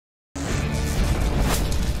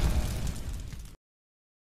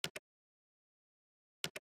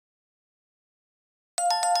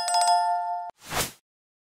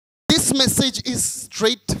message is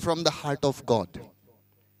straight from the heart of God.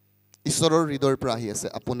 ঈশ্বৰৰ হৃদয়ৰ পৰা আহি আছে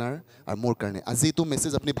আপোনাৰ আৰু মোৰ কাৰণে আজি এইটো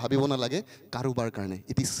মেছেজ আপুনি ভাবিব নালাগে কাৰোবাৰ কাৰণে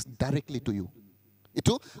it is directly to you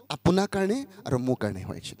এইটো আপোনাৰ কাৰণে আৰু মোৰ কাৰণে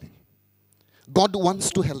হয় actually God wants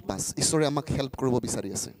to help us ঈশ্বৰে আমাক হেল্প কৰিব বিচাৰি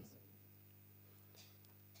আছে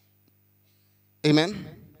Amen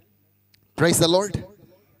Praise the Lord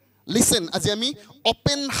Listen আজি আমি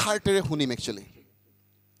open hearted শুনিম actually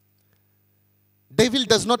Devil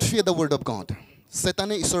does not fear the word of God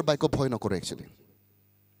Satane ঈশ্বৰ বাক্য ভয় নকৰে actually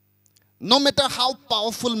No matter how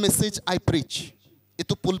powerful message I preach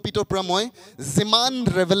etu pulpitor pra moi jiman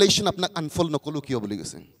revelation apnak unfold nokolu kiyo boli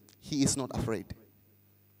gese he is not afraid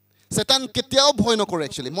Satan ketiao bhoy nokore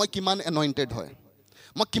actually moi kiman anointed hoy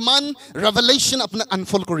moi kiman revelation apnak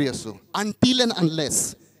unfold kori asu until and unless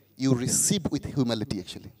you receive with humility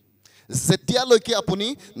actually jetia loike apuni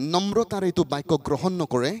নম্ৰতাৰে etu বাক্য গ্ৰহণ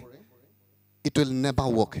নকৰে it will never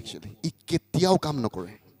work actually I ketiao kam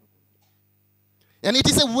nokore And it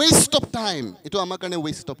is a waste of time. It is a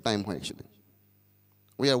waste of time actually.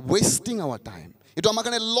 We are wasting our time. It is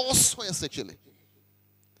a loss for us actually.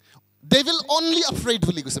 They will only afraid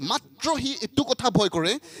বুলি কৈছে মাত্ৰ হি এটু কথা ভয়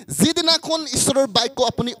কৰে যিদিনাখন ঈশ্বৰৰ বাক্য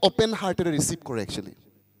আপুনি open hearted receive কৰে actually.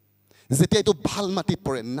 যেতিয়া এটো ভাল মাটিত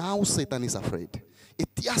পৰে now Satan is afraid.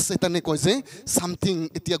 এতিয়া Satan কয় যে something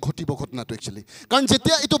এতিয়া ঘটিব ঘটনাটো actually. কাৰণ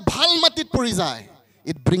যেতিয়া এটো ভাল মাটিত পৰি যায়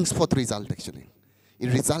it brings forth result actually. এই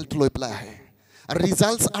result লৈ পেলাই আহে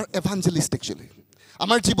Results are evangelist actually.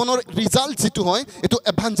 Amar jibonor result jitu hoy etu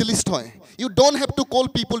evangelist hoy. You don't have to call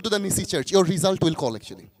people to the Nissi church. Your result will call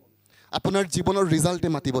actually. Apunar jibonor result e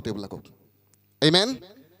matibo teblakok. Amen.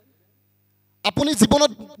 Apuni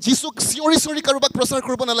jibonot jisuk siori karubak prosar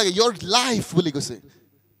koribo nalage. Your life boli goise.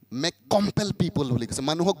 Make compel people boli goise.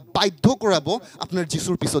 Manuhok baidho korabo apnar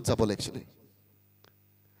jisur pisot jabol actually.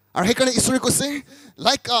 Ar hekane isori koise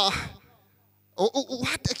like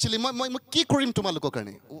what actually মই কি কৰিম তোমালোকৰ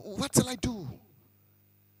কাৰণে what shall I do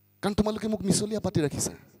কাৰণ তোমালোকে মোক মিছলিয়া পাতি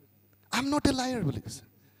ৰাখিছা I'm not a liar বুলি কৈছে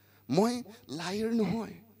মই liar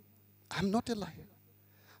নহয় I'm not a liar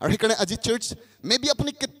আৰু সেইকাৰণে আজি চাৰ্চ মেবি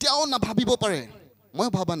আপুনি কেতিয়াও না ভাবিব পাৰে মই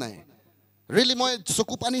ভাবা নাই ৰিয়েলি মই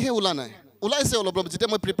চকু পানীহে ওলা নাই ওলাইছে অলপ অলপ যেতিয়া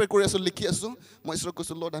মই প্ৰিপেয়াৰ কৰি আছো লিখি আছো মই ঈশ্বৰক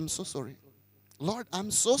কৈছো Lord I'm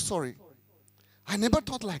so sorry I never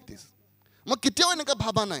thought like this মই কেতিয়াও এনেকা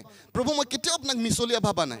ভাবা নাই প্ৰভু মই কেতিয়াও আপোনাক মিছলিয়া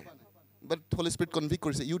ভাবা নাই but Holy Spirit convict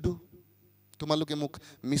কৰিছে you do তোমালোকে মোক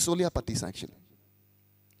মিছলিয়া পাতিছা actually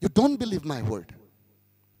you don't believe my word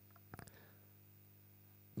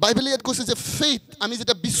Bible ইয়াত কৈছে যে faith আমি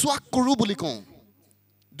যেটা বিশ্বাস কৰো বুলি কওঁ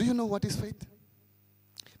do you know what is faith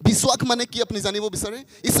বিশ্বাস মানে কি আপুনি জানিব বিচাৰে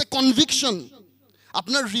it's a conviction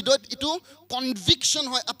আপোনাৰ হৃদয়ত এটো conviction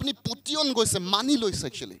হয় আপুনি পতিয়ন গৈছে মানি লৈছে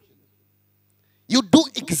actually You do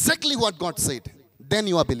exactly what God said. Then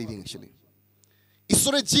you are believing actually.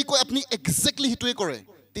 ঈশ্বৰে যি কয় আপুনি exactly হিটোৱে কৰে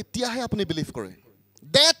তেতিয়াহে আপুনি believe কৰে.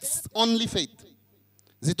 That's only faith.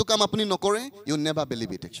 যিটো কাম আপুনি নকৰে you never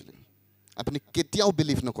believe it actually. আপুনি কেতিয়াও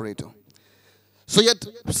believe নকৰে এটো. So yet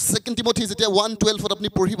 2 Timothy যেতিয়া 1:12 আপুনি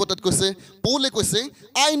পঢ়িব তাত কৈছে পৌলে কৈছে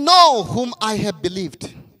I know whom I have believed.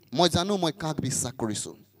 মই জানো মই কাক বিশ্বাস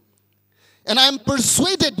কৰিছো. And I am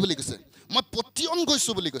persuaded বুলি কৈছে. মই পতিয়ন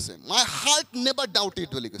গৈছো বুলি কৈছে my heart never doubted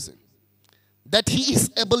বুলি কৈছে that he is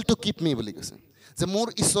able to keep me বুলি কৈছে যে মোৰ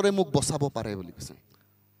ঈশ্বৰে মোক বচাব পাৰে বুলি কৈছে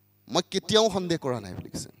মই কেতিয়াও সন্দেহ কৰা নাই বুলি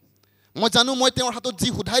কৈছে মই জানো মই তেওঁৰ হাতত যি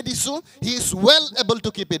হুধাই দিছো he is well able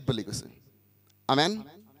to keep it বুলি কৈছে amen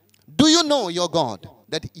do you know your God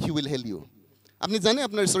that he will heal you আপনি জানে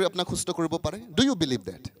আপোনাৰ ঈশ্বৰে আপোনাক সুস্থ কৰিব পাৰে do you believe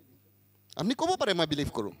that আপনি ক'ব পাৰে মই বিলিভ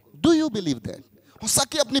কৰো do you believe that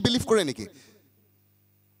সঁচাকৈ আপনি বিলিভ কৰে নেকি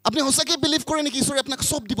আপনি হসাকে বিলিভ কৰে নেকি ঈশ্বৰে আপোনাক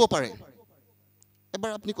সব দিব পাৰে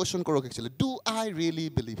এবাৰ আপনি কোশ্চন কৰক actually do I really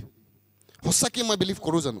believe হসাকে মই বিলিভ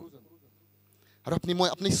কৰো জানো আৰু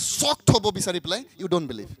আপনি শক্ত হ'ব বিচাৰি পেলাই ইউ ডোন্ট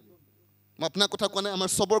বিলিভ মই আপোনাৰ কথা কোৱা নাই আমাৰ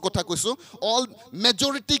সবৰ কথা কৈছো all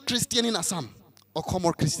majority Christian in Assam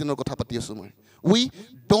অসমৰ খ্ৰীষ্টিয়ানৰ কথা পাতি আছো মই উই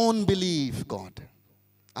ডোন্ট বিলিভ গড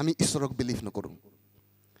আমি ঈশ্বৰক বিলিভ নকৰো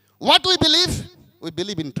what we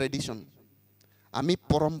believe in tradition আমি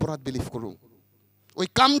পৰম্পৰাত বিলিভ কৰো We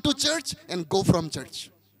come to church and go from church.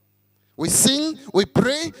 We sing, we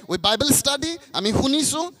pray, we Bible study, ami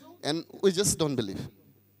hunisu, and we just don't believe.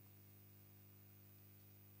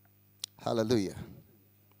 Hallelujah.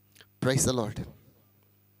 Praise the Lord.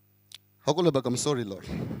 Hakolo bagam sorry Lord.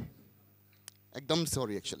 Ekdam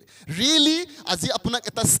sorry actually. Really, আজি আপোনাক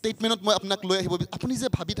এটা statementত মই আপোনাক লৈ আহিব আপুনি যে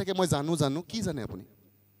ভাবি থাকে মই জানো কি জানে আপুনি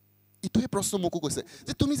ইটোহে প্ৰশ্ন মোকো কৈছে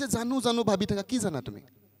যে তুমি যে জানো ভাবি থাকা কি জানা তুমি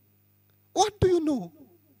What do you know?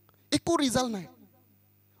 Eko result nahi.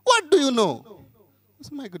 What do you know?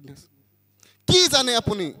 Oh my goodness. Ki jane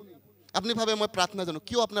apuni? আপনি ভাবে মই প্ৰাৰ্থনা জানো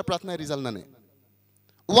কিয় আপোনাৰ প্ৰাৰ্থনাৰ ৰিজাল্ট নানে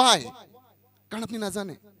why কাৰণ আপনি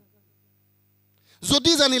নাজানে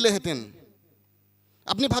যদি জানিলেহেঁতেন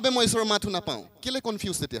আপনি ভাবে মই ঈশ্বৰৰ মাত শুনা পাওঁ কেলে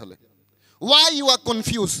কনফিউজ তেতিয়া হলে why you are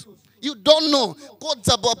confused you don't know ক'ত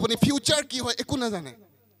যাব আপুনি ফিউচাৰ কি হয় একো নাজানে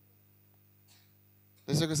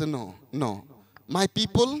Jesus কৈছে no my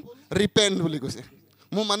people repent বুলি কৈছে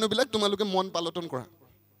মোৰ মানুহবিলাক তোমালোকে মন পালটন কৰা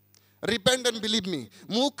repent and believe me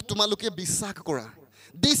মোক তোমালোকে বিশ্বাস কৰা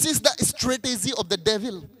this is the strategy of the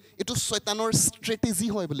devil এটো শয়তানৰ strategy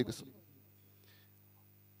হয় বুলি কৈছে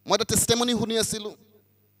মই এটা টেষ্টিমনি শুনি আছিলো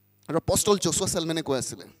আৰু apostol Joshua Selmane কৈ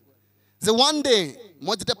আছিল যে one day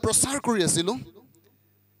মই যেতিয়া প্ৰচাৰ কৰি আছিলো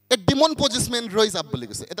a demon possessed man rise up বুলি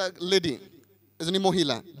কৈছে এটা লেডি এজনী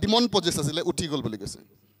মহিলা demon possessed আছিল উঠি গল বুলি কৈছে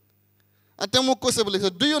আৰু তেওঁ মোক কৈছে বুলি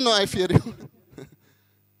কৈছে do you know I fear you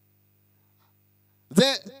যে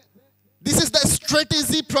this is the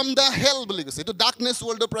strategy from the hell বুলি কৈছে এটো darkness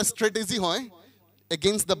world of strategy হয়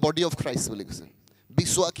against the body of Christ বুলি কৈছে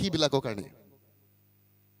বিশ্বাসী বিলাকৰ কাৰণে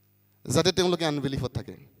যাতে তেওঁলোকে আনবিলিফত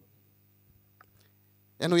থাকে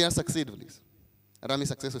and we are succeed বুলি কৈছে আৰু আমি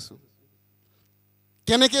সাকসেস হৈছো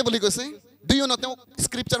কেনেকে বুলি কৈছে do you know তেওঁ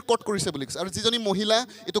স্ক্ৰিপচাৰ কোট কৰিছে বুলি কৈছে আৰু যিজনী মহিলা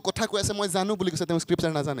এটো কথা কৈ আছে মই জানো বুলি কৈছে তেওঁ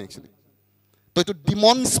স্ক্ৰিপচাৰ নাজানে একচুয়ালি তো এটো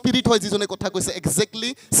ডিমন স্পিৰিট হয় যিজনে কথা কৈছে এক্স্যাক্টলি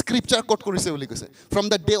স্ক্ৰিপচাৰ কোট কৰিছে বুলি কৈছে from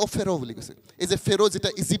the day of Pharaoh বুলি কৈছে এই যে ফেৰো যেটা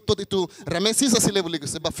ইজিপ্তত এটো ৰামেছিস আছিল বুলি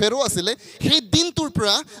কৈছে বা ফেৰো আছিল সেই দিনটোৰ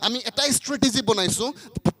পৰা আমি এটা ষ্ট্ৰেটেজি বনাইছো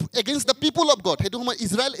against the people of God হেতু সময়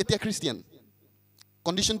ইজৰাইল এতিয়া খ্ৰীষ্টিয়ান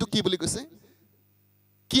কন্ডিশনটো কি বুলি কৈছে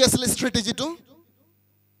কি আছিল ষ্ট্ৰেটেজিটো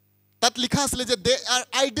তাত লিখা আছিল যে দে আৰ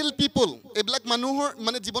আইডল পিপল এবলাক মানুহৰ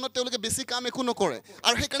মানে জীৱনত তেওঁলোকে বেছি কাম একো নকৰে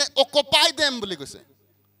আৰু হেকাৰণে অকুপাই দেম বুলি কৈছে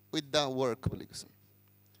উইথ দা ওয়াৰ্ক বুলি কৈছে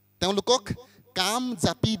তেওঁলোকক কাম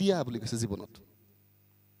জাপি দিয়া বুলি কৈছে জীৱনত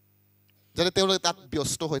যাতে তেওঁলোকে তাত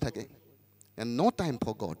ব্যস্ত হৈ থাকে and no time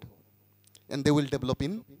for God and they will develop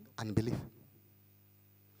in unbelief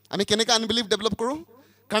আমি কেনেকা unbelief develop কৰো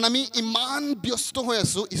কাৰণ আমি ইমান ব্যস্ত হৈ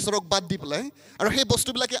আছো ঈশ্বৰক বাদ দি পেলাই আৰু সেই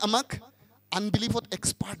বস্তুবিলাকে আমাক unbeliefত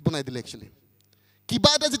এক্সপাৰ্ট বনাই দিলে একচুয়ালি কিবা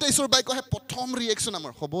এটা যেটা ঈশ্বৰ বাক্য আহে প্ৰথম ৰিএকচন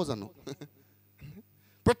আমাৰ হ'ব জানো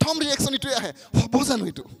প্ৰথম ৰিএকচন ইটো আহে হ'ব জানো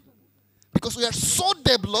ইটো because we are so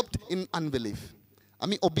developed in unbelief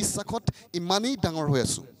আমি অবিশ্বাসত ইমানেই ডাঙৰ হৈ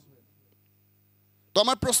আছো তো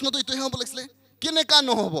আমাৰ প্ৰশ্নটো ইটো হ'ব লাগিছিলে কেনেকা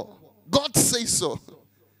নহব God says so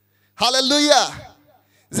hallelujah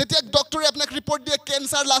যেতিয়া ডক্টৰে আপোনাক ৰিপৰ্ট দিয়ে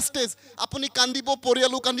ক্যান্সাৰ লাষ্ট ষ্টেজ আপুনি কান্দিব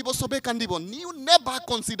পৰিয়ালো কান্দিব সবে কান্দিব you never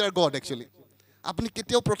consider God actually আপুনি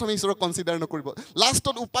কেতিয়াও প্ৰথম ঈশ্বৰক কনসিডাৰ নকৰিব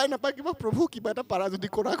লাষ্টত উপায় নাপায় কিবা প্ৰভু কিবা এটা পাৰা যদি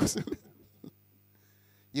কৰা কৈছে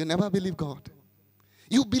you never believe God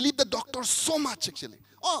you believe the doctor so much actually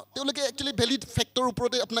তেওঁলোকে actually valid factor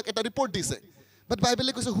ওপৰতে আপোনাক এটা ৰিপৰ্ট দিছে but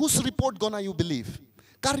বাইবেলে কৈছে whose report gonna you believe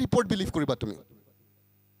car report believe কৰিবা তুমি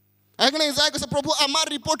আগনে ইজাই কৈছে প্ৰভু আমাৰ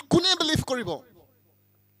ৰিপৰ্ট কোনে বিলিভ কৰিব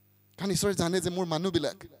কাৰণ ঈশ্বৰে জানে যে মোৰ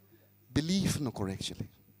মানুহবিলাক বিলিভ নকৰে actually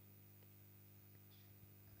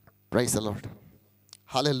praise the Lord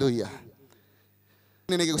hallelujah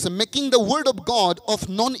making the word of God of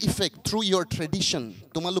non effect through your tradition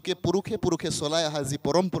তোমালোকে পুৰুষে চলাই আহা যি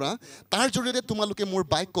পৰম্পৰা তাৰ জৰিয়তে তোমালোকে মোৰ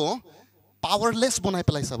বাক্য পাৱাৰলেছ বনাই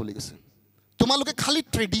পেলাইছা বুলি কৈছে তোমালোকে খালি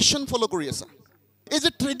ট্ৰেডিশন ফলো কৰি আছা এই যে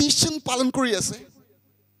ট্ৰেডিশন পালন কৰি আছে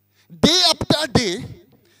day after day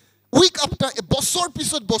week after বছৰ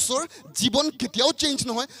পিছত বছৰ জীৱন কেতিয়াও চেঞ্জ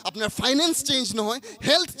নহয় আপোনাৰ ফাইনান্স চেঞ্জ নহয়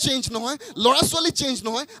হেলথ চেঞ্জ নহয় লৰা ছোৱালী চেঞ্জ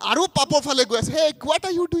নহয় আৰু পাপৰ ফালে গৈ আছে হে হোৱাট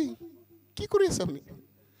আৰ ইউ ডুইং কি কৰি আছে আপুনি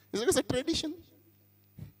It's a tradition.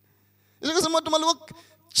 It's মই তোমালোক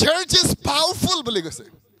church is powerful বুলি কৈছে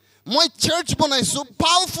মই church বনাইছো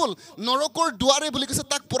powerful নৰকৰ দুৱাৰে বুলি কৈছে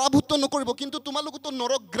তাক পৰাভূত নকৰিব কিন্তু তোমালোক তো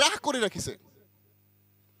নৰক গ্ৰাহ কৰি ৰাখিছে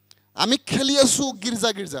আমি খেলি আছো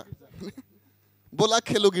গিৰ্জা বলা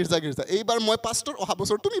খেলো গিৰ্জা এইবাৰ মই পাস্তৰ অহা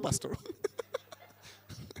বছৰ তুমি পাস্তৰ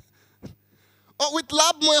উইথ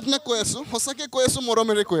লাভ মই আপোনাক কৈ আছো হসাকে কৈ আছো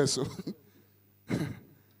মৰমেৰে কৈ আছো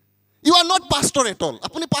You are not pastor at all.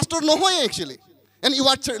 Apuni pastor no hoy actually. And you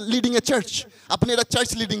are leading a church. Apuni a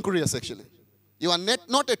church leading career actually. You are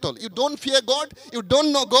not at all. You don't fear God. You don't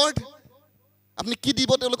know God. Apuni ki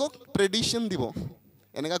dibo telokok tradition dibo.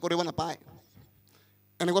 Eneka koribo na pae.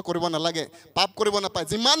 Eneka koribo na lage. Pap koribo na pae.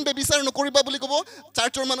 Jiman bebisar no koriba boli kobo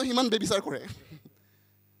churchor manu himan bebisar kore.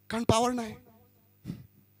 Kan power nai.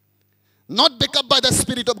 Not back up by the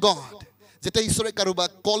Spirit of God. Jeta ishore karuba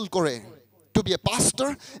call kore. To be a pastor,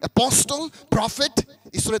 apostle, prophet,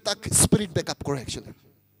 ঈশ্বৰে তাক spirit back up কৰে actually.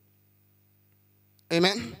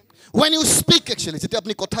 Amen. When you speak actually, যেতিয়া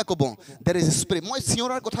আপুনি কথা ক'ব, there is a spirit. মই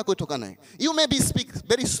চিঞৰাৰ কথা কৈ থকা নাই. You may be speak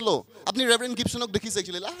very slow. আপুনি Reverend Gibsonক দেখিছে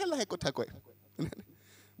actually লাহে লাহে কথা কয়.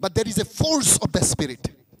 But there is a force of the spirit.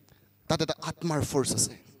 তাত এটা আত্মাৰ ফোর্স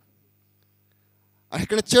আছে আর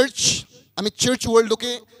এখানে আমি চার্চ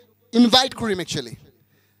ওয়ার্ল্ডকে ইনভাইট করিম একচুয়ালি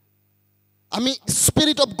আমি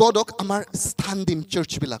স্পিরিট অফ গডক আমার স্থান দিম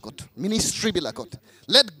চার্চ বিলাকত মিনিস্ট্রি বিলাকত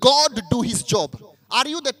late god do his job are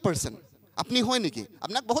you that person আপনি হয় নেকি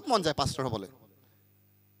আপনাক বহুত মন যায় পাস্টর হবলে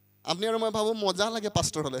আপনি আর মই ভাবো মজা লাগে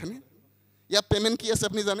পাস্টর হলে হয়নি ইয়াৰ পেমেন্ট কি আছে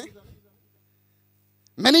আপনি জানে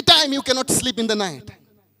many time you cannot sleep in the night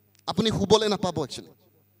আপনি হুবলে না পাবো actually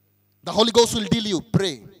the holy ghost will deal you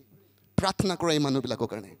pray প্ৰাৰ্থনা কৰা এই মানুহবিলাকৰ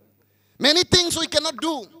কাৰণে many things we cannot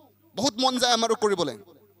do বহুত মন যায় আমাৰো কৰিবলে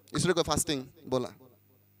ঈশ্বৰে কয় ফাস্টিং বলা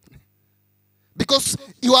because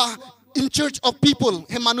you are in church of people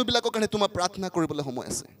হে মানুহবিলাকৰ কাৰণে তোমাৰ প্ৰাৰ্থনা কৰিবলৈ সময়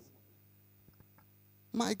আছে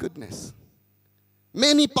my goodness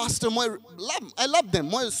many pastor I love them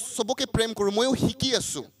মই সবকে প্ৰেম কৰো মইও শিকি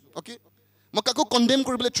আছো okay মই কাকো কন্ডেম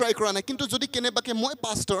কৰিবলৈ ট্ৰাই কৰা নাই কিন্তু যদি কেনেবাকে মই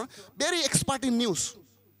pastor very expert in news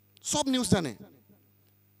সব নিউজ জানে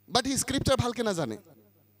but he scripture ভালকে না জানে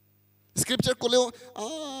scripture কলেও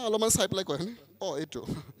অলপমান চাই পেলাই কয় হয়নে এইটো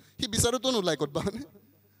হি বিচাৰোতো নোলাই ক'তবা হয়নে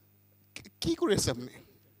কি কৰি আছে আপুনি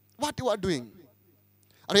what you are doing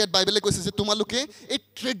আৰু ইয়াত বাইবেলে কৈছে যে তোমালোকে এই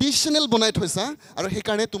ট্ৰেডিশনাল বনাই থৈছা আৰু সেই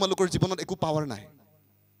কাৰণে তোমালোকৰ জীৱনত একো পাৱাৰ নাই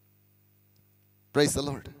praise the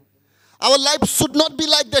lord our life should not be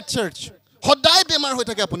like that church সদায় বেমাৰ হৈ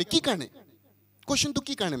থাকে আপুনি কি কাৰণে কোৱেশ্চনটো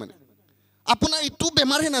কি কাৰণে মানে আপোনাৰ ইটো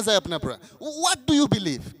বেমাৰ হে না যায় আপোনাৰ পৰা what do you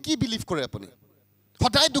believe কি বিলিভ কৰে আপুনি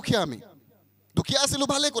সদায় দুখিয়া আমি দুখিয়া আছিল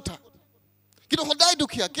ভালে কথা কিন্তু সদায়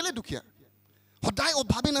দুখিয়া কেলে দুখিয়া সদায়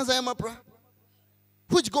অভাৱে না যায় আমাৰ পৰা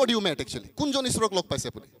which god you met actually কোনজন ঈশ্বৰক লগ পাইছে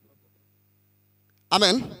আপুনি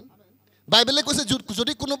আমেন বাইবেলে কৈছে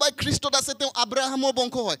যদি কোনোবাই খ্ৰীষ্টত আছে তেওঁ আব্ৰাহামৰ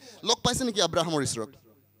বংশ হয় লগ পাইছে নেকি আব্ৰাহামৰ ঈশ্বৰক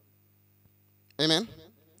আমেন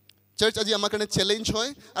চাৰ্চ আজি আমাৰ কাৰণে চ্যালেঞ্জ হয়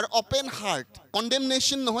আৰ ওপেন হাৰ্ট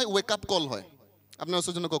কন্ডেমনেশন নহয় ওয়েক আপ কল হয় আপনাৰ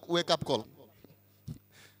ওচৰজনক ওয়েক আপ কল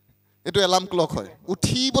এটো এলাৰ্ম ক্লক হয়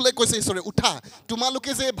উঠিবলৈ কৈছে ঈশ্বৰে উঠা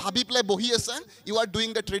তোমালোকে যে ভাবি পেলাই বহি আছা U are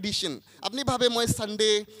doing the tradition আপনি ভাবে মই সানডে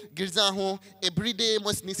গির্জা আহো এভরিডে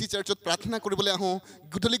মই নিচি চার্চত প্রার্থনা কৰিবলৈ আহো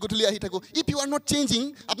গধূলি গধূলি আহি থাকো if U are not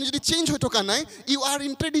changing আপনি যদি চেঞ্জ হৈ থকা নাই ইউ আর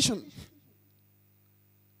ইন ট্রেডিশন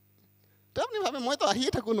তো আপনি ভাবে মই তো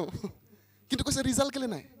আহিয়ে থাকো ন কিন্তু কৈছে ৰিজাল্ট কেলে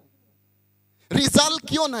নাই ৰিজাল্ট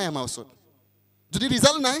কিয় নাই আমাৰ ওচৰত যদি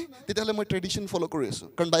ৰিজাল্ট নাই তেতিয়াহ'লে মই ট্ৰেডিশন ফলো কৰি আছো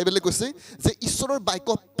কাৰণ বাইবেলে কৈছে যে ঈশ্বৰৰ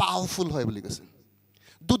বাক্য পাৱাৰফুল হয় বুলি কৈছে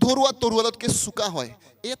দুধৰুৱা তৰুৱালতকে চুকা হয়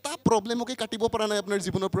এটা প্ৰবলেমকে কাটিব পৰা নাই আপোনাৰ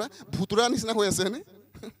জীৱনৰ পৰা ভুতুৰা নিচিনা হৈ আছে হয়নে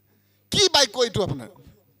কি বাক্য এইটো আপোনাৰ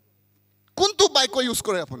কোনটো বাক্য ইউজ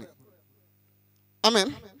কৰে আপুনি আমেন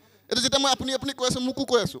এটা যেটা মই আপুনি কৈ আছো মুকু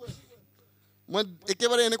কৈ আছো মই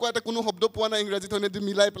একেবাৰে এনেকুৱা এটা কোনো শব্দ পোৱা নাই ইংৰাজীত হয়নে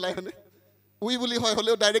মিলাই পেলাই হয়নে উই বুলি হয়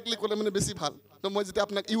হলেও ডাইৰেক্টলি ক'লে মানে বেছি ভাল তো মই যেটা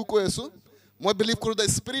আপোনাক ইউ কৈ আছো মই বিলিভ কৰো the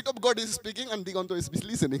spirit of god is speaking and Diganta is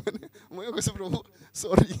listening মই কৈছো প্ৰভু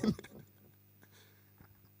সৰি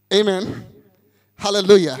আমেন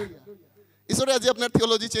হালেলুয়া ঈশ্বৰে আজি আপোনাৰ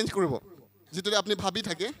থিওলজি চেঞ্জ কৰিব যেটো আপুনি ভাবি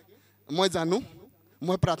থাকে মই জানো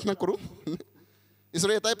মই প্ৰাৰ্থনা কৰো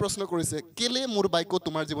ঈশ্বৰে এটাই প্ৰশ্ন কৰিছে কেলে মোৰ বাক্য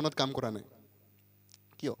তোমাৰ জীৱনত কাম কৰা নাই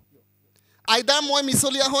কিয় আইদাৰ মই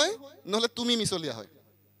মিছলিয়া হয় নহলে তুমি মিছলিয়া হয়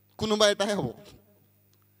কোনোবা এটাহে হ'ব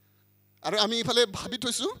আৰু আমি ইফালে ভাবি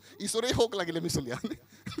থৈছো ঈশ্বৰেই হোক লাগিলে মিছলিয়া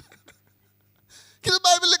কিন্তু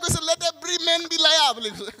বাইবেলে কৈছে late every man B Laya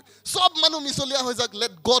বুলি কৈছে সব মানুহ মিছলিয়া হৈ যাক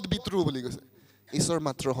লেট গড বি ট্ৰু বুলি কৈছে ঈশ্বৰ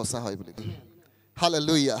মাত্ৰ সঁচা হয় বুলি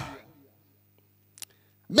hallelujah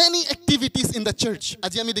many activities in the church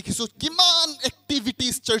আজি আমি দেখিছো কিমান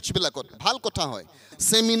activities church বিলাকত ভাল কথা হয়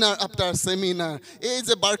সেমিনাৰ আফটাৰ সেমিনাৰ এই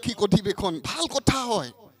যে বাৰ্ষিক অধিৱেশন ভাল কথা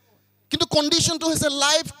হয় কিন্তু কন্ডিশনটো হৈছে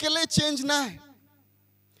লাইফ কেলে চেঞ্জ নাই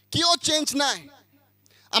কিয় চেঞ্জ নাই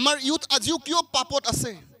আমাৰ ইউথ আজিও কিয় পাপত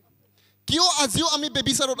আছে কিয় আজিও আমি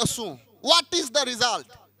বেবিচাৰত আছো হোৱাট ইজ দ্য ৰিজাল্ট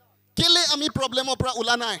কেলে আমি প্ৰবলেমৰ পৰা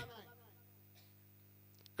ওলা নাই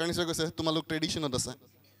কাৰণ ঈশ্বৰে কৈছে তোমালোক ট্ৰেডিশনত আছে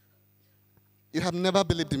you have never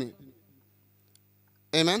believed me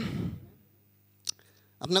amen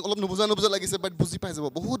আপোনাক অলপ নুবুজা লাগিছে বাট বুজি পাই যাব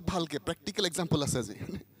বহুত ভালকে প্ৰ্যাকটিক্যাল এক্সাম্পল আছে আজি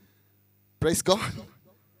praise god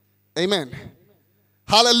amen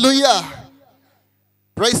hallelujah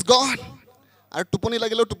praise god আৰু টোপনি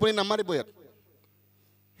লাগিলেও টোপনি নামাৰিব ইয়াত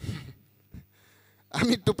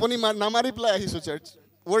আমি টোপনি নামাৰি পেলাই আহিছো চাৰ্চ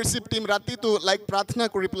worship team ৰাতিটো লাইক প্ৰাৰ্থনা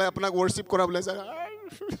কৰি পেলাই আপোনাক worship কৰাবলৈ যায়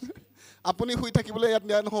আপুনি শুই থাকিবলৈ ইয়াত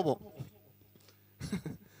দিয়া নহব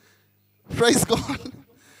praise god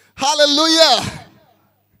hallelujah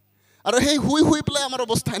আৰু হেই হুই পেলাই আমাৰ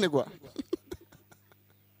অৱস্থা এনেকুৱা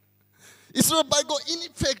ঈশ্বৰৰ বাক্য ইন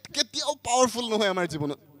ইফেক্ট কেতিয়াও পাৱাৰফুল নহয় আমাৰ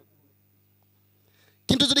জীৱনত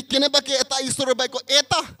কিন্তু যদি কেনেবাকে এটা ঈশ্বৰৰ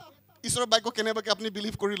বাক্য কেনেবাকে আপুনি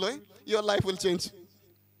বিলিভ কৰি লয় your life will change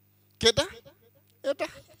কেটা এটা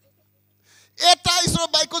এটা ঈশ্বৰৰ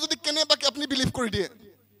বাক্য যদি কেনেবাকে আপুনি বিলিভ কৰি দিয়ে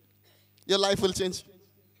your life will change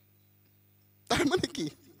তাৰ মানে কি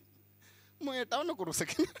মই এটাও নকৰো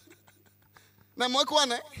চাগে না মই কোৱা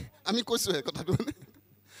নাই আমি কৈছো এই কথাটো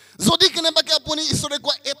যদি কেনেবাকে আপুনি ঈশ্বৰে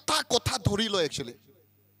কোৱা এটা কথা ধৰি লয় একচুয়ালি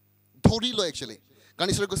কাৰণ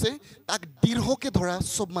ঈশ্বৰে কৈছে তাক দীৰ্ঘকে ধৰা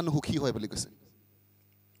সব মানুহ সুখী হয় বুলি কৈছে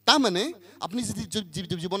তাৰ মানে আপুনি যদি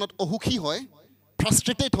জীৱনত অসুখী হয়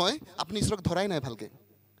ফ্ৰাষ্ট্ৰেটেড হয় আপুনি ঈশ্বৰক ধৰাই নাই ভালকে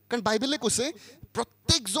কাৰণ বাইবেলে কৈছে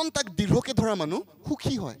প্ৰত্যেকজন তাক দীৰ্ঘকে ধৰা মানুহ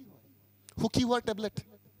সুখী হয় সুখী হোৱাৰ টেবলেট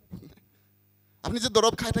আপুনি যে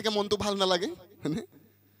দৰব খাই থাকে মনটো ভাল নালাগে হয়নে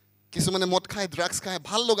কিছুমানে মদ খায় ড্ৰাগছ খায়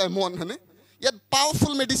ভাল লগায় মন হয়নে ইয়াত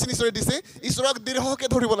পাৱাৰফুল মেডিচিন ঈশ্বৰে দিছে ঈশ্বৰক দীৰ্ঘকে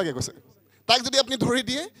ধৰিব লাগে কৈছে তাক যদি আপুনি ধৰি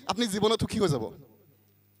দিয়ে আপুনি জীৱনত সুখী হৈ যাব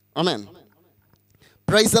আমেন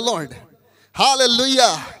প্ৰেইজ দ্য লৰ্ড হালেলুয়া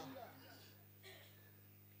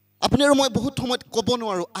আপুনি আৰু মই বহুত সময়ত ক'ব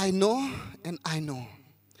নোৱাৰো আই নো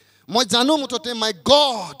মই জানো মুঠতে মাই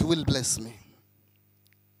গড উইল ব্লেছ মি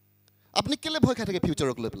আপুনি কেলে ভয় খাই থাকে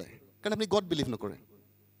ফিউচাৰক লৈ পেলাই কাৰণ আপুনি গড বিলিভ নকৰে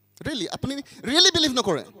আপুনি ৰিয়েলি বিলিভ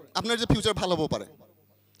নকৰে আপোনাৰ যে ফিউচাৰ ভাল হ'ব পাৰে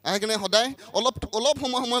আহেকেনে সদায় অলপ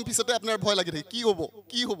সময় পিছতে আপোনাৰ ভয় লাগি থাকে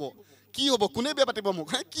কি হ'ব কোনে বেয়া পাতিব মোক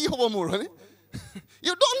কি হ'ব মোৰ হয়নে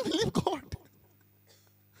ইউ ডোন্ট বিলিভ গড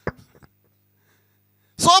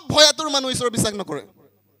সব ভয়াতুৰ মানুহ ঈশ্বৰৰ বিশ্বাস নকৰে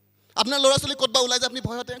আপোনাৰ ল'ৰা ছোৱালী ক'তবা ওলাই যায় আপুনি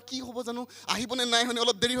ভয়তে কি হ'ব জানো আহিবনে নাই হয়নে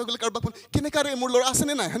অলপ দেৰি হৈ গ'লে কাৰোবাক কেনেকাৰে মোৰ ল'ৰা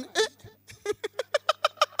আছেনে নাই হয়নে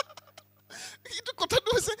এইটো কথাটো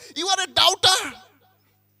হৈছে ইউ আৰ এ ডাউটাৰ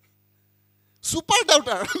সুপাৰ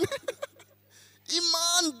ডাউটাৰ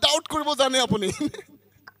ইমান ডাউট কৰিব জানে আপুনি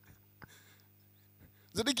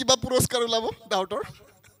যদি কিবা পুৰস্কাৰ ওলাব ডাউটৰ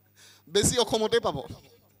বেছি অসমতে পাব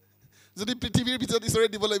যদি পৃথিৱীৰ ভিতৰত ঈশ্বৰে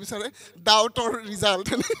দিবলৈ বিচাৰে ডাউটৰ ৰিজাল্ট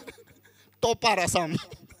টপাৰ আসাম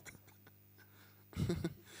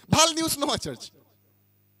ভাল নিউজ নহয় চাৰ্চ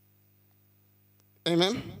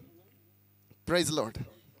আমেন প্ৰেইজ লৰ্ড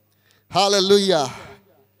হালেলুয়া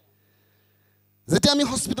যেতিয়া আমি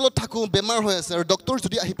হস্পিটেলত থাকো বেমাৰ হৈ আছে আৰু ডক্টৰ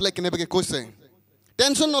যদি আহি পেলাই কেনেবাকে কৈছে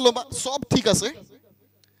টেনচন নলবা সব ঠিক আছে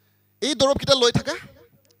এই দৰবকেইটা লৈ থাকা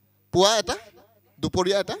পুৱা এটা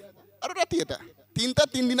দুপৰীয়া এটা আৰু ৰাতি এটা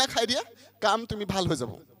তিন দিনা খাই দিয়া কাম তুমি ভাল হৈ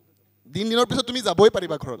যাব দিনৰ পিছত তুমি যাবই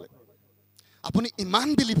পাৰিবা ঘৰলৈ আপুনি ইমান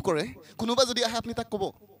বিলিভ কৰে কোনোবা যদি আহে আপুনি তাক ক'ব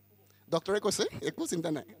ডক্টৰে কৈছে একো চিন্তা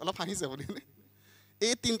নাই অলপ হাঁহিছে আপুনি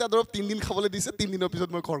এই তিনটা দৰব 3 দিন খাবলৈ দিছে 3 দিনৰ পিছত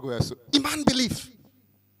মই ঘৰ গৈ আছো ইমান বিলিভ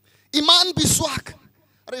ইমান বিশ্বাস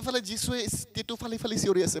আৰু এফালে যিশুৱে টেটু ফালি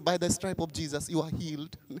চিঞৰি আছে বাই the stripe of Jesus U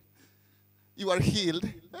R healed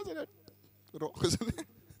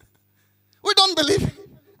we don't believe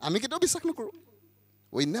আমি কেতিয়াও বিশ্বাস নকৰো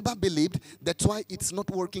we never believed that's why it's not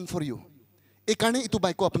working for you এই কাৰণে ইটো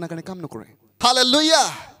বাইকো আপোনাৰ কাৰণে কাম নকৰে হালেলুয়া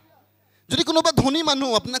যদি কোনোবা ধনী মানুহ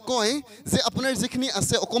আপোনাক কয় যে আপোনাৰ যিখিনি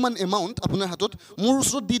আছে অকমান এমাউন্ট আপোনাৰ হাতত মোৰ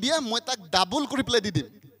ওচৰত দি দিয়া মই তাক ডাবল কৰি পেলাই দি দিম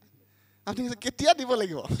আপুনি কেতিয়া দিব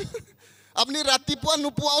লাগিব আপুনি ৰাতিপুৱা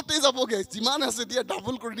নোপোৱাওতে যাবগে যিমান আছে দিয়া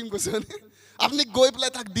ডাবল কৰি দিম কৈছে আপুনি গৈ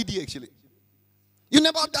পেলাই তাক দি দিয়ে actually U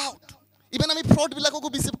never doubt even আমি ফ্ৰড বিলাককো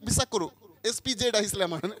বিশ্বাস কৰো এসপিজেড আহিছিলে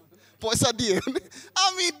আমাৰ পইচা দিয়ে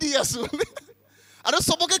আমি দি আছো আৰু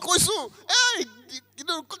সবকে কৈছো এই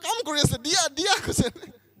কিন্তু কাম কৰি আছে দিয়া কৈছে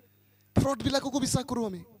ফ্ৰড বিলাককো বিশ্বাস কৰো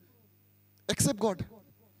আমি এক্সেপ্ট গড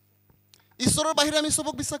ঈশ্বৰৰ বাহিৰে আমি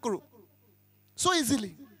সবক বিশ্বাস কৰো সো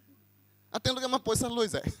ইজিলি আৰু তেওঁলোকে আমাৰ পইচা লৈ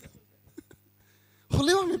যায়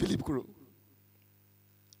হলেও আমি বিলিভ কৰো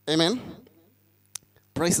আমেন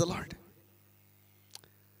প্ৰেইজ দ্য লৰ্ড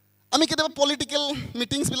আমি কেতিয়াবা পলিটিক্যাল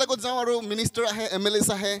মিটিংস বিলাকত যাওঁ আৰু মিনিষ্টাৰ আহে এমএলএছ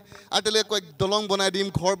আহে আৰু তেওঁলোকে কয় দলং বনাই দিম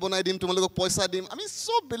ঘৰ বনাই দিম তোমালোকক পইচা দিম আমি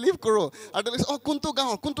সব বিলিভ কৰোঁ আৰু তেওঁলোকে কোনটো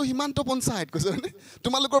গাঁও কোনটো সীমান্ত পঞ্চায়ত কৈছে হয়নে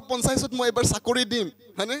তোমালোকৰ পঞ্চায়তত মই এবাৰ চাকৰি দিম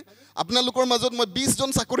হয়নে আপোনালোকৰ মাজত মই 20 জন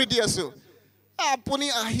চাকৰি দি আছো আপুনি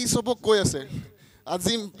আহি সবক কৈ আছে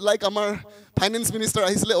আজি লাইক আমাৰ ফাইনেন্স মিনিষ্টাৰ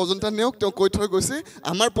আহিছিলে অজন্তা নেওক তেওঁ কৈ থৈ গৈছে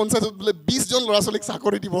আমাৰ পঞ্চায়তত বোলে 20 জন ল'ৰা ছোৱালীক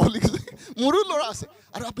চাকৰি দিব বুলি কৈছে মোৰো ল'ৰা আছে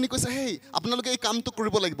আৰু আপুনি কৈছে হেই আপোনালোকে এই কামটো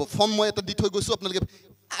কৰিব লাগিব ফৰ্ম মই এটা দি থৈ গৈছো আপোনালোকে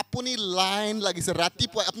আপুনি লাইন লাগিছে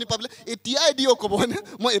ৰাতিপুৱা আপুনি পাবলে এতিয়াই দিও ক'ব হয়নে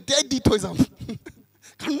মই এতিয়াই দি থৈ যাম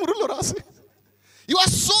কাৰণ মোৰো ল'ৰা আছে ইউ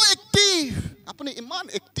আৰ সো এক্টিভ আপুনি ইমান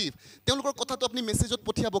এক্টিভ তেওঁলোকৰ কথাটো আপুনি মেছেজত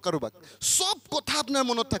পঠিয়াব কাৰোবাক সব কথা আপোনাৰ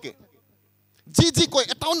মনত থাকে যি কয়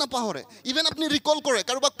এটাও নাপাহৰে ইভেন আপুনি ৰিকল কৰে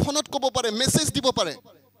কাৰোবাক ফোনত ক'ব পাৰে মেছেজ দিব পাৰে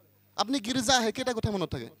আপুনি গিৰ্জা আহে কেইটা কথা মনত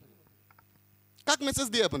থাকে কাক মেছেজ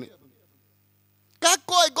দিয়ে আপুনি কাক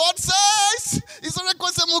কয় গড সেজ ঈশ্বৰে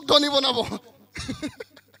কৈছে মোক ধনী বনাব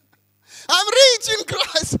I am rich in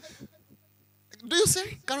Christ do U সে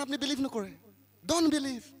কাৰণ আপুনি বিলিভ নকৰে ডোন্ট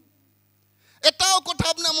বিলিভ এটাও কথা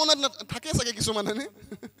আপোনাৰ মনত থাকে চাগে কিছুমান হয়নে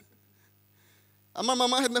আমাৰ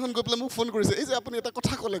মামা হেদিনাখন গৈ পেলাই মোক ফোন কৰিছে এই যে আপুনি এটা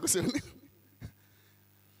কথা ক'লে কৈছে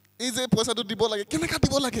এই যে পইচাটো দিব লাগে কেনেকৈ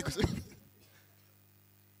দিব লাগে কৈছে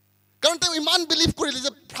কাৰণ তেওঁ ইমান বিলিভ কৰিলে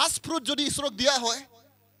যে ফাৰ্ষ্ট ফ্ৰুট যদি ঈশ্বৰক দিয়া হয়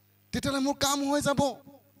তেতিয়াহ'লে মোৰ কাম হৈ যাব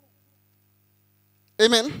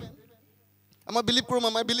আমেন আমাৰ বিলিভ কৰোঁ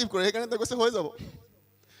মামাই বিলিভ কৰে সেইকাৰণে তেওঁ কৈছে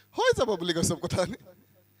হৈ যাব বুলি কৈছে চব কথা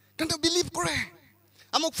কাৰণ তেওঁ বিলিভ কৰে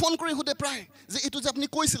আমাক ফোন কৰি সুধে প্ৰায় যে এইটো যে আপুনি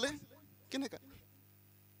কৈছিলে কেনেকৈ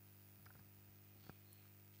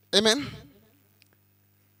আমেন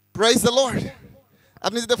প্ৰেইজ দ্য লৰ্ড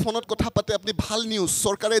আপনি যেতিয়া ফোনত কথা পাতে আপনি ভাল নিউজ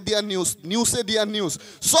সৰকাৰে দিয়া নিউজে দিয়া নিউজ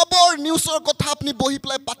সবৰ নিউজৰ কথা আপনি বহি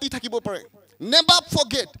পেলাই পাতি থাকিব পাৰে নেভাৰ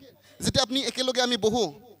ফৰগেট যেতিয়া আপনি একেলগে আমি বহো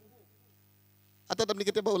আটাত আপনি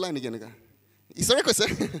কেতিয়াবা ওলাই নেকি এনেকা ঈশ্বৰে কৈছে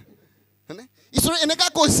হয়নে ঈশ্বৰে এনেকা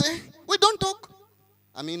কৈছে উই ডোন্ট টক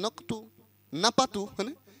আমি নকটো নাপাতো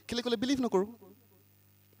হয়নে কেলে কলে বিলিভ নকৰো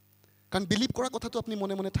কাৰণ বিলিভ কৰা কথাটো আপনি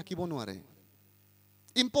মনে মনে থাকিব নোৱাৰে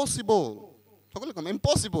ইম্পসিবল সকলো কম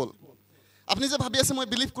ইম্পসিবল আপনি যে ভাবি আছে মই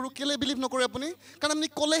বিলিভ কৰো কেলে বিলিভ নকৰে আপুনি কাৰণ আপনি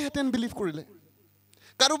কলে হেতেন বিলিভ কৰিলে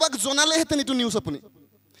কাৰোবাক জনালে হেতেন ইটো নিউজ আপুনি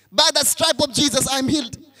by the stripe of Jesus I am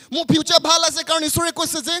healed মোৰ ফিউচাৰ ভাল আছে কাৰণ ঈশ্বৰে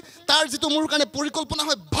কৈছে যে তাৰ যেটো মোৰ কাৰণে পৰিকল্পনা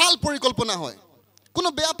হয় ভাল পৰিকল্পনা হয় কোনো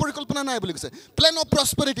বেয়া পৰিকল্পনা নাই বুলি কৈছে প্ল্যান অফ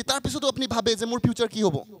প্ৰসপেৰিটি তাৰ পিছতো আপুনি ভাবে যে মোৰ ফিউচাৰ কি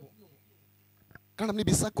হ'ব কাৰণ আপনি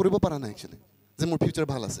বিশ্বাস কৰিব পৰা নাই একচুয়ালি যে মোৰ ফিউচাৰ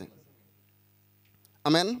ভাল আছে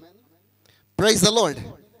আমেন praise the lord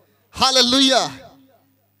hallelujah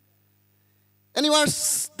and you are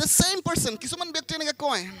the same person কিছুমান ব্যক্তি এনেকৈ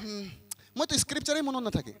কয় মইতো স্ক্ৰিপচাৰে মনত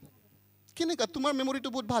নাথাকে কেনেকা তোমাৰ মেমৰিটো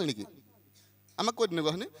বহুত ভাল নেকি আমাক কৈ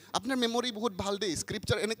দিনগা হয়নে আপোনাৰ মেমৰি বহুত ভাল দেই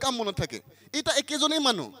স্ক্ৰিপচাৰ এনেকা মনত থাকে এটা একেজনেই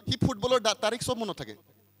মানুহ হি ফুটবলৰ তাৰিখ সব মনত থাকে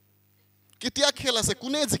কেতিয়া খেল আছে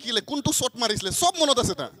কোনে জিকিলে কোনটো শ্বট মাৰিছিলে সব মনত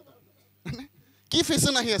আছে তাৰ কি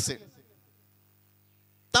ফেশন আহি আছে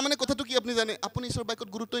তাৰমানে কথাটো কি আপুনি জানে আপুনি ঈশ্বৰ বাইকত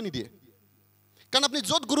গুৰুত্বই নিদিয়ে কাৰণ আপুনি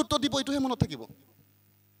য'ত গুৰুত্ব দিব এইটোহে মনত থাকিব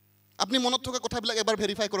আপনি মনত থকা কথাবিলাক এবাৰ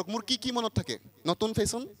ভেৰিফাই কৰক মোৰ কি মনত থাকে নতুন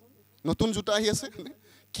ফেশন নতুন জোতা আহি আছে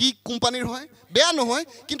কি কোম্পানীৰ হয় বেয়া নহয়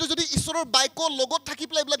কিন্তু যদি ঈশ্বৰৰ বাইকৰ লগত থাকি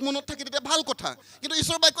পেলাই এইবিলাক মনত থাকে তেতিয়া ভাল কথা কিন্তু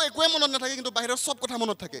ঈশ্বৰৰ বাইকৰ একোৱে মনত নাথাকে কিন্তু বাহিৰৰ সব কথা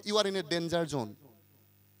মনত থাকে U are in a danger Jon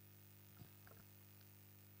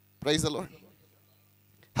praise the lord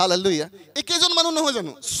hallelujah একেজন মানুহ নহয়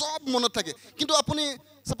জানো সব মনত থাকে কিন্তু আপুনি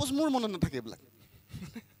সাপোজ মোৰ মনত নাথাকে এইবিলাক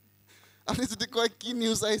আপনি যদি কয় কি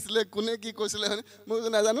নিউজ আহিছিলে কোনে কি কৈছিলে মই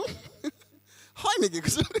নাজানো হয় নেকি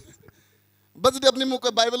কৈছে বা যদি আপনি মোক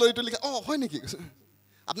কয় বাইবেলৰ এইটো লিখা হয় নেকি কৈছে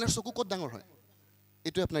আপোনাৰ চকু ক'ত ডাঙৰ হয়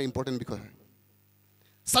এইটো আপোনাৰ ইম্পৰ্টেণ্ট বিষয় হয়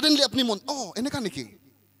সাডেনলি আপনি মন এনেকা নেকি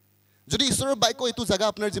যদি ঈশ্বৰৰ বাইকৰ এইটো জায়গা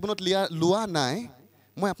আপোনাৰ জীৱনত লোৱা নাই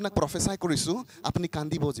মই আপোনাক প্ৰফেচাই কৰিছো আপুনি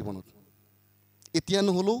কান্দিব জীৱনত এতিয়া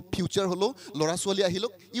নহলো ফিউচাৰ হলো লৰা ছোৱালী আহিলো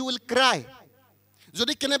ইউ উইল ক্ৰাই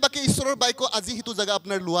যদি কেনেবাকে ঈশ্বৰৰ বাইকৰ আজি হিটো জায়গা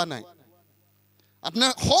আপোনাৰ লোৱা নাই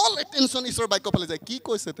আপোনাৰ হল এটেনশন ঈশ্বৰৰ বাইকৰ ফালে যায় কি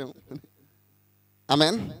কৈছে তেওঁ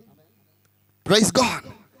আমেন প্ৰেইজ গড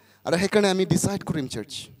আৰু হেকাৰণে আমি ডিসাইড কৰিম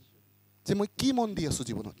চাৰ্চ যে মই কি মন দি আছো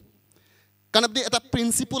জীৱনত কাৰণ আপনি এটা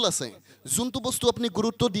প্ৰিন্সিপল আছে যোনটো বস্তু আপনি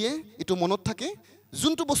গুৰুত্ব দিয়ে এটো মনত থাকে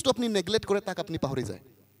যোনটো বস্তু আপনি নেগলেক্ট কৰে তাক আপনি পাহৰি যায়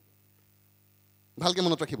ভালকে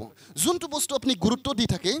মনত ৰাখিব যোনটো বস্তু আপনি গুৰুত্ব দি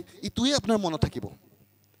থাকে ইটোৱে আপোনাৰ মনত থাকিব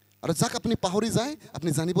আৰু যাক আপনি পাহৰি যায়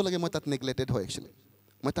আপনি জানিব লাগে মই তাক নেগলেক্টেড হয় একচুয়ালি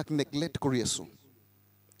মই তাক নেগলেক্ট কৰি আছো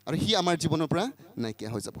আৰু হি আমাৰ জীৱনৰ পৰা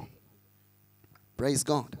নাইকিয়া হৈ যাব praise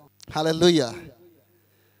god hallelujah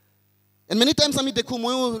and many times আমি দেখো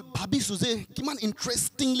মই ভাবিছো যে কিমান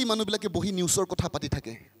ইন্টাৰেষ্টিংলি মানুহবিলাকে বহি নিউজৰ কথা পাতি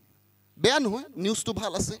থাকে বেয়া নহয় নিউজটো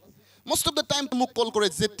ভাল আছে most of the time মোক কল কৰে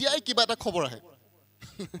যেতিয়াই কিবা এটা খবৰ আহে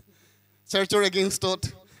চাৰ্চৰ এগেইনষ্টত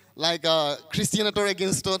লাইক খ্ৰীষ্টিয়ানতৰ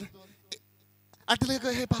এগেইনষ্টত আৰ্টিলেকে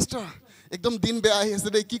হে পাষ্টাৰ একদম দিন বেয়া আহি আছে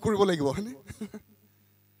দেই কি কৰিব লাগিব হয়নে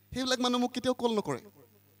সেইবিলাক মানুহ মোক কেতিয়াও কল নকৰে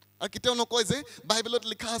আৰু কেতিয়াও নকয় যে বাইবেলত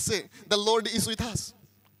লিখা আছে the lord is with us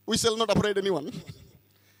we shall not afraid anyone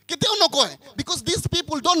কেতিয়াও নকয় because these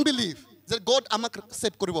people don't believe that god আমাক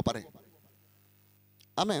সেভ কৰিব পাৰে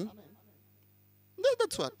amen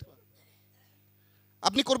that's what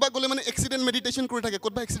আপনি করবা গলে মানে এক্সিডেন্ট মেডিটেশন করে থাকে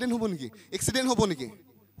কোনবা এক্সিডেন্ট হবো নেকি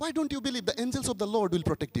why don't you believe the angels of the lord will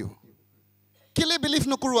protect you কেলে বিলিভ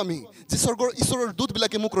নকৰো আমি যে স্বৰ্গৰ ঈশ্বৰৰ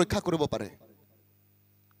দূতবিলাকে মোক ৰক্ষা কৰিব পাৰে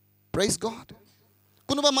প্ৰেইজ গড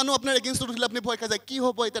কোনোবা মানুহ আপোনাৰ এগেইনষ্টত উঠিলে আপুনি ভয় খাই যায় কি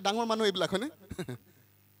হ'ব এটা ডাঙৰ মানুহ এইবিলাক হয়নে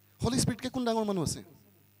হলি স্পিৰিটকে কোন ডাঙৰ মানুহ আছে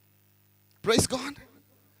প্ৰেইজ গড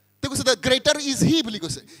তে কৈছে দ্য গ্ৰেটাৰ ইজ হি বুলি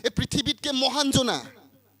কৈছে এই পৃথিৱীতকে মহান জনা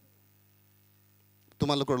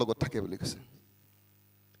তোমালোকৰ লগত থাকে বুলি কৈছে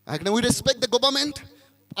we respect the government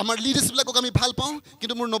আমাৰ লিডাৰ্স বিলাকক আমি ভাল পাওঁ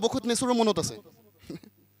কিন্তু মোৰ নবখতনেশ্বৰৰ মনত আছে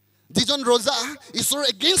যিজন ৰজা ঈশ্বৰৰ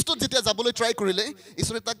এগেইনষ্টত যেতিয়া যাবলৈ ট্ৰাই কৰিলে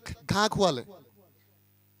ঈশ্বৰে তাক ঘাঁ খুৱালে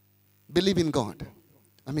বিলিভ ইন গড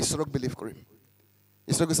আমি ঈশ্বৰক বিলিভ কৰিম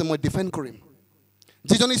ঈশ্বৰ কৈছে মই ডিফেণ্ড কৰিম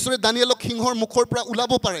যিজন ঈশ্বৰে দানিয়েলক সিংহৰ মুখৰ পৰা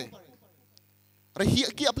ওলাব পাৰে আৰু সি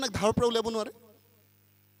কি আপোনাক ধাৰৰ পৰা ওলাব নোৱাৰে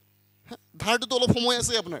ধাৰটোতো অলপ সময়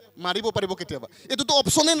আছে আপোনাৰ মাৰিব পাৰিব কেতিয়াবা এইটোতো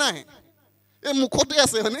অপচনে নাই এই মুখতে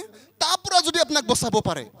আছে হয়নে তাৰ পৰা যদি আপোনাক বচাব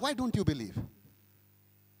পাৰে why don't you believe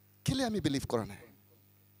কেলে আমি বিলিভ কৰা নাই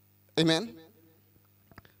amen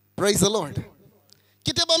praise the lord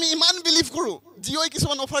কেতিয়াবা আমি ইমান বিলিভ কৰোঁ জিঅ'ই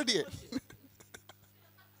কিছুমান অফাৰ দিয়ে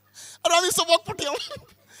আৰু আমি সবক পঠিয়াও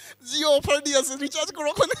জিঅ' অফাৰ দি আছে ৰিচাৰ্জ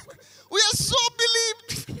কৰক we are so believed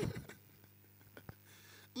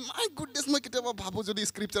my goodness মই কেতিয়াবা ভাবো যদি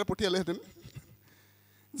স্ক্ৰিপচাৰ পঠিয়ালেহেঁতেন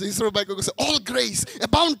যে ঈশ্বৰৰ বাক্য কৈছে all grace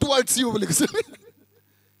abound towards you বুলি কৈছে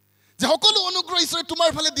যে সকলো অনুগ্ৰহ ঈশ্বৰে তোমাৰ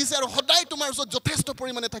ফালে দিছে আৰু সদায় তোমাৰ ওচৰত যথেষ্ট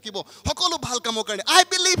পৰিমাণে থাকিব সকলো ভাল কামৰ কাৰণে I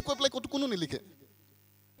believe কৈ পেলাই কোনো নিলিখে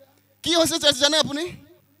কি হৈছে জানে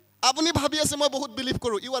আপুনি ভাবি আছে মই বহুত বিলিভ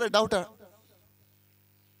কৰোঁ you are a doubter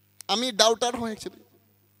আমি ডাউটাৰ হয় একচুৱেলি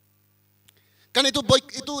কাৰণ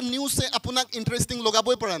এইটো নিউজে আপোনাক ইণ্টাৰেষ্টিং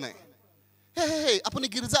লগাবই পৰা নাই হে আপুনি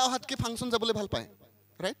গীৰ্জা অহাতকৈ ফাংচন যাবলৈ ভাল পায়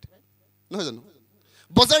ৰাইট নহয় জানো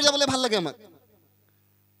বজাৰ যাবলৈ ভাল লাগে আমাক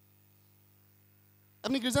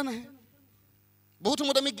আপুনি গীৰ্জা নাহে বহুত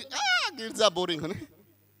সময়ত আমি গীৰ্জা বৰিং হয়নে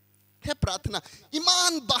হে প্ৰাৰ্থনা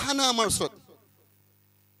ইমান বাহানা আমাৰ ওচৰত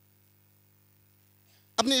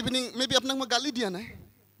আপুনি ইভিনিং মেবি আপোনাক মই গালি দিয়া নাই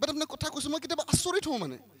বাট আপোনাক কথা কৈছোঁ মই কেতিয়াবা আচৰিত হওঁ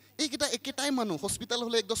মানে এইকেইটা একেটাই মানুহ হস্পিটেল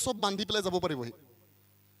হ'লে একদম চব বান্ধি পেলাই যাব পাৰিবহি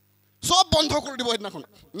সব বন্ধ কৰি দিব সেইদিনাখন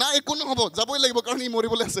না একো নহ'ব যাবই লাগিব কাৰণ ই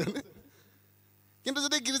মৰিবলৈ আছে কিন্তু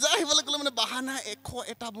যদি গীৰ্জা আহিবলৈ ক'লে মানে বাহানা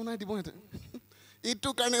 101টা বনাই দিব সিহঁতে এইটো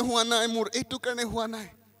কাৰণে হোৱা নাই মোৰ এইটো কাৰণে হোৱা নাই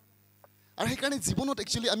আৰু সেইকাৰণে জীৱনত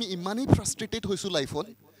একচুৱেলি আমি ইমানেই ফ্ৰাষ্ট্ৰেটেড হৈছোঁ লাইফত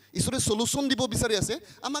ঈশ্বৰে চলুচন দিব বিচাৰি আছে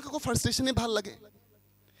আমাক আকৌ ফ্ৰাষ্ট্ৰেশ্যনে ভাল লাগে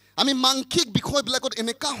আমি মানসিক বিষয়বিলাকত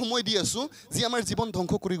এনেকা সময় দি আছোঁ যি আমাৰ জীৱন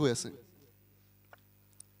ধ্বংস কৰি গৈ আছে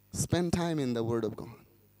spend time in the word of God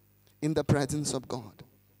in the presence of God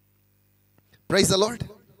praise the Lord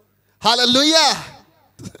hallelujah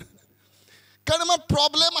কাৰণ আমাৰ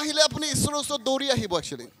প্ৰব্লেম আহিলে আপুনি ঈশ্বৰৰ ওচৰত দৌৰি আহিব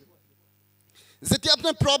একচুৱেলি যেতিয়া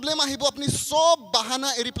আপোনাৰ প্ৰব্লেম আহিব আপুনি সব বাহানা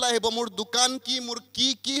এৰি পেলাই আহিব মোৰ দোকান কি মোৰ কি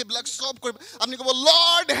এইবিলাক সব কৰিব আপুনি ক'ব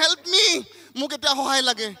লৰ্ড হেল্প মি মোক এতিয়া সহায়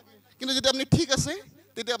লাগে কিন্তু যেতিয়া আপুনি ঠিক আছে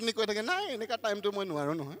তেতিয়া আপুনি কৈ থাকে নাই এনেকা টাইমটো মই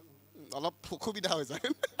নোৱাৰো নহয় অলপ অসুবিধা হৈ যায়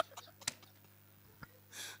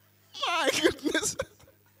my goodness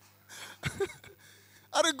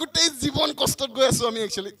আৰু গোটেই জীৱন কষ্টত গৈ আছো আমি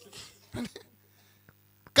একচুৱেলি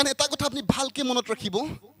কাৰণ এটা কথা আপুনি ভালকে মনত ৰাখিব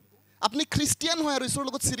আপুনি খ্ৰীষ্টিয়ান হয় আৰু ঈশ্বৰৰ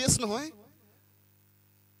লগত চিৰিয়াছ নহয়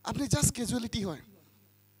আপুনি জাষ্ট কেজুৱেলিটি হয়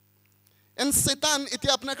এণ্ড চেতান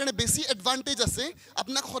এতিয়া আপোনাৰ কাৰণে বেছি এডভান্টেজ আছে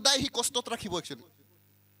আপোনাক সদায় সি কষ্টত ৰাখিব একচুৱেলি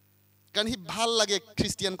কাৰণ সি ভাল লাগে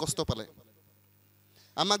খ্ৰীষ্টিয়ান কষ্ট পালে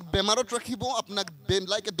আমাক বেমাৰত ৰাখিব আপোনাক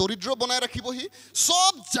লাইক দৰিদ্ৰ বনাই ৰাখিব সি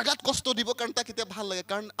সব জাগাত কষ্ট দিব কাৰণ তাক এতিয়া ভাল লাগে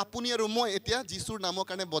কাৰণ আপুনি আৰু মই এতিয়া যীশুৰ নামৰ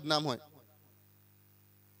কাৰণে বদনাম হয়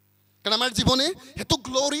কাৰণ আমাৰ জীৱনে হেতু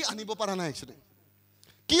গ্লোৰি আনিব পৰা নাই একচুৱেলি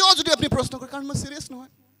কিয় যদি আপুনি প্ৰশ্ন কৰে কাৰণ মই চিৰিয়াছ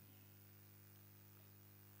নহয়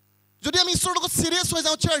যদি আমি ঈশ্বৰৰ লগত চিৰিয়াছ হৈ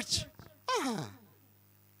যাওঁ চাৰ্চ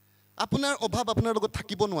আপোনাৰ অভাৱ আপোনাৰ লগত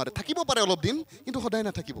থাকিব নোৱাৰে থাকিব পাৰে অলপ দিন কিন্তু সদায়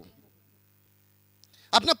নাথাকিব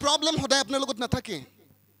আপোনাৰ প্ৰব্লেম সদায় আপোনাৰ লগত নাথাকে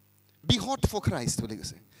বি হট ফৰ খ্ৰাইষ্ট বুলি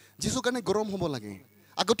কৈছে যীশুৰ কাৰণে গৰম হ'ব লাগে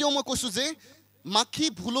আগতেও মই কৈছোঁ যে মাখি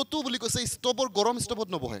ভুলতো বুলি কৈছে ষ্ট'ভৰ গৰম ষ্ট'ভত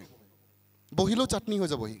নবহে বহিলেও চাটনি হৈ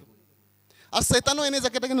যাবহি আৰু চেতানো এনে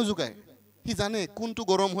জাকে তাকে নুজুকায় সি জানে কোনটো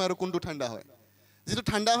গৰম হয় আৰু কোনটো ঠাণ্ডা হয় যিটো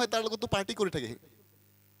ঠাণ্ডা হয় তাৰ লগততো পাৰ্টি কৰি থাকে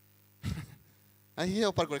সিহে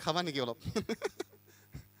অফাৰ কৰে খাবা নেকি অলপ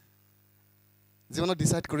জীৱনত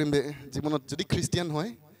ডিচাইড কৰিম দে জীৱনত যদি খ্ৰীষ্টিয়ান হয়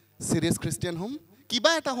চিৰিয়াছ খ্ৰীষ্টিয়ান হ'ম কিবা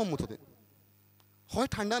এটা হ'ম মুঠতে হয়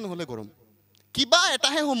ঠাণ্ডা নহ'লে গৰম কিবা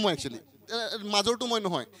এটাহে হ'ম মই একচুৱেলি মাজৰটো মই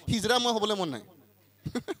নহয় হিজৰা মই হ'বলৈ মন নাই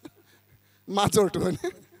মাজৰটো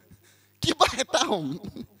হয়নে কিবা এটা হ'ম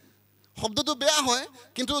শব্দটো বেয়া হয়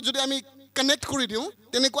কিন্তু যদি আমি কানেক্ট কৰি দিওঁ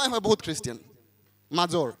তেনেকুৱাই হয় বহুত খ্ৰীষ্টিয়ান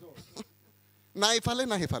মাজৰ না ইফালে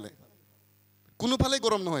না সিফালে কোনোফালে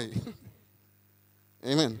গৰম নহয়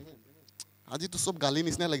আমেন আজিতো চব গালি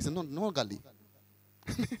নিচিনা লাগিছে ন গালি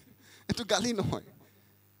এইটো গালি নহয়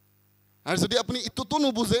আৰু যদি আপুনি ইটোতো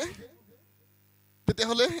নুবুজে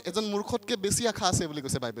তেতিয়াহ'লে এজন মূৰ্খতকৈ বেছি আশা আছে বুলি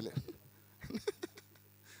কৈছে বাইবেলে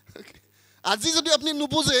আজি যদি আপুনি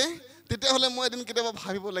নুবুজে তেতিয়াহ'লে মই এদিন কেতিয়াবা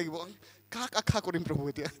ভাবিব লাগিব কাক আশা কৰিম প্ৰভু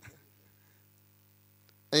এতিয়া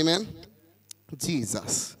আমেন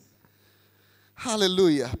Jesus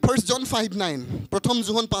Hallelujah. 1 John 5:9. Pratham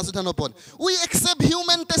John 5:9. We accept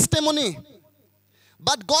human testimony,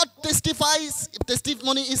 but God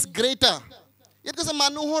testimony is greater. ইয়াত কৈছে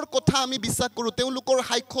মানুহৰ কথা আমি বিশ্বাস কৰোঁ, তেওঁলোকৰ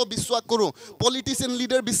সাক্ষ্য বিশ্বাস কৰোঁ, পলিটিচিয়ান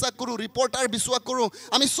লিডাৰ বিশ্বাস কৰোঁ, ৰিপৰ্টাৰ বিশ্বাস কৰোঁ,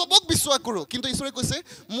 আমি চবক বিশ্বাস কৰোঁ। কিন্তু ঈশ্বৰে কৈছে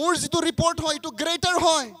মোৰ যিটো ৰিপৰ্ট হয় এইটো গ্ৰেটাৰ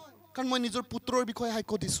হয়, কাৰণ মই নিজৰ পুত্ৰৰ বিষয়ে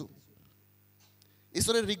সাক্ষ্য দিছোঁ।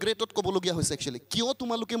 ঈশ্বৰে ৰিগ্ৰেটত ক'বলগীয়া হৈছে একচুৱেলি, কিয়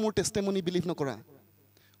তোমালোকে মোৰ টেষ্টিমনি বিলিভ নকৰা?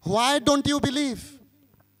 হোৱাই ডোণ্ট ইউ বিলিভ?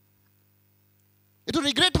 এইটো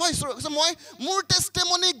ৰিগ্ৰেট হয়। ঈশ্বৰে কৈছে মই মোৰ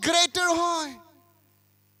টেষ্টিমনি গ্ৰেটাৰ হয়।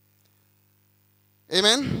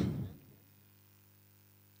 আমেন।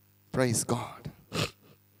 Praise God.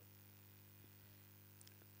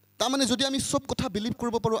 তাৰমানে যদি আমি সব কথা বিলিভ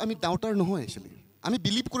কৰিব পাৰোঁ, আমি ডাউটাৰ নহয় একচুৱেলি। আমি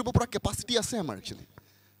বিলিভ কৰিব পৰা কেপাচিটি আছে আমাৰ একচুৱেলি।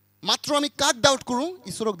 মাত্ৰ আমি কাক ডাউট কৰোঁ?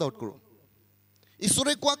 ঈশ্বৰক ডাউট কৰোঁ।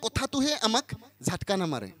 ঈশ্বৰে কোৱা কথাটোহে আমাক ঝাটকা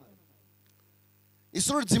নামাৰে।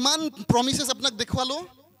 ঈশ্বৰৰ যিমান প্ৰমিছেছ আপোনাক দেখুৱালো,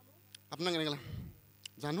 আপোনাক এনেকৈ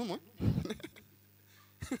জানো মই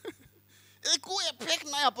একো এফেক্ট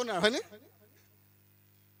নাই আপোনাৰ, হয়নে?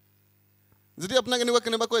 যদি আপোনাক এনেকুৱা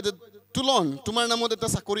কেনেবা কয় যে তুলন তোমাৰ নামত এটা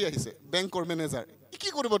চাকৰি আহিছে, বেংকৰ মেনেজাৰ, কি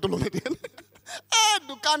কৰিব তুলন এতিয়া?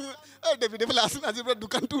 দোকান ডেভিডে বোলে আছে আজিৰ পৰা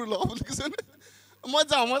দোকানটো ল বুলি কৈছে, মই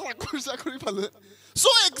যাওঁ, মই চাকৰি পালোঁ।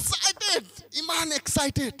 চ' এক্সাইটেড, ইমান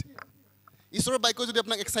এক্সাইটেড। ঈশ্বৰৰ বাক্য যদি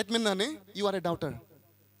আপোনাক এক্সাইটমেণ্ট নানে, ইউ আৰ এ ডাউটাৰ।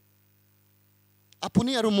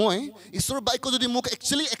 আপুনি আৰু মই ঈশ্বৰৰ বাক্য যদি মোক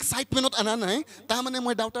একচুৱেলি এক্সাইটমেণ্টত অনা নাই, তাৰমানে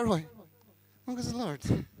মই ডাউটাৰ হয়। মই কৈছোঁ লৰ্ড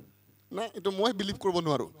নাই, এইটো মই বিলিভ কৰিব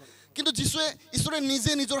নোৱাৰোঁ। কিন্তু ঈশ্বৰে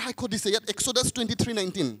নিজে নিজৰ সাক্ষ্য দিছে। ইয়াত এক্সোডাছ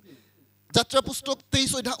 23:19, যাত্ৰা পুস্তক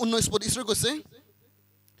 23:19 ঈশ্বৰে কৈছে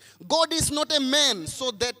God is not a man so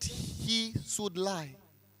that he should lie.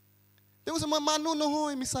 তেওঁ কৈছে মই মানুহ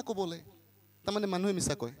নহয় মিছা ক'বলৈ, তাৰমানে মানুহে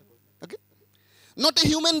মিছা কয়। Okay, not a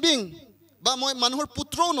human being, বা মই মানুহৰ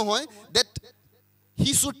পুত্ৰও নহয় that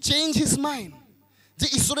he should change his mind, যে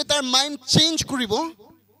ঈশ্বৰে তাৰ মাইণ্ড চেঞ্জ কৰিব।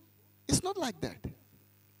 It's not like that.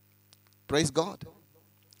 Praise God.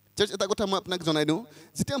 Search, এটা কথা মই আপোনাক জনাই দিওঁ,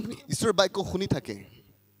 যেতিয়া আপুনি ঈশ্বৰৰ বাক্য শুনি থাকে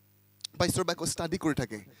বা ঈশ্বৰৰ বাক্য ষ্টাডি কৰি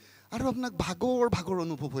থাকে আৰু আপোনাক ভাগৰ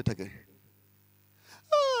অনুভৱ হৈ থাকে,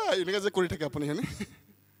 এনেকৈ যে কৰি থাকে আপুনি, হয়নে?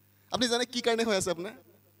 আপুনি জানে কি কাৰণে হৈ আছে আপোনাৰ?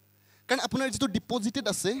 কাৰণ আপোনাৰ যিটো ডিপজিটেড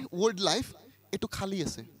আছে ৱৰ্ড লাইফ, এইটো খালী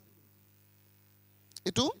আছে,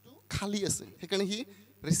 এইটো খালী আছে, সেইকাৰণে সি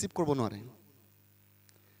ৰিচিভ কৰিব নোৱাৰে।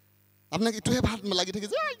 আপোনাক এইটোহে ভাল লাগি থাকে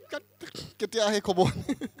যে কেতিয়া আহে খবৰ।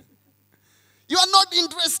 You are not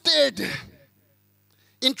interested.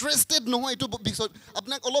 Interested নহয় এইটো বিষয়।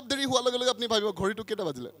 আপোনাক অলপ দেৰি হোৱাৰ লগে লগে আপুনি ভাবিব ঘড়ীটো কেইটা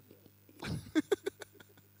বাজিলে।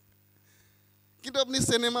 কিন্তু আপুনি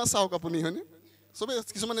চিনেমা চাওক, আপুনি হয়নে? চবেই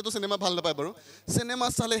কিছুমানে এইটো চিনেমা ভাল নাপায় বাৰু। চিনেমা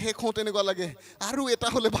চালে শেষ হওঁ তেনেকুৱা লাগে আৰু এটা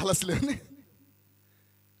হ'লে ভাল আছিলে, হয়নে?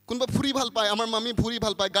 কোনোবা ফুৰি ভাল পায়, আমাৰ মামী ফুৰি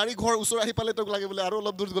ভাল পায়, গাড়ী ঘৰ ওচৰ আহি পালে তোক লাগে বোলে আৰু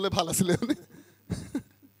অলপ দূৰ গ'লে ভাল আছিলে, হয়নে?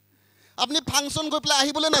 আপুনি ফাংচন গৈ পেলাই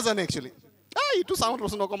আহিবলৈ নাজানে একচুৱেলি। এইটো চাওঁ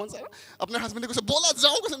ৰচোন অকণমান চাওঁ, আপোনাৰ হাজবেণ্ডে কৈছে ব'লা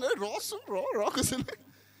যাওঁ, কৈছে ৰচোন ৰ কৈছে।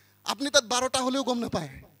 আপুনি তাত 12টা হ'লেও গম নাপায়।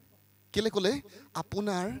 কেলে ক'লে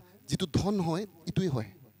আপোনাৰ যিটো ধন হয় এইটোৱে হয়।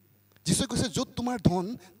 যীশুৱে কৈছে য'ত তোমাৰ ধন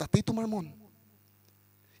তাতেই তোমাৰ মন।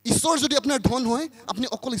 ঈশ্বৰ যদি আপোনাৰ ধন হয়, আপুনি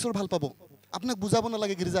অকল ঈশ্বৰ ভাল পাব। আপোনাক বুজাব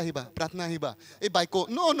নালাগে গীৰ্জা আহিবা, প্ৰাৰ্থনা আহিবা, এই বাইক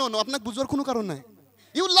ন আপোনাক বুজোৱাৰ কোনো কাৰণ নাই।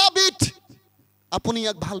 ইউ লাভ ইট, আপুনি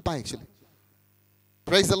ইয়াক ভাল পায় actually.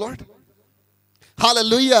 Praise the lord,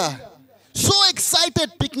 hallelujah. So excited,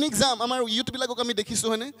 picnic যাম। আমাৰ ইউথবিলাকক আমি দেখিছোঁ,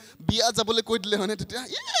 হয়নে? বিয়া যাবলৈ কৈ দিলে, হয়নে? তেতিয়া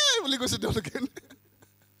বুলি কৈছে তেওঁলোকে,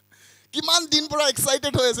 কিমান দিন পৰা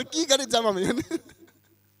এক্সাইটেড হৈ আছে, কি গাড়ীত যাম আমি, হয়নে?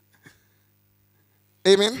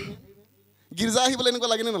 আমেন। গীৰ্জা আহিবলৈ এনেকুৱা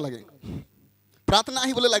লাগে নে নালাগে? প্ৰাৰ্থনা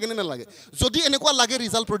আহিবলৈ লাগে নে নালাগে? যদি এনেকুৱা লাগে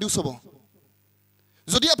ৰিজাল্ট প্ৰডিউচ হ'ব।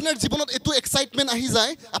 যদি আপোনাৰ জীৱনত এইটো এক্সাইটমেণ্ট আহি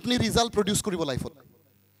যায়, আপুনি ৰিজাল্ট প্ৰডিউচ কৰিব লাইফত।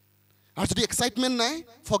 আৰু যদি এক্সাইটমেণ্ট নাই,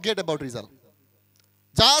 forget about result.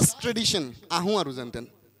 Just tradition, আহোঁ আৰু যেন তেন।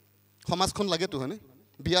 সমাজখন লাগেতো, হয়নে?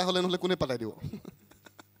 বিয়া হ'লে নহ'লে কোনে পালাই দিব?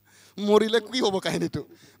 মৰিলে কি হ'ব কাহিনীটো?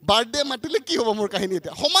 বাৰ্থডে মাতিলে কি হ'ব মোৰ কাহিনী?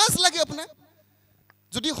 এতিয়া সমাজ লাগে আপোনাক।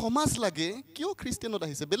 যদি সমাজ লাগে, কিয় খ্ৰীষ্টিয়ানত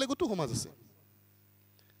আহিছে? বেলেগতো সমাজ আছে।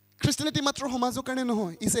 খ্ৰীষ্টিয়ানিটি মাত্ৰ সমাজৰ কাৰণে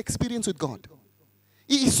নহয়, ইজ এক্সপিৰিয়েঞ্চ উইথ গড।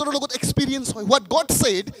 ই ঈশ্বৰৰ লগত এক্সপিৰিয়েঞ্চ হয়। হোৱাট গড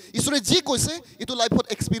ছেড, ঈশ্বৰে যি কৈছে এইটো লাইফত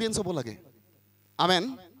এক্সপিৰিয়েঞ্চ হ'ব লাগে। আমেন।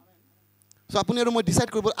 চ' আপুনি আৰু মই ডিচাইড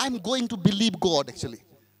কৰিব, I am going to believe god actually.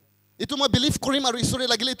 এইটো মই বিলিভ কৰিম আৰু ঈশ্বৰে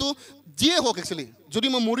লাগিলে এইটো যিয়ে হওক একচুৱেলি, যদি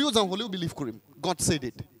মই মৰিও যাওঁ হ'লেও বিলিভ কৰিম। God said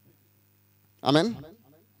it. আমেন।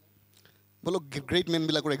 বলক গ্ৰেট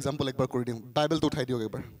মেনবিলাকৰ এক্সাম্পল একবাৰ কৰি দিওঁ। বাইবেলটো উঠাই দিয়ক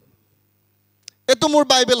একবাৰ। এইটো মোৰ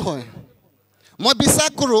বাইবেল হয়। মই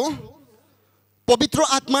বিশ্বাস কৰোঁ পবিত্ৰ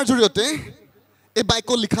আত্মাৰ জৰিয়তে এই বাক্য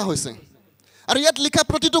লিখা হৈছে আৰু ইয়াত লিখা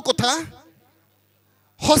প্ৰতিটো কথা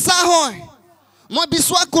সঁচা হয়। মই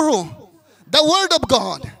বিশ্বাস কৰোঁ the word of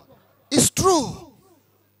God is true.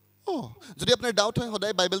 যদি আপোনাৰ ডাউট হয়,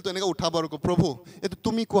 সদায় বাইবেলটো এনেকৈ উঠাব আৰু প্ৰভু এইটো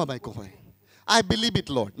তুমি কোৱা বাক্য হয়। I believe it,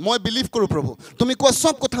 Lord. মই বিলিভ কৰোঁ প্ৰভু তুমি কোৱা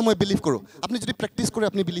সব কথা মই বিলিভ কৰোঁ আপুনি যদি প্ৰেক্টিছ কৰে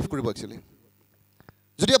আপুনি বিলিভ কৰিব একচুৱেলি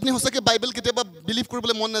যদি আপুনি সঁচাকে বাইবেল কেতিয়াবা বিলিভ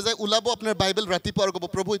কৰিবলৈ মন নাযায় ওলাব আপোনাৰ বাইবেল ৰাতিপুৱা আৰু ক'ব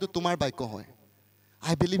প্ৰভু এইটো তোমাৰ বাক্য হয়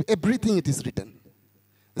I believe everything it is written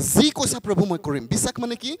যি কৈছা প্ৰভু মই কৰিম বিশ্বাস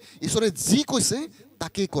মানে কি ঈশ্বৰে যি কৈছে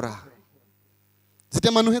তাকেই কৰা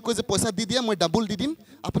যেতিয়া মানুহে কয় যে পইচা দি দিয়া মই ডাবল দি দিম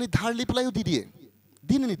আপুনি ধাৰ লি পেলাইও দি দিয়ে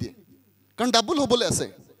দি নিদিয়ে কাৰণ ডাবল হ'বলৈ আছে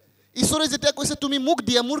ঈশ্বৰে যেতিয়া কৈছে তুমি মোক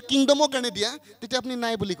দিয়া মোৰ কিংডমৰ কাৰণে দিয়া তেতিয়া আপুনি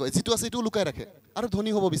নাই বুলি কয় যিটো আছে এইটো লুকাই ৰাখে আৰু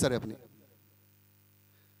ধনী হ'ব বিচাৰে আপুনি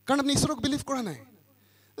কাৰণ আপুনি ঈশ্বৰক বিলিভ কৰা নাই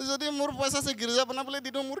যদি মোৰ পইচা আছে গিৰ্জা বনাবলৈ দি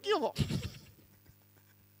দিওঁ মোৰ কি হ'ব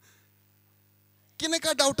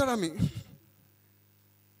কেনেকা ডাউটাৰ আমি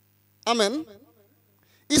আমেন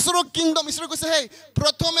ঈশ্বৰৰ কিংডম ঈশ্বৰে কৈছে হে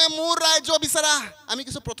প্ৰথমে মোৰ ৰাজ্য বিচাৰা আমি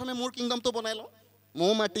কিছু প্ৰথমে মোৰ কিংডমটো বনাই লওঁ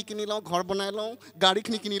মই মাটি কিনি লওঁ ঘৰ বনাই লওঁ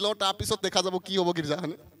গাড়ীখিনি কিনি লওঁ তাৰপিছত দেখা যাব কি হ'ব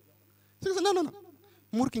গিৰ্জাখনে না না না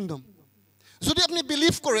মোৰ কিংডম যদি আপুনি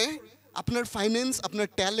বিলিভ কৰে আপোনাৰ ফাইনেন্স আপোনাৰ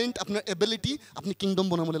টেলেণ্ট আপোনাৰ এবিলিটি আপুনি কিংডম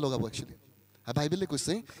বনাবলৈ লগাব একচুৱেলি বাইবেলে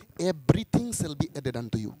কৈছে everything shell B aided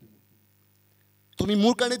আনটু U তুমি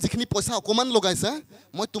মোৰ কাৰণে যিখিনি পইচা অকমান লগাইছা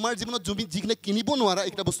মই তোমাৰ জীৱনত যিখিনি কিনিব নোৱাৰা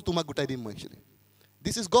একটা বস্তু তোমাক গোটাই দিম মই একচুৱেলি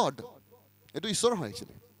দিছ ইজ গড এইটো ঈশ্বৰ হয়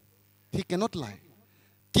একচুৱেলি হি কেনট লাই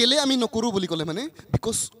কেলে আমি নকৰোঁ বুলি ক'লে মানে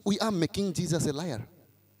because we are making Jesus A liar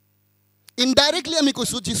indirectly আমি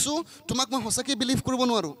কৈছোঁ যিছু তোমাক মই সঁচাকৈ বিলিভ কৰিব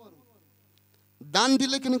নোৱাৰোঁ দান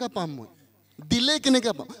দিলে কেনেকৈ পাম মই দিলে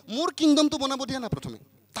কেনেকৈ পাম মোৰ কিংডমটো বনাব দিয়া না প্ৰথমে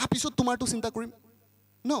তাৰপিছত তোমাৰটো চিন্তা কৰিম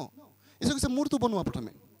ন ঈশ্বৰে কৈছে মোৰটো বনোৱা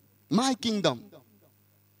প্ৰথমে my kingdom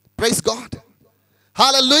praise god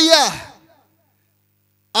hallelujah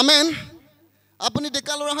আমেন আপুনি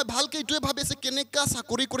ডেকা ল'ৰা হয় ভালকৈ এইটোৱে ভাবি আছে কেনেকুৱা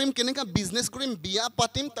চাকৰি কৰিম কেনেকুৱা বিজনেছ কৰিম বিয়া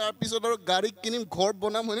পাতিম তাৰপিছত আৰু গাড়ী কিনিম ঘৰ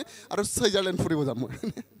বনাম হয়নে আৰু ছুইজাৰলেণ্ড ফুৰিব যাম মই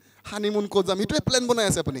হানিমুন ক'ত যাম এইটোৱে প্লেন বনাই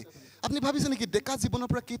আছে আপুনি ভাবিছে নেকি ডেকা জীৱনৰ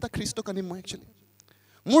পৰা কেইটা খ্ৰীষ্টক আনিম মই একচুৱেলি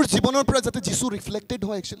মোৰ জীৱনৰ পৰা যাতে যিছু ৰিফ্লেক্টেড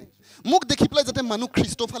হয় একচুৱেলি মোক দেখি পেলাই যাতে মানুহ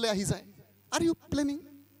খ্ৰীষ্ট ফালে আহি যায় আৰ ইউ প্লেনিং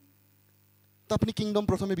তো আপুনি কিংডম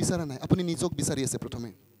প্ৰথমে বিচাৰা নাই আপুনি নিজক বিচাৰি আছে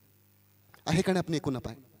প্ৰথমে সেইকাৰণে আপুনি একো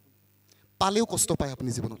নাপায় পালেও কষ্ট পায় আপুনি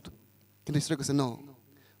জীৱনত কিন্তু ঈশ্বৰে কৈছে ন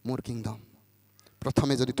মোৰ কিংডম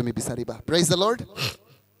প্ৰথমে যদি তুমি বিচাৰিবা praise the lord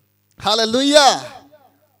hallelujah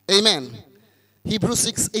amen Hebrews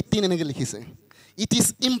 6:18 এনেকৈ লিখিছে it is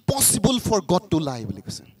impossible for god to lie বুলি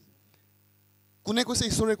কৈছে কোনে কৈছে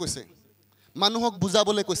ঈশ্বৰে কৈছে মানুহক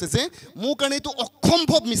বুজাবলৈ কৈছে যে মোৰ কাৰণে এইটো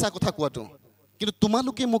অসম্ভৱ মিছা কথা কোৱাটো কিন্তু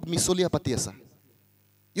তোমালোকে মোক মিছলীয়া পাতি আছা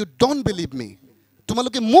ইউ ডোন্ট বিলিভ মি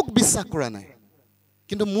তোমালোকে মোক বিশ্বাস কৰা নাই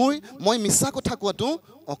কিন্তু মই মিছা কথা কোৱাটো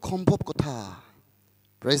অসম্ভৱ কথা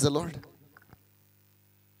praise the lord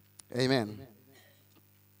amen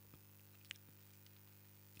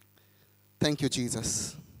thank U Jesus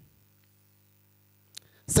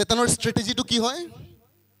চেতানৰ ষ্ট্ৰেটেজিটো কি হয়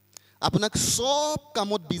আপোনাক সব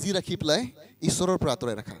কামত বিজি ৰাখি পেলাই ঈশ্বৰৰ পৰা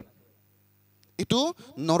আঁতৰাই ৰাখা এইটো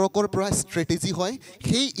নৰকৰ পৰা ষ্ট্ৰেটেজি হয়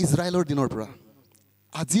সেই ইজৰাইলৰ দিনৰ পৰা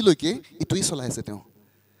আজিলৈকে এইটোৱেই চলাই আছে তেওঁ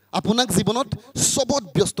আপোনাক জীৱনত সবত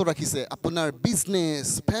ব্যস্ত ৰাখিছে আপোনাৰ বিজনেছ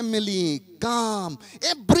ফেমিলি কাম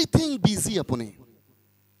এভৰিথিং বিজি আপুনি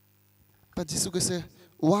বাট যিছু কৈছে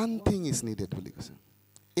ওৱান থিং ইজ নিডেড বুলি কৈছে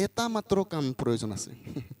এটা মাত্ৰ কাম প্ৰয়োজন আছে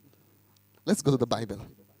let's go to the Bible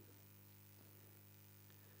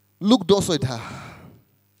look 10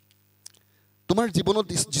 তোমাৰ জীৱনত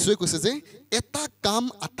যিছুৱে কৈছে যে এটা কাম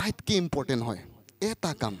আটাইতকৈ ইম্পৰ্টেণ্ট হয়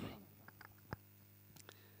এটা কাম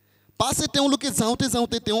পাছে তেওঁলোকে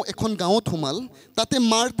যাওঁতে তেওঁ এখন গাঁৱত সোমাল তাতে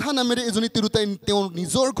মাৰ্থা নামেৰে এজনী তিৰোতাই তেওঁ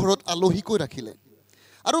নিজৰ ঘৰত আলহীকৈ ৰাখিলে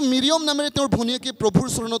আৰু মিৰিয়ম নামেৰে তেওঁৰ ভনীয়েকে প্ৰভুৰ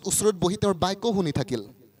চৰণত ওচৰত বহি তেওঁৰ বাক্য শুনি থাকিল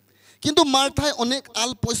কিন্তু মাৰ্থাই অনেক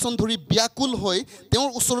আলপৈচন ধৰি ব্যাকুল হৈ তেওঁৰ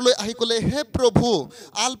ওচৰলৈ আহি ক'লে হে প্ৰভু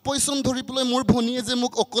আলপৈচন ধৰি পেলাই মোৰ ভনীয়ে যে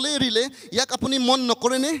মোক অকলে এৰিলে ইয়াক আপুনি মন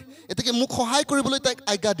নকৰেনে এতেকে মোক সহায় কৰিবলৈ তাইক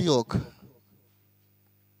আজ্ঞা দিয়ক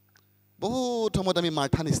বহুত সময়ত আমি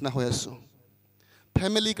মাৰ্থা নিচিনা হৈ আছোঁ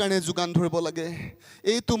ফেমিলিৰ কাৰণে যোগান ধৰিব লাগে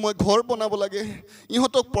এইটো মই ঘৰ বনাব লাগে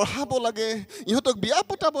ইহঁতক পঢ়াব লাগে ইহঁতক বিয়া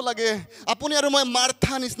পতাব লাগে আপুনি আৰু মই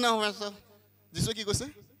মাৰ্থা নিচিনা হৈ আছোঁ যিছুৱে কি কৈছে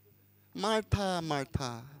মাৰ্থা মাৰ্থা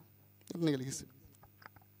এনেকৈ লিখিছে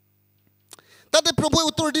তাতে প্ৰভুৱে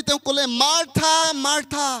উত্তৰ দি তেওঁ ক'লে মাৰ্থা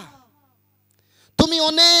মাৰ্থা তুমি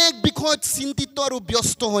অনেক বিষয়ত চিন্তিত আৰু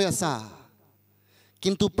ব্যস্ত হৈ আছা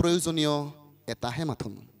কিন্তু প্ৰয়োজনীয় এটাহে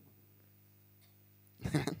মাথোঁ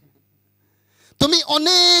তুমি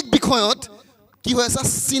অনেক বিষয়ত কি হৈ আছা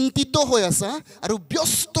চিন্তিত হৈ আছা আৰু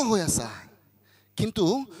ব্যস্ত হৈ আছা কিন্তু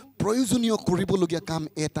প্ৰয়োজনীয় কৰিবলগীয়া কাম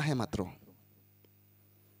এটাহে মাত্ৰ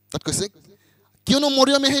তাত কৈছে কিয়নো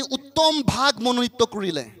মৰিয়মে সেই উত্তম ভাগ মনোনীত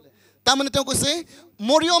কৰিলে তাৰমানে তেওঁ কৈছে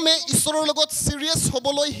মৰিয়মে ঈশ্বৰৰ লগত চিৰিয়াছ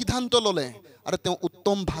হ'বলৈ সিদ্ধান্ত ল'লে আৰু তেওঁ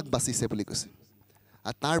উত্তম ভাগ বাচিছে বুলি কৈছে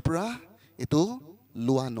আৰু তাৰ পৰা এটো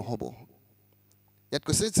লোৱা নহব ইয়াত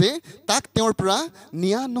কৈছে যে তাক তেওঁৰ পৰা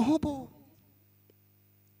নিয়া নহব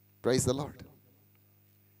praise the lord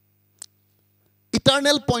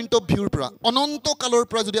eternal point of view পৰা অনন্ত কালৰ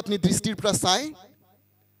পৰা যদি আপুনি দৃষ্টিৰ পৰা চাই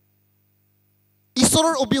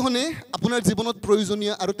ঈশ্বৰৰ অবিহনে আপোনাৰ জীৱনত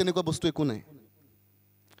প্ৰয়োজনীয় আৰু তেনেকুৱা বস্তু একো নাই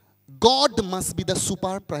God must be the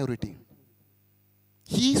super priority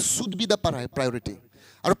he should be the priority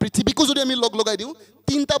আৰু পৃথিৱীকো যদি আমি লগ লগাই দিওঁ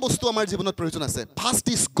তিনটা বস্তু আমাৰ জীৱনত প্ৰয়োজন আছে first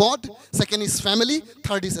is God second is family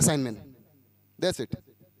third is assignment that's it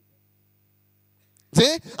যে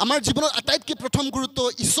আমাৰ জীৱনত আটাইতকৈ প্ৰথম গুৰুত্ব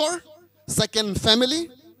ঈশ্বৰ second family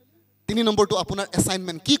তিনি নম্বৰটো আপোনাৰ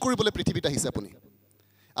assignment কি কৰিবলৈ পৃথিৱীত আহিছে আপুনি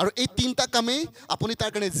আৰু এই তিনটা কামে আপুনি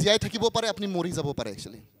তাৰ কাৰণে জীয়াই থাকিব পাৰে আপুনি মৰি যাব পাৰে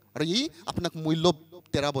একচুয়ালি আৰু ই আপোনাক মূল্য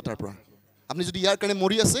তেৰাব তাৰ পৰা আপুনি যদি ইয়াৰ কাৰণে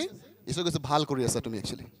মৰি আছে ঈশ্বৰ কৈছে ভাল কৰি আছে তুমি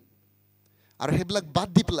একচুয়ালি আৰু হেবিলাক বাদ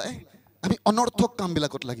দি পেলাই আমি অনৰ্থক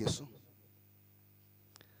কামবিলাকত লাগি আছো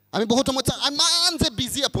আমি বহুত সময় ইমান যে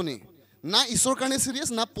বিজি আপুনি না ঈশ্বৰ কাৰণে সিৰিয়াস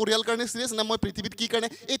না পৰিয়াল কাৰণে সিৰিয়াস না মই পৃথিৱীত কি কাৰণে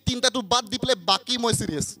এই তিনটাটো বাদ দি পেলাই বাকি মই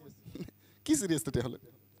সিৰিয়াস কি সিৰিয়াস তেতিয়া হলে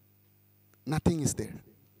nothing is there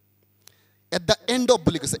at the end of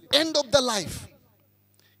বুলি কৈছে end of the life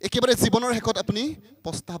একেবাৰে জীৱনৰ শেষত আপুনি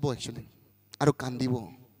পস্তাব একচুয়ালি আৰু কান্দিব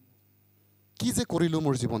কি যে কৰিলো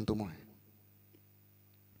মোৰ জীৱনটো মই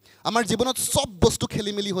আমাৰ জীৱনত সব বস্তু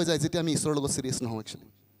খেলিমেলি হৈ যায় যেতিয়া আমি ঈশ্বৰৰ লগত সিৰিয়াস নহওঁ একচুয়ালি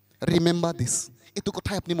ৰিমেম্বাৰ দিস এটো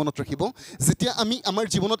কথাই আপুনি মনত ৰাখিব যেতিয়া আমি আমাৰ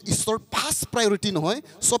জীৱনত ঈশ্বৰ ফাৰ্স্ট প্ৰায়োৰিটি নহয়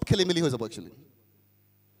সব খেলিমেলি হৈ যাব একচুয়ালি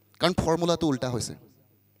কাৰণ ফৰ্মুলাটো উল্টা হৈছে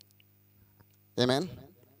amen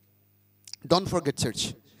don't forget church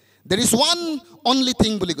there is one only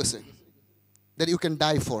thing বুলি কৈছে that you can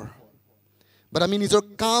die for but আমি নিজৰ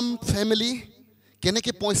কাম ফ্যামিলি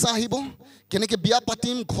কেনেকে পইচা আহিব কেনেকে বিয়া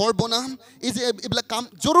পাতিম ঘৰ বনাম এই যে এইবিলাক কাম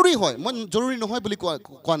জৰুৰী হয় মই জৰুৰী নহয় বুলি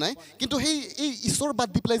কোৱা নাই কিন্তু সেই এই ঈশ্বৰ বাদ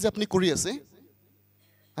দি পেলাই যে আপুনি কৰি আছে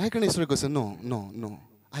আই কাৰণে ঈশ্বৰে কৈছে no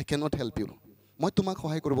I cannot help you মই তোমাক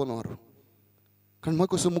সহায় কৰিব নোৱাৰো কাৰণ মই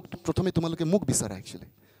কৈছো মোক প্ৰথমে তোমালোকে মোক বিচাৰা একচুয়ালি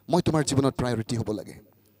মই তোমাৰ জীৱনত প্ৰায়োৰিটি হ'ব লাগে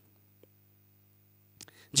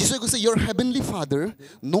Jesus কৈছে your heavenly father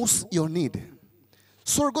knows your need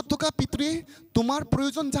স্বৰ্গত থকা পিতৃয়ে তোমাৰ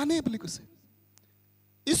প্ৰয়োজন জানে বুলি কৈছে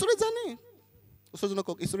ঈশ্বৰে জানে ওচৰজনক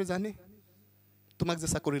কওক ঈশ্বৰে জানে তোমাক যে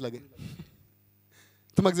চাকৰি লাগে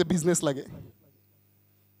তোমাক যে বিজনেস লাগে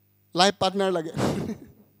লাইফ পাৰ্টনাৰ লাগে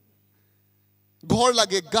ঘৰ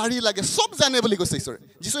লাগে গাড়ী লাগে সব জানে বুলি কৈছে ঈশ্বৰে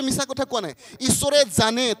যিছুৱে মিছা কথা কোৱা নাই ঈশ্বৰে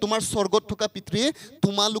জানে তোমাৰ স্বৰ্গত থকা পিতৃয়ে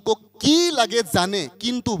তোমালোকক কি লাগে জানে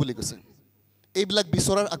কিন্তু বুলি কৈছে এইবিলাক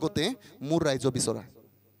বিচৰাৰ আগতে মোৰ ৰাজ্য বিচৰা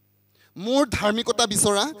মোৰ ধাৰ্মিকতা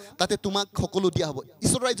বিচৰা তাতে তোমাক সকলো দিয়া হ'ব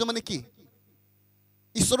ঈশ্বৰৰ ৰাজ্য মানে কি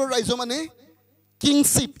ঈশ্বৰৰ ৰাজ্য মানে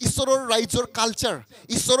কিংশিপ ঈশ্বৰৰ ৰাজ্যৰ কালচাৰ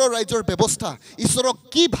ঈশ্বৰৰ ৰাজ্যৰ ব্যৱস্থা ঈশ্বৰক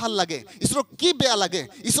কি ভাল লাগে ঈশ্বৰক কি বেয়া লাগে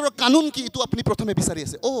ঈশ্বৰৰ কানুন কি ইটো আপুনি প্ৰথমে বিচাৰি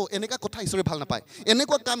আছে এনেকা কথা ঈশ্বৰে ভাল নাপায়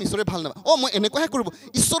এনেকুৱা কাম ঈশ্বৰে ভাল নাপায় মই এনেকুৱাহে কৰিব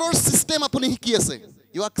ঈশ্বৰৰ সিস্টেম আপুনি শিকি আছে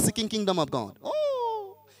U R seeking kingdom of god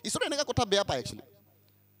ঈশ্বৰে এনেকা কথা বেয়া পায় একচুয়ালি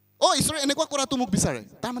ঈশ্বৰে এনেকুৱা কৰাটো মোক বিচাৰে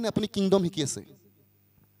তাৰ মানে আপুনি কিংডম শিকি আছে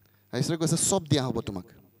ঈশ্বৰে কৈছে সব দিয়া হ'ব তোমাক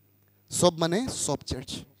সব মানে সব চাৰ্চ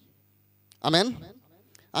আমেন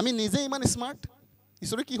আমি নিজে ইমান স্মাৰ্ট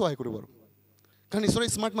ঈশ্বৰে কি সহায় কৰিব আৰু কাৰণ ঈশ্বৰে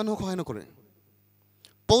স্মাৰ্ট মানুহক সহায় নকৰে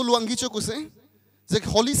পৌল ৱাংগিচে কৈছে যে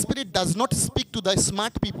হলি spirit does not speak to the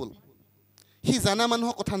smart people he জানা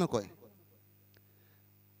মানুহক কথা নকয়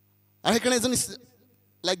আৰু সেইকাৰণে এজন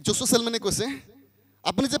লাইক জোসু সেলমানে কৈছে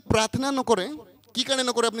আপুনি যে প্ৰাৰ্থনা নকৰে কি কাৰণে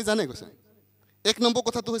নকৰে আপুনি জানে কৈছে এক নম্বৰ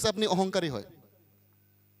কথাটো হৈছে আপুনি অহংকাৰী হয়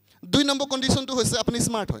দুই নম্বৰ কণ্ডিশ্যনটো হৈছে আপুনি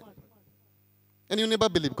স্মাৰ্ট হয় and U never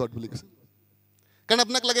believe god বুলি কৈছে কাৰণ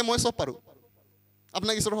আপোনাক লাগে মই সব পাৰো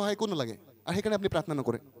আপোনাক ঈশ্বৰৰ সহায় কোনো লাগে আৰু সেইকাৰণে আপুনি প্ৰাৰ্থনা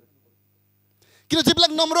নকৰে কিন্তু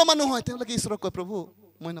যিবিলাক নম্ৰ মানুহ হয় তেওঁলোকে ঈশ্বৰক কয় প্ৰভু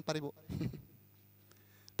মই নাপাৰিব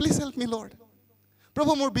প্লিজ হেল্প মি লৰ্ড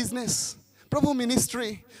প্ৰভু মোৰ বিজনেছ প্ৰভু মিনিষ্ট্ৰী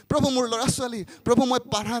প্ৰভু মোৰ ল'ৰা ছোৱালী প্ৰভু মই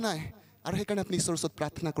পঢ়া নাই আৰু সেইকাৰণে আপুনি ঈশ্বৰৰ ওচৰত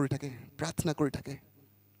প্ৰাৰ্থনা কৰি থাকে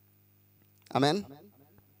আমেন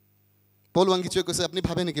পৌল ৱাংগিচে কৈছে আপুনি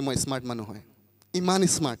ভাবে নেকি মই স্মাৰ্ট মানুহ হয় ইমান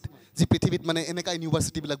স্মাৰ্ট যি পৃথিৱীত মানে এনেকা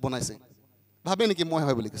ইউনিভাৰ্চিটিবিলাক বনাইছে ভাবে নেকি মই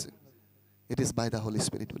হয় বুলি কৈছে it is by the Holi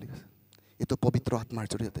spirit বুলি কৈছে এইটো পবিত্ৰ আত্মাৰ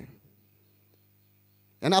জৰিয়তে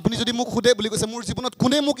এনে আপুনি যদি মোক সোধে বুলি কৈছে মোৰ জীৱনত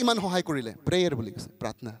কোনে মোক ইমান সহায় কৰিলে প্ৰেয়াৰ বুলি কৈছে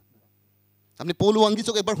প্ৰাৰ্থনা আপুনি পৌল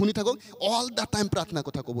ৱাংগিচক এবাৰ শুনি থাকক অল দ্য টাইম প্ৰাৰ্থনা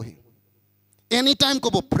কথা ক'বহি এনি টাইম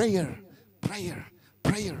ক'ব প্ৰেয়াৰ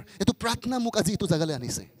এইটো প্ৰাৰ্থনা মোক আজি এইটো জাগালৈ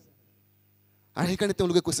আনিছে আৰু সেইকাৰণে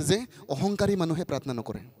তেওঁলোকে কৈছে যে অহংকাৰী মানুহে প্ৰাৰ্থনা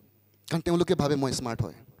নকৰে কাৰণ তেওঁলোকে ভাবে মই স্মাৰ্ট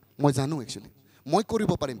হয় মই জানো একচুয়ালি মই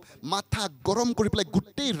কৰিব পাৰিম মাথা গৰম কৰি পেলাই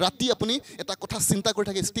গোটেই ৰাতি আপুনি এটা কথা চিন্তা কৰি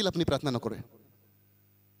থাকে ষ্টিল আপুনি প্ৰাৰ্থনা নকৰে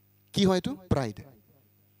কি কি হয় এইটো প্ৰাইড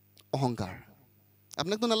অহংকাৰ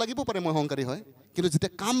আপোনাকতো নালাগিব পাৰে মই অহংকাৰী হয় কিন্তু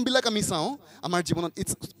যেতিয়া কামবিলাক আমি চাওঁ আমাৰ জীৱনত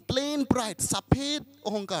ইটছ প্লেইন প্ৰাইড সাফেদ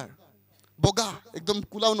অহংকাৰ বগা একদম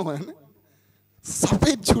কুলাও নহয়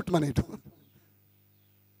সাফেদ ঝুট মানে এইটো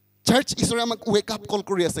চাৰ্চ ঈশ্বৰে আমাক ৱেক আপ কল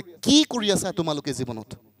কৰি আছে কি কৰি আছে তোমালোকে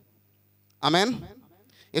জীৱনত আমেন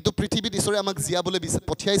এইটো পৃথিৱীত ঈশ্বৰে আমাক জীয়াবলৈ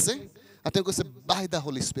পঠিয়াইছে আৰু তেওঁ কৈছে বাই দা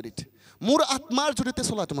হোলি স্পিৰিট মোৰ আত্মাৰ জৰিয়তে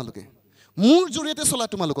চলা তোমালোকে মোৰ জৰিয়তে চলা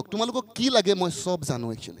তোমালোকক কি লাগে মই সব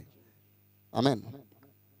জানো actually amen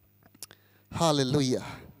hallelujah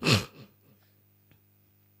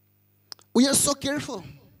we are so careful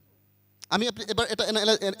আমি এবাৰ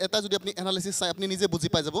এটা যদি আপুনি এনালাইসিস চাই আপুনি নিজে বুজি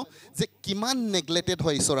পাই যাব যে কিমান নেগলেক্টেড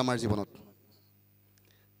হয় ঈশ্বৰ আমাৰ জীৱনত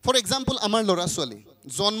ফৰ এক্সাম্পল আমাৰ ল'ৰা ছোৱালী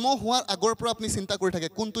জন্ম হোৱাৰ আগৰ পৰা আপুনি চিন্তা কৰি থাকে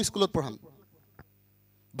কোনটো স্কুলত পঢ়াম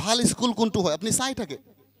ভাল স্কুল কোনটো হয় আপুনি চাই থাকে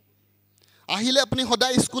আহিলে আপুনি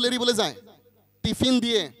সদায় স্কুল এৰিবলৈ যায় টিফিন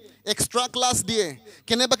দিয়ে এক্সট্ৰা ক্লাছ দিয়ে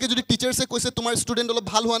কেনেবাকে যদি টিচাৰ্সে কৈছে তোমাৰ ষ্টুডেণ্ট অলপ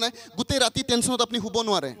ভাল হোৱা নাই গোটেই ৰাতি টেনশ্যনত আপুনি শুব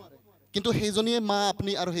নোৱাৰে কিন্তু সেইজনীয়ে মা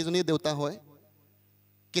আপুনি আৰু সেইজনীয়ে দেউতা হয়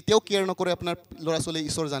কেতিয়াও কেয়াৰ নকৰে আপোনাৰ ল'ৰা ছোৱালী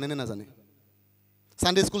ঈশ্বৰ জানে নে নাজানে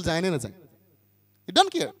সানডে স্কুল যায় নে নাযায় ইউ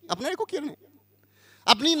ডোন্ট কেয়াৰ আপোনাৰ একো কেয়াৰ নাই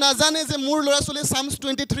আপনি নাজানে যে মোৰ ল'ৰা ছোৱালীয়ে সামছ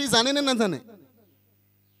 23 জানে নে নাজানে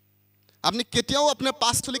আপনি কেতিয়াও আপোনাৰ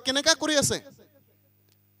পাষ্টলি কেনেকা কৰি আছে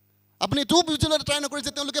আপনি তো বুজিবলৈ ট্ৰাই নকৰে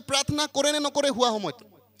যে তেওঁলোকে প্ৰাৰ্থনা কৰে নে নকৰে হোৱা সময়ত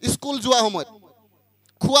স্কুল যোৱা সময়ত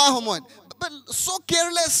খোৱা সময়ত সো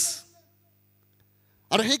কেয়াৰলেছ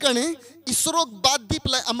আৰু সেই কাৰণে ঈশ্বৰক বাদ দি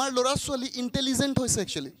পেলাই আমাৰ ল'ৰা ছোৱালী ইন্টেলিজেন্ট হৈছে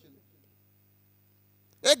একচুৱেলি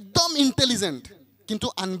একদম ইন্টেলিজেন্ট কিন্তু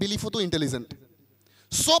আনবিলিফতো ইন্টেলিজেন্ট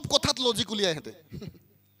সব কথাত লজিক উলিয়াই হেতে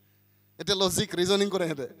এটা লজিক ৰিজনিং কৰে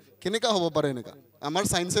হেতে কেনেকা হ'ব পাৰে এনেকা আমাৰ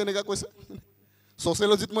সায়েন্সে এনেকা কৈছে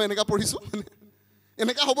সোশিয়োলজিত মই এনেকা পঢ়িছো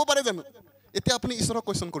এনেকা হ'ব পাৰে জানো এতিয়া আপুনি ঈশ্বৰক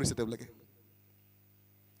কোৱেশ্চন কৰিছে তেওঁলোকে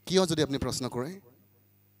কিয় যদি আপুনি প্ৰশ্ন কৰে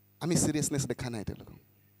আমি সিৰিয়াসনেছ দেখা নাই তেওঁলোকক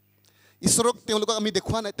ঈশ্বৰক তেওঁলোকক আমি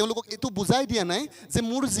দেখুৱা নাই তেওঁলোকক এটো বুজাই দিয়া নাই যে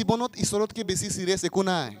মোৰ জীৱনত ঈশ্বৰতকৈ বেছি সিৰিয়াস একো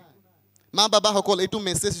নাই মা বাবা সকল এটো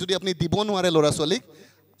মেছেজ যদি আপুনি দিব নোৱাৰে ল'ৰা ছোৱালীক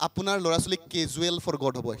আপোনাৰ ল'ৰা ছোৱালীক কেজুৱেল ফৰ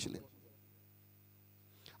গড হ'ব একচুৱেলি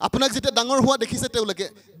আপোনাক যেতিয়া ডাঙৰ হোৱা দেখিছে তেওঁলোকে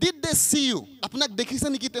ডিড দে সি ইউ আপোনাক দেখিছে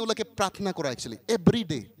নেকি তেওঁলোকে প্ৰাৰ্থনা কৰা একচুৱেলি এভৰি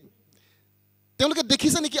ডে তেওঁলোকে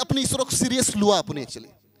দেখিছে নেকি আপুনি ঈশ্বৰক সিৰিয়াস লোৱা আপুনি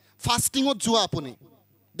একচুৱেলি ফাস্টিঙত যোৱা আপুনি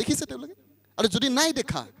দেখিছে তেওঁলোকে আৰু যদি নাই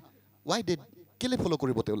দেখা why did কেলে ফলো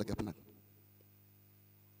কৰিব তেওঁলোকে আপোনাক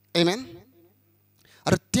আমেন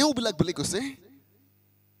আৰু তেওঁবিলাক বুলি কৈছে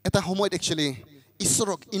এটা সময়ত একচুৱেলি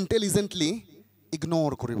ঈশ্বৰক ইন্টেলিজেন্টলি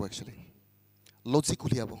ইগনোৰ কৰিব একচুৱেলি লজিক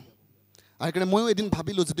উলিয়াব আৰু কাৰণে ময়ো এদিন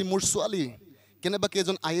ভাবিলোঁ যদি মোৰ ছোৱালী কেনেবাকে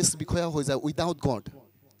এজন IAS বিষয়া হৈ যায় without god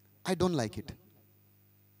I don't like it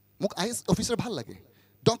মোক IAS অফিচাৰ ভাল লাগে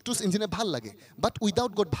ডক্টৰছ ইঞ্জিনিয়াৰ ভাল লাগে বাট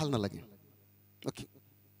উইদাউট গড ভাল নালাগে অ'কে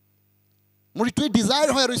মোৰ এইটোৱে ডিজায়াৰ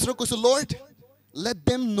হয় আৰু ঈশ্বৰক কৈছোঁ লৰ্ড লেট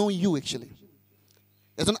দেম নো ইউ একচুৱেলি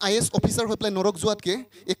এজন IAS অফিচাৰ হৈ পেলাই নৰক যোৱাতকৈ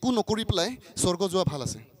একো নকৰি পেলাই স্বৰ্গ যোৱা ভাল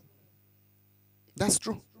আছে দ্যাটছ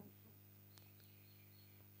ট্ৰু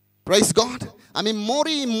প্ৰেইজ গড আমি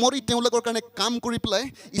মৰি তেওঁলোকৰ কাৰণে কাম কৰি পেলাই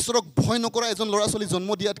ঈশ্বৰক ভয় নকৰা এজন ল'ৰা ছোৱালী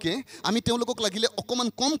জন্ম দিয়াতকৈ আমি তেওঁলোকক লাগিলে অকণমান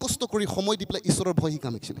কম কষ্ট কৰি সময় দি পেলাই ঈশ্বৰৰ ভয়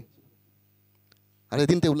শিকাম একচুৱেলি আৰু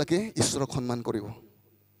এদিন তেওঁলোকে ঈশ্বৰক সন্মান কৰিব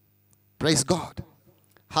প্ৰেইজ গড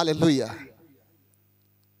হালেলুয়া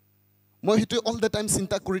মই সেইটো অল দ্য টাইম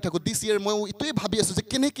চিন্তা কৰি থাকোঁ দিছ ইয়েৰ মই এইটোৱে ভাবি আছোঁ যে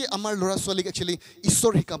কেনেকৈ আমাৰ ল'ৰা ছোৱালীক একচুৱেলি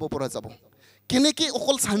ঈশ্বৰ শিকাব পৰা যাব কেনেকৈ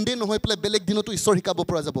অকল চানডে নহয় পেলাই বেলেগ দিনতো ঈশ্বৰ শিকাব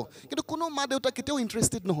পৰা যাব কিন্তু কোনো মা দেউতা কেতিয়াও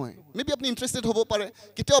ইণ্টাৰেষ্টেড নহয় মেবি আপুনি ইণ্টাৰেষ্টেড হ'ব পাৰে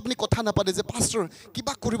কেতিয়াও আপুনি কথা নাপাতে যে পাষ্টৰ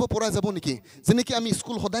কিবা কৰিব পৰা যাব নেকি যেনেকৈ আমি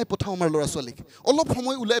স্কুল সদায় পঠাওঁ আমাৰ ল'ৰা ছোৱালীক অলপ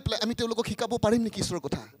সময় ওলাই পেলাই আমি তেওঁলোকক শিকাব পাৰিম নেকি ঈশ্বৰৰ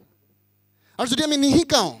কথা আৰু যদি আমি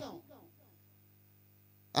নিশিকাওঁ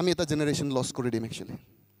আমি এটা জেনেৰেশ্যন লছ কৰি দিম একচুৱেলি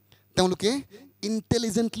তেওঁলোকে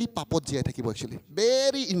ইন্টেলিজেন্টলি পাপত জীয়াই থাকিব actually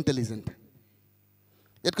very intelligent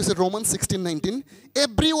It goes Romans 16:19.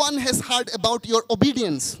 Everyone has heard about your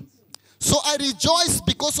obedience, so I rejoice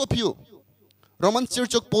because of you. Roman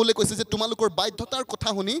churchok Paule কৈছে যে তোমালোকৰ বাধ্যতাৰ কথা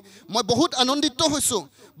শুনি মই বহুত আনন্দিত হৈছো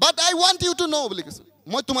but I want you to know বুলি কৈছে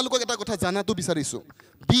মই তোমালোকক এটা কথা জানাটো বিচাৰিছো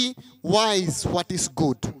be wise what is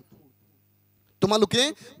good তোমালোকে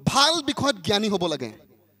ভাল বিষয়ত জ্ঞানী হ'ব লাগে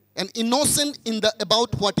and innocent in the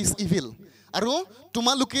about what is evil আৰু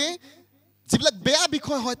তোমালোকে যিবিলাক বেয়া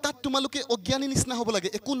বিষয় হয় তাত তোমালোকে অজ্ঞানী নিচিনা হ'ব লাগে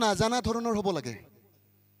একো নাজানা ধৰণৰ হ'ব লাগে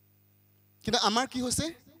কিন্তু আমাৰ কি হৈছে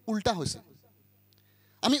উল্টা হৈছে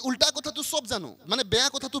আমি উল্টা কথাটো সব জানো মানে বেয়া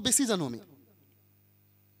কথাটো বেছি জানো আমি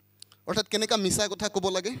অৰ্থাৎ কেনেকা মিছা কথা ক'ব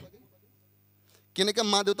লাগে কেনেকা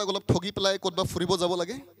মা দেউতাক অলপ ঠগি পেলাই ক'ৰবাত ফুৰিব যাব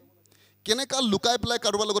লাগে কেনেকা লুকাই পেলাই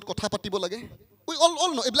কাৰোবাৰ লগত কথা পাতিব লাগে উই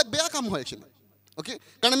অল নো এইবিলাক বেয়া কাম হয় একচুৱেলি অ'কে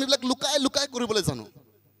কাৰণ আমি এইবিলাক লুকাই কৰিবলৈ জানো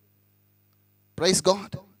Praise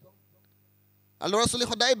God. আৰু ল'ৰা ছোৱালী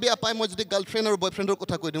সদায় বেয়া পায় মই যদি গাৰ্লফ্ৰেণ্ড আৰু বয়ফ্ৰেণ্ডৰ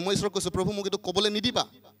কথা কৈ দিওঁ মই ঈশ্বৰক কৈছোঁ প্ৰভু মোক এইটো ক'বলৈ নিদিবা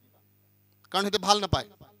কাৰণ সেইটো ভাল নাপায়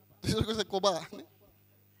ঈশ্বৰে কৈছে ক'বা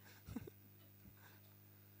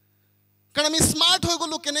কাৰণ আমি স্মাৰ্ট হৈ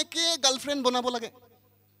গ'লো কেনেকৈ গাৰ্লফ্ৰেণ্ড বনাব লাগে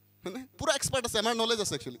হয়নে পুৰা এক্সপাৰ্ট আছে আমাৰ নলেজ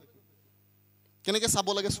আছে একচুৱেলি কেনেকৈ চাব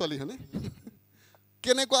লাগে ছোৱালী হয়নে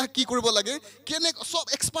কেনেকুৱা কি কৰিব লাগে কেনেকুৱা চব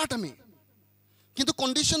এক্সপাৰ্ট আমি কিন্তু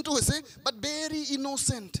কণ্ডিশ্যনটো হৈছে বাট ভেৰি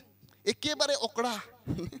ইন'চেণ্ট একেবাৰে অকৰা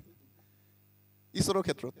ঈশ্বৰৰ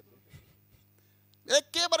ক্ষেত্ৰত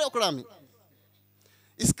একেবাৰে অকৰা আমি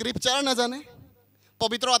স্ক্ৰিপচাৰ নাজানে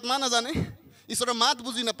পবিত্ৰ আত্মা নাজানে ঈশ্বৰৰ মাত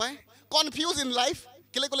বুজি নাপায় কনফিউজ ইন লাইফ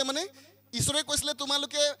কেলে ক'লে মানে ঈশ্বৰে কৈছিলে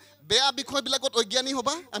তোমালোকে বেয়া বিষয়বিলাকত অজ্ঞানী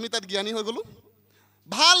হ'বা আমি তাত জ্ঞানী হৈ গ'লোঁ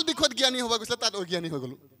ভাল বিষয়ত জ্ঞানী হ'বা কৈছিলে তাত অজ্ঞানী হৈ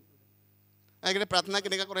গ'লোঁ এইকাৰণে প্ৰাৰ্থনা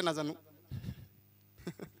কেনেকৈ কৰে নাজানো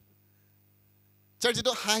চাৰ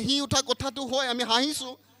যিটো হাঁহি উঠা কথাটো হয় আমি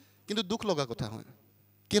হাঁহিছোঁ কিন্তু দুখ লগা কথা হয়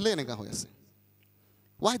কেলে এনেকুৱা হৈ আছে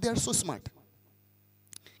ৱাই দে আৰ ছ' স্মাৰ্ট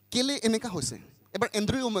কেলে এনেকুৱা হৈছে এবাৰ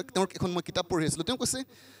এণ্ড্ৰিউ তেওঁৰ এখন মই কিতাপ পঢ়ি আছিলোঁ তেওঁ কৈছে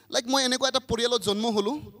লাইক মই এনেকুৱা এটা পৰিয়ালত জন্ম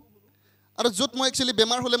হ'লোঁ আৰু য'ত মই একচুৱেলি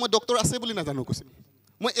বেমাৰ হ'লে মই ডক্টৰ আছে বুলি নাজানো কৈছে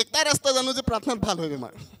মই এটা ৰাস্তা জানো যে প্ৰাৰ্থনাত ভাল হয়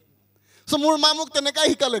বেমাৰ চ' মোৰ মা মোক তেনেকুৱাই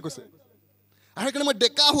শিকালে কৈছে আৰু সেইকাৰণে মই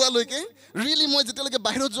ডেকা হোৱালৈকে ৰিয়েলি মই যেতিয়ালৈকে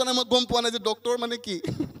বাহিৰত যোৱা নাই মই গম পোৱা নাই যে ডক্টৰ মানে কি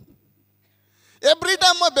এভৰি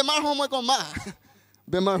টাইম মই বেমাৰ হওঁ মই কওঁ মা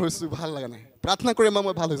বেমাৰ হৈছোঁ ভাল লগা নাই প্ৰাৰ্থনা কৰি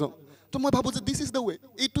মই ভাল হৈ যাওঁ তো মই ভাবোঁ যে দিছ ইজ দ্য ৱে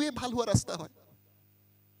এইটোৱে ভাল হোৱা ৰাস্তা হয়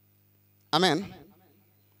আমেন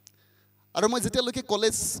আৰু মই যেতিয়ালৈকে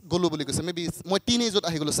কলেজ গ'লোঁ বুলি কৈছে মেবি মই টিন এজত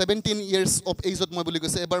আহি গ'লোঁ 17 years অফ এইজত মই বুলি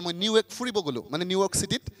কৈছে এবাৰ মই নিউয়ৰ্ক ফুৰিব গ'লোঁ মানে নিউয়ৰ্ক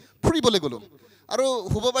চিটিত ফুৰিবলৈ গ'লোঁ আৰু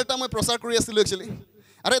শুভবাৰ্তা মই প্ৰচাৰ কৰি আছিলোঁ একচুৱেলি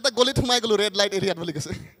আৰু এটা গলিত সোমাই গ'লোঁ ৰেড লাইট এৰিয়াত বুলি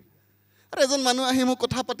কৈছে আৰু এজন মানুহ আহি মোক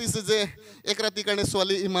কথা পাতিছে যে এক ৰাতিৰ কাৰণে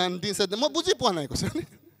ছোৱালী ইমান দিছে মই বুজি পোৱা নাই কৈছে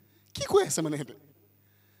কি কৈ আছে মানে সিহঁতে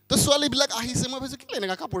তো ছোৱালীবিলাক আহিছে মই ভাবিছোঁ কেলৈ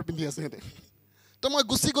এনেকুৱা কাপোৰ পিন্ধি আছে সিহঁতে তো মই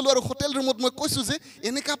গুচি গ'লোঁ আৰু হোটেল ৰুমত মই কৈছোঁ যে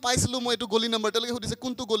এনেকুৱা পাইছিলোঁ মই এইটো গলি নম্বৰ তেওঁলোকে সুধিছে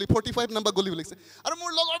কোনটো গলি 45 নম্বৰ গলি বুলি কৈছে আৰু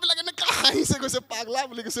মোৰ লগৰবিলাক এনেকুৱা হাঁহিছে কৈছে পাগলা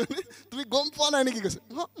বুলি কৈছে তুমি গম পোৱা নাই নেকি কৈছে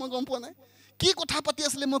মই গম পোৱা নাই কি কথা পাতি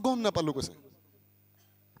আছিলে মই গম নাপালোঁ কৈছে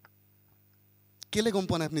কেলে গম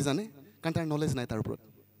পোৱা নাই আপুনি জানে কাৰণ তাৰ নলেজ নাই তাৰ ওপৰত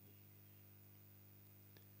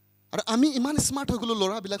আৰু আমি ইমান স্মাৰ্ট হৈ গ'লোঁ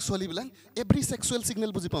ল'ৰাবিলাক ছোৱালীবিলাক এভৰি ছেক্সুৱেল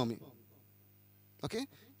ছিগনেল বুজি পাওঁ আমি অ'কে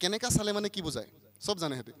কেনেকুৱা চালে মানে কি বুজায় চব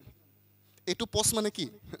জানে সিহঁতে এইটো পচ মানে কি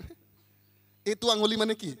এইটো আঙুলি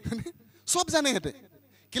মানে কি চব জানে সিহঁতে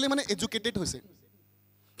কেলে মানে এডুকেটেড হৈছে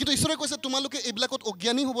কিন্তু ঈশ্বৰে কৈছে তোমালোকে এইবিলাকত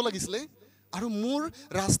অজ্ঞানী হ'ব লাগিছিলে আৰু মোৰ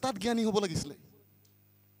ৰাস্তাত জ্ঞানী হ'ব লাগিছিলে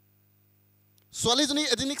ছোৱালীজনী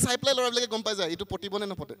এজনীক চাই পেলাই ল'ৰাবিলাকে গম পাই যায় এইটো পতিব নে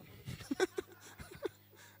নপতে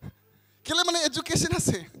কেলে মানে এডুকেশ্যন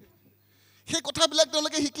আছে সেই কথাবিলাক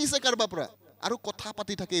তেওঁলোকে শিকিছে কাৰোবাৰ পৰা আৰু কথা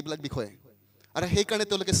পাতি থাকে এইবিলাক বিষয়ে আৰু সেইকাৰণে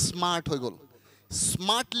তেওঁলোকে স্মাৰ্ট হৈ গ'ল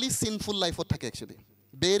স্মাৰ্টলি চিনফুল লাইফত থাকে একচুৱেলি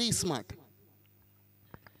ভেৰি স্মাৰ্ট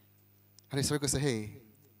আৰু ঈশ্বৰে কৈছে হেই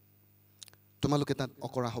তোমালোকে তাত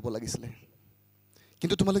অকৰা হ'ব লাগিছিলে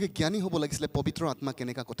কিন্তু তোমালোকে জ্ঞানী হ'ব লাগিছিলে পবিত্ৰ আত্মা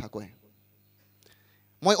কেনেকুৱা কথা কয়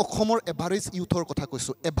মই অসমৰ এভাৰেজ ইউথৰ কথা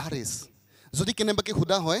কৈছোঁ এভাৰেজ যদি কেনেবাকৈ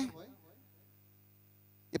সোধা হয়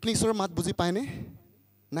আপুনি ঈশ্বৰৰ মাত বুজি পায়নে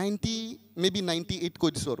 90 মেবি 98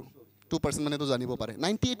 কৈ দিছোঁ আৰু 2% মানেতো জানিব পাৰে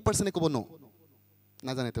 98% ক'ব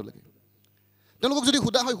নাজানে তেওঁলোকক যদি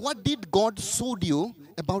সোধা হয় what did god শ্ব'ড U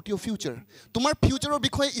about your future তোমাৰ ফিউচাৰৰ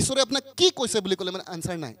বিষয়ে ঈশ্বৰে আপোনাক কি কৈছে বুলি ক'লে মানে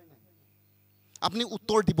আনচাৰ নাই আপুনি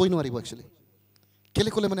উত্তৰ দিবই নোৱাৰিব একচুৱেলি কেলে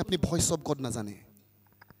ক'লে মানে আপুনি ভইচ অফ গড নাজানে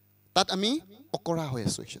তাত আমি অকৰা হৈ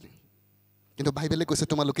আছোঁ একচুৱেলি কিন্তু বাইবেলে কৈছে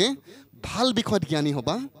তোমালোকে ভাল বিষয়ত জ্ঞানী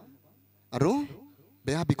হ'বা আৰু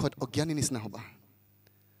বেয়া বিষয়ত অজ্ঞানী নিচিনা হ'বা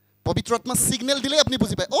পবিত্ৰ আত্মা ছিগনেল দিলে আপুনি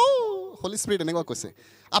বুজি পায় হলি স্পিৰিট এনেকুৱা কৈছে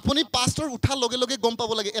আপুনি পাষ্টৰ উঠাৰ লগে লগে গম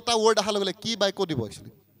পাব লাগে এটা ৱৰ্ড অহাৰ লগে লগে কি বাই কৈ দিব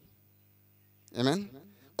একচুৱেলি এমেন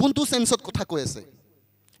কোনটো চেন্সত কথা কৈ আছে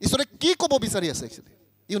ঈশ্বৰে কি ক'ব বিচাৰি আছে একচুৱেলি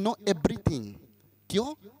ইউ ন' এভৰিথিং কিয়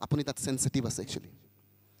আপুনি তাত চেন্সিটিভ আছে একচুৱেলি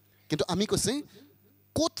কিন্তু আমি কৈছে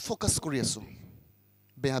ক'ত ফ'কাছ কৰি আছোঁ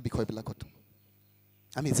বেয়া বিষয়বিলাকত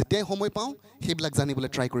আমি যেতিয়াই সময় পাওঁ সেইবিলাক জানিবলৈ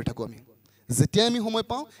ট্ৰাই কৰি থাকোঁ আমি যেতিয়াই আমি সময়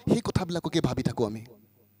পাওঁ সেই কথাবিলাককে ভাবি থাকোঁ আমি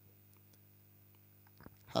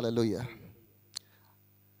হালেলুয়া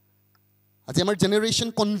আজি আমাৰ জেনেৰেশ্যন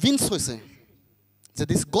কনভিন্স হৈছে যে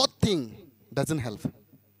দিছ গড থিং ডাজন্ট হেল্প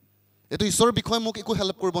এইটো ঈশ্বৰৰ বিষয়ে মোক একো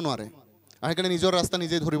হেল্প কৰিব নোৱাৰে আৰু সেইকাৰণে নিজৰ ৰাস্তা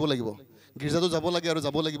নিজেই ধৰিব লাগিব গীৰ্জাটো যাব লাগে আৰু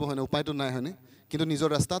যাব লাগিব হয়নে উপায়টো নাই হয়নে কিন্তু নিজৰ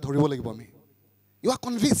ৰাস্তা ধৰিব লাগিব আমি U R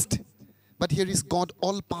convinced but here is god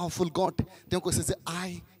all powerful god তেওঁ কৈছে যে আই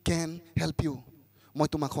কেন হেল্প ইউ মই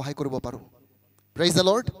তোমাক সহায় কৰিব পাৰোঁ প্ৰেইজ দ্য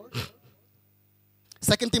লৰ্ড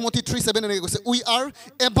 2 Timothy 3:7 এনেকৈ কৈছে we are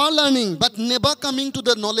ever learning but never coming to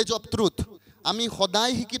the knowledge of truth আমি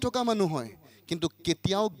সদায় শিকি থকা মানুহ হয় কিন্তু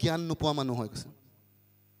কেতিয়াও জ্ঞান নোপোৱা মানুহ হৈ গৈছে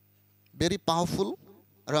ভেৰি পাৱাৰফুল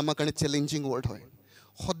আৰু আমাৰ কাৰণে চেলেঞ্জিং ৱৰ্ড হয়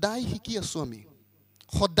সদায় শিকি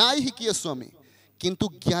আছোঁ আমি কিন্তু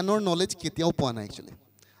জ্ঞানৰ নলেজ কেতিয়াও পোৱা নাই একচুৱেলি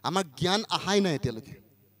আমাৰ জ্ঞান আহাই নাই এতিয়ালৈকে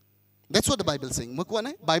That's what the Bible is saying. মই কোৱা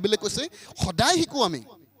নাই বাইবেলে কৈছে সদায় শিকো আমি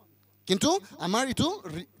কিন্তু আমাৰ ইটো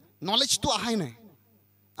নলেজটো আহাই নাই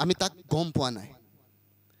আমি তাক গম পোৱা নাই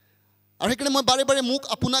আৰু সেইকাৰণে মই বাৰে বাৰে মোক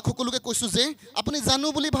আপোনাক সকলোকে কৈছোঁ যে আপুনি জানো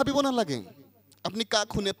বুলি ভাবিব নালাগে আপুনি কাক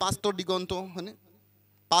শুনে পাষ্টৰ দিগন্ত হয়নে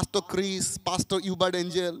পাষ্টৰ ক্ৰিছ পাষ্টৰ ইউবাৰ্ড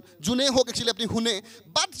এঞ্জেল যোনে হওক একচুৱেলি আপুনি শুনে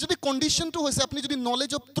বাট যদি কণ্ডিশ্যনটো হৈছে আপুনি যদি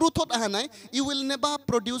নলেজ অফ ট্ৰুথত অহা নাই U will never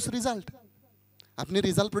produce result আপুনি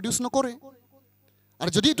ৰিজাল্ট প্ৰডিউচ নকৰে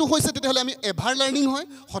আৰু যদি এইটো হৈছে তেতিয়াহ'লে আমি এভাৰ লাৰ্ণিং হয়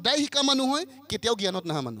সদায় শিকা মানুহ হয় কেতিয়াও জ্ঞানত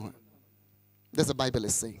নহা মানুহ হয় That's the Bible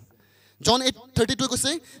is saying. John 8:32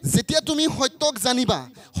 কৈছে যেতিয়া তুমি সত্যক জানিবা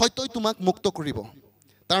সত্যই তোমাক মুক্ত কৰিব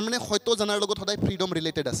তাৰ মানে সত্য জানাৰ লগত সদায় ফ্ৰীডম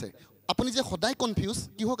ৰিলেটেড আছে আপুনি যে সদায় কনফিউজ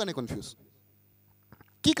কিহৰ কাৰণে কনফিউজ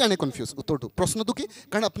কি কাৰণে কনফিউজ উত্তৰটো প্ৰশ্নটো কি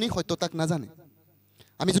কাৰণ আপুনি সত্যতাক নাজানে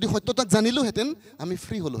আমি যদি সত্যতাক জানিলোহেঁতেন আমি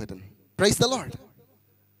free হলোহেঁতেন Praise the Lord.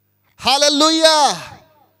 Hallelujah.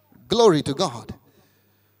 Glory to God.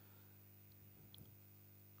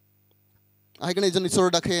 আইকনে এজন ঈশ্বৰৰ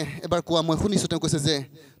দাসে এবাৰ কোৱা মই শুনিছোঁ তেওঁ কৈছে যে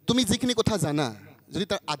তুমি যিখিনি কথা জানা যদি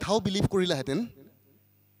তাৰ আধাও বিলিভ কৰিলাহেঁতেন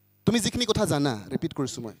তুমি যিখিনি কথা জানা ৰিপিট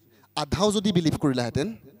কৰিছোঁ মই আধাও যদি বিলিভ কৰিলাহেঁতেন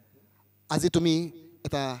আজি তুমি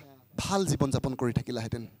এটা ভাল জীৱন যাপন কৰি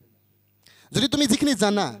থাকিলাহেঁতেন যদি তুমি যিখিনি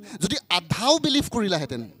জানা যদি আধাও বিলিভ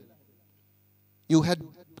কৰিলাহেঁতেন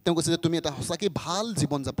তেওঁ কৈছে যে তুমি এটা সঁচাকৈ ভাল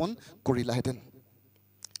জীৱন যাপন কৰিলাহেঁতেন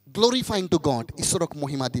গ্লৰিফাইং টু গড ঈশ্বৰক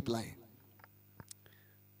মহিমা দি পেলাই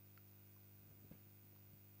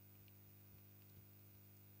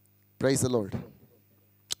Praise the Lord.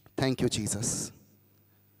 Thank you, Jesus.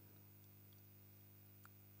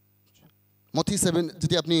 Matthew 7,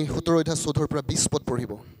 যদি আপনি 17 পৰা 20 পদ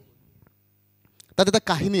পঢ়িব তাত এটা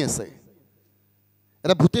কাহিনী আছে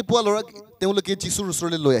এটা ভূতে পোৱা ল'ৰাক তেওঁলোকে যীশুৰ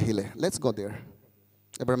ওচৰলৈ লৈ আহিলে লেটছ গো দেয়াৰ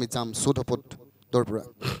এবাৰ আমি যাম 14 পদৰ পৰা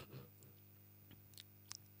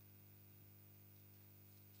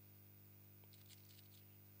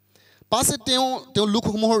পাছে তেওঁ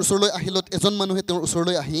লোকসমূহৰ ওচৰলৈ আহিলত এজন মানুহে তেওঁৰ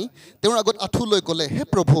ওচৰলৈ আহি তেওঁৰ আগত আঁঠু লৈ ক'লে হে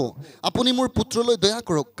প্ৰভু আপুনি মোৰ পুত্ৰলৈ দয়া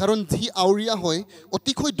কৰক কাৰণ সি আউৰীয়া হৈ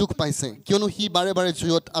অতিশয় দুখ পাইছে কিয়নো সি বাৰে বাৰে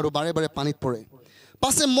জুইত আৰু বাৰে বাৰে পানীত পৰে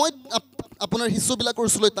পাছে মই আপোনাৰ শিশুবিলাকৰ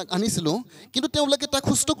ওচৰলৈ তাক আনিছিলোঁ কিন্তু তেওঁলোকে তাক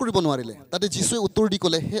সুস্থ কৰিব নোৱাৰিলে তাতে যীশুৱে উত্তৰ দি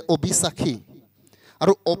ক'লে হে অবিশ্বাসী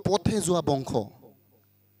আৰু অপথে যোৱা বংশ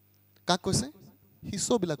কাক কৈছে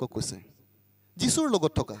শিশুবিলাকক কৈছে যীশুৰ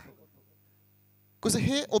লগত থকা কৈছে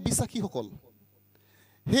হে অবিশ্বাসীসকল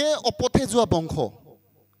হে অপথে যোৱা বংশ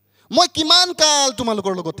মই কিমান কাল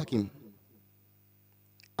তোমালোকৰ লগত থাকিম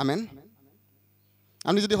আমেন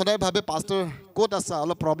আমি যদি সদায় ভাবে পাষ্টৰ ক'ত আছা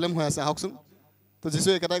অলপ প্ৰব্লেম হৈ আছে আহকচোন তো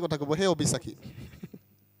যীশুৱে একেটাই কথা ক'ব হে অবিশ্বাসী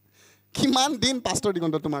কিমান দিন পাষ্টৰ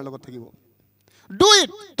দিগন্ত তোমাৰ লগত থাকিব ডু ইট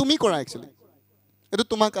তুমি কৰা একচুৱেলি এইটো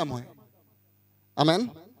তোমাৰ কাম হয় আমেন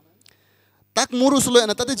তাক মোৰ ওচৰলৈ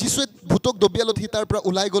আনে তাতে যীশুৱে ভূতক দবিয়ালত সি তাৰ পৰা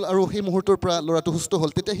ওলাই গ'ল আৰু সেই মুহূৰ্তৰ পৰা ল'ৰাটো সুস্থ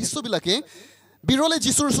হ'ল তেতিয়া শিশুবিলাকে বিৰলে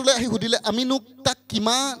যীশুৰ ওচৰলৈ আহি সুধিলে আমিনো তাক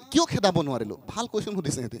কিয় খেদাব নোৱাৰিলোঁ ভাল কুৱেশ্যন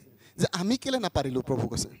সুধিছে সিহঁতে যে আমি কেলৈ নাপাৰিলোঁ প্ৰভু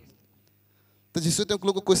কৈছে তো যীশুৱে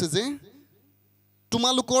তেওঁলোকক কৈছে যে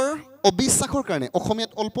তোমালোকৰ অবিশ্বাসৰ কাৰণে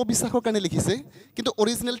অসমীয়াত অল্প বিশ্বাসৰ কাৰণে লিখিছে কিন্তু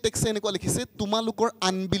অৰিজিনেল টেক্সটে এনেকুৱা লিখিছে তোমালোকৰ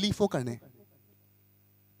আনবিলিফৰ কাৰণে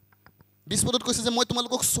 20 পদত কৈছে যে মই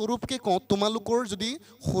তোমালোকক স্বৰূপকে কওঁ তোমালোকৰ যদি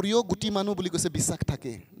সৰিয় গুটি মানুহ বুলি কৈছে বিশ্বাস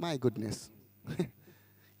থাকে মাই গুডনেছ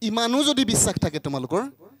ইমানো যদি বিশ্বাস থাকে তোমালোকৰ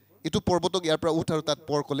এইটো পৰ্বতক ইয়াৰ পৰা উঠ আৰু তাত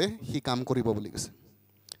পৰ ক'লে সি কাম কৰিব বুলি কৈছে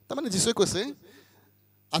তাৰমানে যীশুৱে কৈছে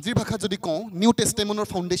আজিৰ ভাষাত যদি কওঁ নিউ টেষ্টামেণ্টৰ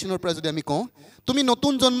ফাউণ্ডেশ্যনৰ পৰা যদি আমি কওঁ তুমি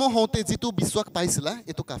নতুন জন্ম হওঁতে যিটো বিশ্বাস পাইছিলা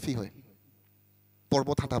এইটো কাফি হয়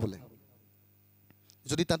পৰ্বত হাঁটাবলৈ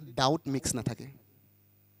যদি তাত ডাউট মিক্স নাথাকে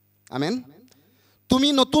আমেন তুমি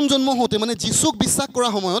নতুন জন্ম হওঁতে মানে যীশুক বিশ্বাস কৰা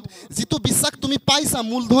সময়ত যিটো বিশ্বাস তুমি পাইছা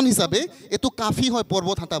মূলধন হিচাপে এইটো কাফি হয়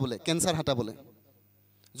পৰ্বত হাঁটাবলৈ কেঞ্চাৰ হাঁটাবলৈ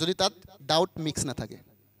যদি তাত ডাউট মিক্স নাথাকে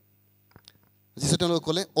যীশু তেওঁলোকে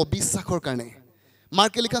ক'লে অবিশ্বাসৰ কাৰণে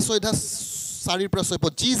মাৰ্কে লিখা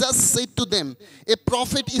 6:4-6 Jesus said to them a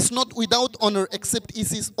prophet is not without honor except in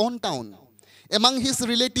his own town among his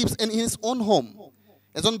relatives and in his own home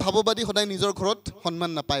এজন ভাৱবাদী সদায় নিজৰ ঘৰত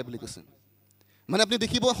সন্মান নাপায় বুলি কৈছে মানে আপুনি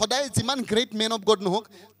দেখিব সদায় যিমান গ্ৰেট মেন অফ গড নহওক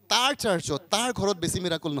তাৰ চাৰ্চত তাৰ ঘৰত বেছি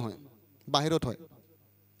মিৰাকল নহয় বাহিৰত হয়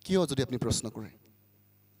কিয় যদি আপুনি প্ৰশ্ন কৰে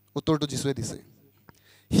উত্তৰটো যীশুৱে দিছে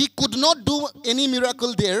He could not do any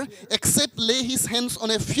miracle there except lay his hands on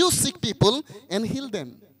a few sick people and heal them.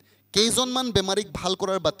 কেইজনমান বেমাৰীক ভাল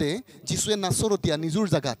কৰাৰ বাতে যীশুৱে নাচৰতীয়া নিজৰ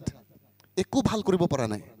জাগাত একো ভাল কৰিব পৰা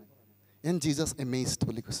নাই and Jesus amazed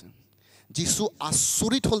বুলি কৈছে যীশু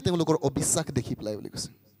আচৰিত হ'ল তেওঁলোকৰ অবিশ্বাস দেখি পেলাই বুলি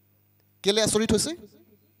কৈছে কেলে আচৰিত হৈছে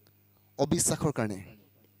অবিশ্বাসৰ কাৰণে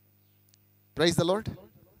praise the lord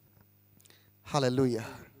hallelujah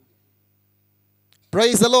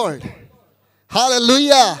praise the lord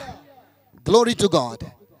hallelujah glory to god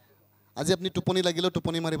আজি আপনি টোপনি লাগিলে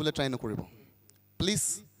টোপনি মাৰিবলৈ ট্ৰাই নকৰিব please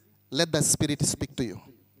let the spirit speak to you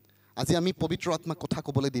আজি আমি পবিত্ৰ আত্মা কথা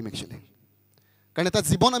ক'বলৈ দিম একচুয়ালি কাৰণ এটা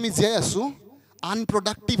জীৱন আমি জীয়াই আছো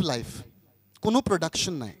আনপ্ৰডাক্টিভ লাইফ কোনো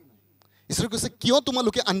প্ৰডাকশন নাই ঈশ্বৰে কৈছে কিয়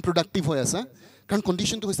তোমালোকে আনপ্ৰডাক্টিভ হৈ আছা কাৰণ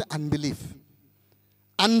কণ্ডিশনটো হৈছে আনবিলিভ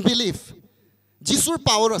যিশুৰ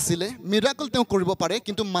পাৱাৰ আছিলে মিৰাকল তেওঁ কৰিব পাৰে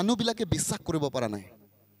কিন্তু মানুহবিলাকে বিশ্বাস কৰিব পৰা নাই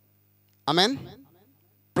আমেন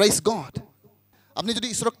প্ৰেইজ গড আপনি যদি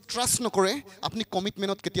ঈশ্বৰক ট্ৰাষ্ট নকৰে আপনি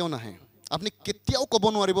কমিটমেন্টত কেতিয়াও নাহে আপনি কেতিয়াও ক'ব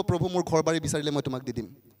নোৱাৰিব প্ৰভু মোৰ ঘৰবাৰী বিচাৰিলে মই তোমাক দি দিম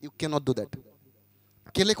ইউ ক্যানট ডু দ্যাট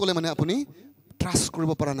কেলে ক'লে মানে আপুনি ট্ৰাষ্ট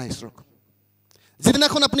কৰিব পৰা নাই ঈশ্বৰক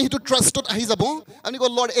যেদিনাখন আপুনি হিটো ট্ৰাষ্টত আহি যাব আপুনি ক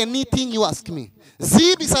লৰ্ড এনিথিং ইউ আস্ক মি যি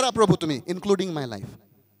বিচাৰা প্ৰভু তুমি including my life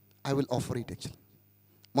I will offer it actually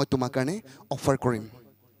মই তোমাৰ কাৰণে অফাৰ কৰিম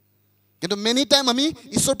কিন্তু মেনি টাইম আমি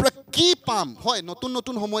ঈশ্বৰৰ পৰা কি পাম হয় নতুন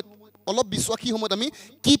নতুন সময়ত অলপ বিশ্বাসী সময়ত আমি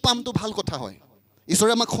কি পামটো ভাল কথা হয়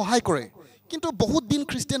ঈশ্বৰে আমাক সহায় কৰে কিন্তু বহুত দিন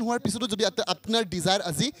খ্ৰীষ্টিয়ান হোৱাৰ পিছতো যদি আপোনাৰ ডিজায়াৰ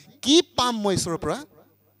আজি কি পাম মই ঈশ্বৰৰ পৰা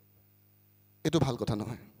এটো ভাল কথা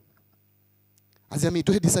নহয় আজি আমি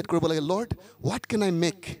এটোহে ডিসাইড কৰিব লাগে lord what can I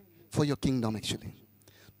make for your kingdom actually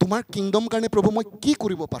তোমাৰ কিংডম কাৰণে প্ৰভু মই কি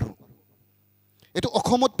কৰিব পাৰো এটো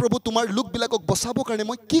অসমত প্ৰভু তোমাৰ লোকবিলাকক বচাবৰ কাৰণে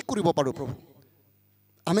মই কি কৰিব পাৰো প্ৰভু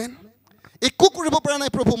আমেন একো কৰিব পৰা নাই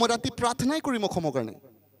প্ৰভু মই ৰাতি প্ৰাৰ্থনাই কৰিম অসমৰ কাৰণে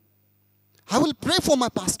I will pray for my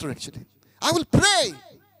pastor actually I will pray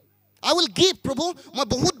I will give প্ৰভু মই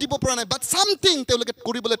বহুত দিব পৰা নাই but something তেওঁলোকে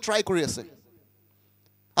কৰিবলৈ ট্ৰাই কৰি আছে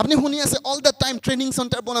আপনি শুনি আছে all the time training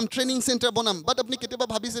centre বনাম বাট আপনি কেতিয়াবা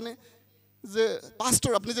ভাবিছেনে যে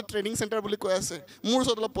পাস্টৰ আপনি যে ট্ৰেনিং চেণ্টাৰ বুলি কৈ আছে মোৰ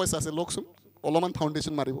ওচৰত অলপ পইচা আছে লকচোন অলপমান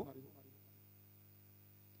ফাউণ্ডেশ্যন মাৰিব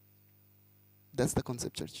that's the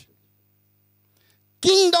concept church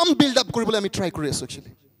kingdom build up কৰিবলৈ আমি ট্ৰাই কৰি আছো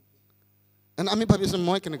actually and আমি ভাবিছো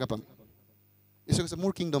মই কেনেকা পাম ঈশ্বৰে কৈছে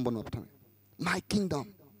মোৰ কিংডম বনোৱা প্ৰথমে my kingdom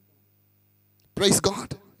praise god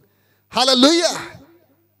hallelujah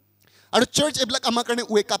আৰু চাৰ্চ এবিলাক আমাৰ কাৰণে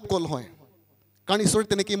ওয়েক আপ কল হয় কাৰণ ঈশ্বৰে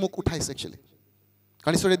তেনেকৈ মোক উঠাইছে একচুয়ালি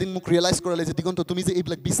কাৰণ ঈশ্বৰে এদিন মোক ৰিয়েলাইজ কৰালে যে দিগন্ত তুমি যে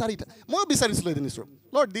এইবিলাক বিচাৰিতা মই বিচাৰিছিলো এদিন ঈশ্বৰ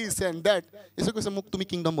লৰ্ড দিছ এণ্ড দ্যাট ঈশ্বৰে কৈছে মোক তুমি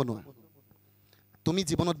কিংডম বনোৱা তুমি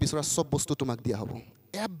জীৱনত বিচৰা সব বস্তু তোমাক দিয়া হ'ব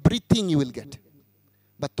এভৰিথিং ইউ উইল গেট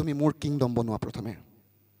বাট তুমি মোৰ কিংডম বনোৱা প্ৰথমে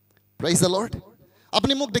প্ৰেইজ দ্য লৰ্ড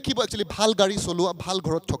আপুনি মোক দেখিব একচুয়ালি ভাল গাড়ী চলোৱা ভাল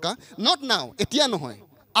ঘৰত থকা নট নাও এতিয়া নহয়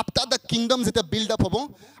after the kingdom যেতিয়া বিল্ড আপ হ'ব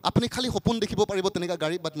আপুনি খালি সপোন দেখিব পাৰিব তেনেকা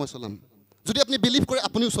গাড়ী বাট মই চলাম যদি আপুনি বিলিভ কৰে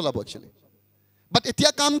আপুনিও চলাব একচুয়ালি বাট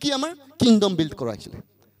এতিয়া কাম কি আমাৰ কিংডম বিল্ড কৰা একচুয়ালি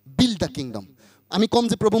বিল্ড দ্য কিংডম আমি কম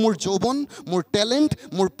যে প্ৰভু মোৰ যৌবন মোৰ ট্যালেন্ট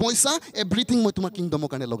মোৰ পইচা এভৰিথিং মই তোমাৰ কিংডমৰ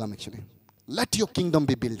কাৰণে লগাম actually let your kingdom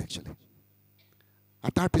be built actually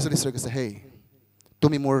আৰু তাৰ পিছত ঈশ্বৰে কৈছে হেই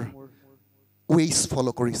তুমি মোৰ ways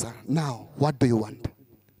follow কৰিছা now what do you want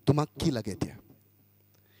তোমাক কি লাগে এতিয়া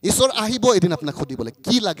ঈশ্বৰ আহিব এদিন আপোনাক খুদিবলৈ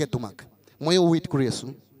কি লাগে তোমাক মই ওয়েট কৰি আছো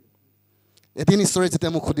এদিন ঈশ্বৰে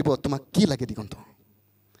যেতিয়া মোক খুদিব তোমাক কি লাগে দিগন্ত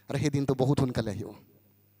আৰু সেই দিনটো বহুত সোনকালে আহিব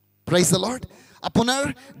প্ৰেইজ দ্য লৰ্ড আপোনাৰ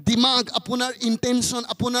দিমাগ আপোনাৰ ইন্টেনশন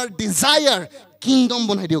আপোনাৰ ডিজায়াৰ কিংডম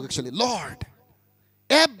বনাই দিয়ক actually lord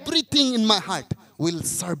everything in my heart will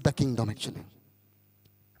serve the kingdom actually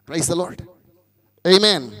praise the lord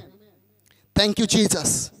amen thank you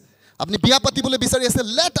jesus আপনি বিয়া পাতিবলৈ বিচাৰি আছে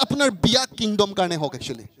let আপোনাৰ বিয়া কিংডম কাৰণে হওক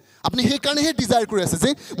একচুয়ালি আপনি সেই কাৰণে হে ডিজায়াৰ কৰি আছে যে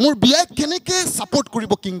মোৰ বিয়া কেনেকে সাপোৰ্ট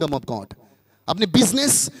কৰিব কিংডম অফ গড আপনি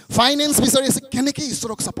বিজনেস ফাইনান্স বিচাৰি আছে কেনেকে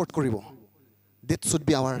ঈশ্বৰক সাপোৰ্ট কৰিব that should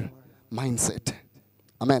be our mindset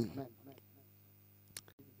amen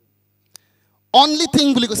only thing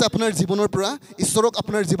বুলি কৈছে আপোনাৰ জীৱনৰ পৰা ঈশ্বৰক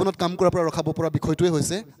আপোনাৰ জীৱনত কাম কৰাৰ পৰা ৰখাব পৰা বিষয়টোৱে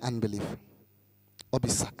হৈছে আনবিলিভ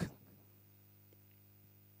অবিশ্বাস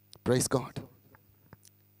praise god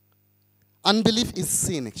unbelief is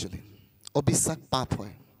sin actually অবিশ্বাস পাপ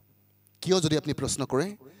হয় কিয় যদি আপনি প্ৰশ্ন কৰে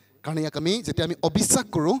কাৰণ ইয়াক আমি যেতিয়া আমি অবিশ্বাস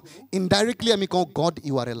কৰো ইনডাইৰেক্টলি আমি কওঁ গড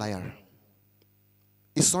ইউ আৰ এ লায়াৰ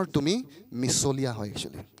ঈশ্বৰ তুমি মিছলীয়া হয়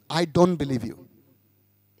actually I don't believe you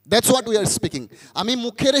that's what we are speaking আমি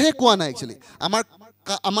মুখেৰেহে কোৱা নাই actually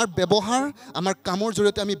আমাৰ ব্যৱহাৰ আমাৰ কামৰ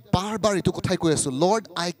জৰিয়তে আমি বাৰ এটো কথাই কৈ আছো lord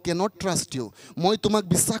I cannot trust you মই তোমাক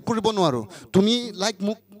বিশ্বাস কৰিব নোৱাৰো তুমি লাইক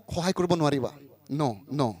মোক সহায় কৰিব নোৱাৰিবা no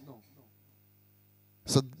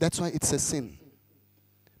so that's why it's a sin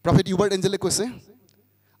prophet Hubert Angele কৈছে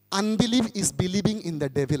unbelief is believing in the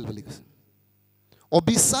devil বুলি কৈছে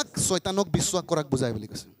অবিশ্বাস শয়তানক বিশ্বাস কৰাক বুজায় বুলি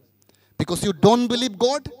কৈছে because you don't believe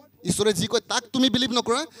god ঈশ্বৰে যি কয় তাক তুমি বিলিভ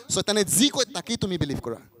নকৰা শয়তানে যি কয় তাকেই তুমি বিলিভ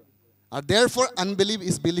কৰা আৰু therefore unbelief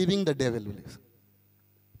is believing the devil believes.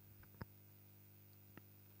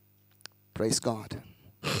 Praise God.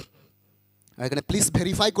 আৰু কাৰণে প্লিজ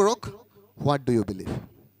ভেৰিফাই কৰক what do you believe.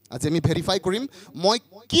 আজি আমি ভেৰিফাই কৰিম মই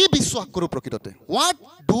কি বিশ্বাস কৰোঁ প্ৰকৃততে. What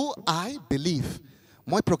do I believe?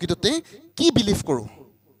 মই প্ৰকৃততে কি বিলিভ কৰোঁ.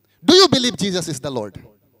 Do you believe Jesus is the Lord?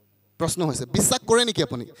 প্ৰশ্ন হৈছে বিশ্বাস কৰে নেকি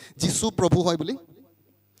আপুনি যীশু প্ৰভু হয় বুলি.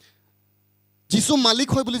 যীশু মালিক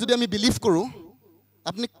হয় বুলি যদি আমি বিলিভ কৰোঁ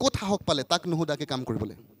আপুনি ক'ত সাহস পালে তাক নুসুধাকৈ কাম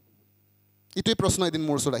কৰিবলৈ. এইটোৱে প্ৰশ্ন এদিন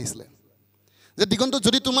মোৰ ওচৰত আহিছিলে যে দিগন্ত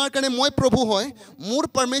যদি তোমাৰ কাৰণে মই প্ৰভু হয় মোৰ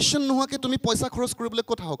পাৰ্মিশ্যন নোহোৱাকৈ তুমি পইচা খৰচ কৰিবলৈ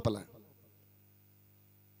ক'ত সাহস পালা.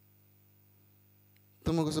 তো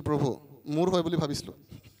মই কৈছোঁ প্ৰভু মোৰ হয় বুলি ভাবিছিলোঁ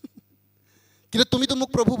কিন্তু তুমিতো মোক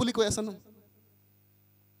প্ৰভু বুলি কৈ আছা ন.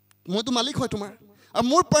 মইতো মালিক হয় তোমাৰ আৰু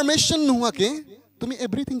মোৰ পাৰ্মিশ্যন নোহোৱাকৈ তুমি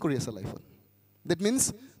এভৰিথিং কৰি আছা লাইফত. ডেট মিনছ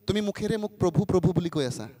তুমি মুখেৰে মোক প্ৰভু প্ৰভু বুলি কৈ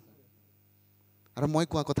আছা আৰু মই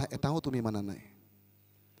কোৱা কথা এটাও তুমি মানা নাই.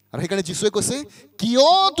 আৰু সেইকাৰণে যীশুৱে কৈছে কিয়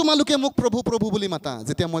তোমালোকে মোক প্ৰভু প্ৰভু বুলি মাতা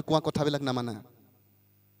যেতিয়া মই কোৱা কথাবিলাক নামানা.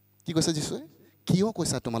 কি কৈছে যীশুৱে কিয়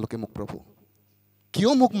কৈছা তোমালোকে মোক প্ৰভু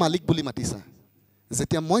কিয় মোক মালিক বুলি মাতিছা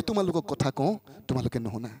যেতিয়া মই তোমালোকক কথা কওঁ তোমালোকে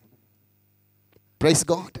নুশুনা. Praise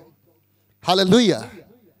God. Hallelujah.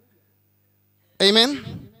 Amen.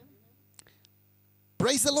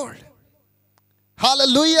 Praise the Lord.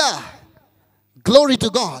 Hallelujah. Glory to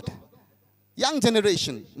God. Young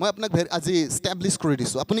generation, মই আপোনাক আজি ষ্টেবলিছ কৰি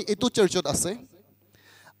দিছোঁ. আপুনি এইটো চাৰ্চত আছে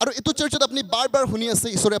আৰু এইটো চাৰ্চত আপুনি বাৰ বাৰ শুনি আছে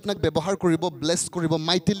ঈশ্বৰে আপোনাক ব্যৱহাৰ কৰিব ব্লেছ কৰিব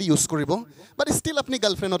মাইটিলি ইউজ কৰিব বাট ষ্টিল আপুনি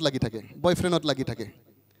গাৰ্লফ্ৰেণ্ডত লাগি থাকে বয়ফ্ৰেণ্ডত লাগি থাকে.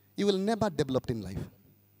 U will never developed in life.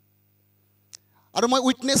 আৰু মই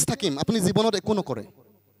উইটনেছ থাকিম আপুনি জীৱনত একো নকৰে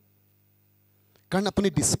কাৰণ আপুনি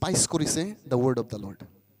ডিছপাইজ কৰিছে the word of the lord.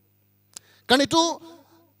 কাৰণ এইটো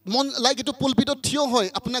মন লাইক এইটো পুলপিটত থিয় হয়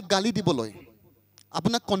আপোনাক গালি দিবলৈ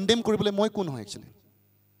আপোনাক কণ্ডেম কৰিবলৈ মই কোন হয় একচুৱেলি.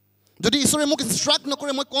 যদি ঈশ্বৰে মোক ইনষ্ট্ৰাক্ট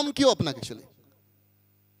নকৰে মই কম কিয় আপোনাক একচুৱেলি.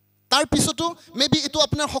 তাৰপিছতো মে বি এইটো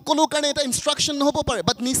আপোনাৰ সকলোৰ কাৰণে এটা ইনষ্ট্ৰাকশ্যন নহ'ব পাৰে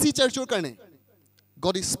বাট নিচি চাৰ্চৰ কাৰণে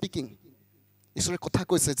গড ইজ স্পিকিং. ঈশ্বৰে কথা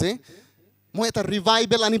কৈছে যে মই এটা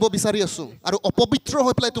ৰিভাইভেল আনিব বিচাৰি আছোঁ আৰু অপবিত্ৰ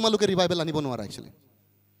হৈ পেলাই তোমালোকে ৰিভাইভেল আনিব নোৱাৰা একচুৱেলি.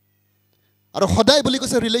 আৰু সদায় বুলি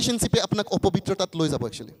কৈছে ৰিলেশ্যনশ্বিপে আপোনাক অপবিত্ৰতাত লৈ যাব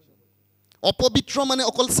একচুৱেলি. অপবিত্ৰ মানে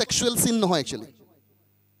অকল ছেক্সুৱেল চিন নহয় একচুৱেলি.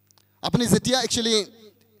 আপুনি যেতিয়া একচুৱেলি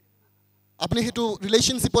আপুনি সেইটো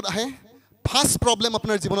ৰিলেশ্যনশ্বিপত আহে ফাৰ্ষ্ট প্ৰব্লেম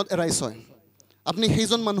আপোনাৰ জীৱনত এৰাইজ হয় আপুনি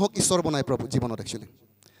সেইজন মানুহক ঈশ্বৰ বনাই জীৱনত একচুৱেলি.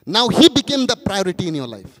 নাও he became the priority in your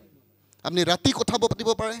life. আপুনি ৰাতি কথা পাতিব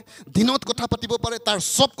পাৰে দিনত কথা পাতিব পাৰে তাৰ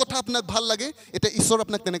চব কথা আপোনাক ভাল লাগে. এতিয়া ঈশ্বৰ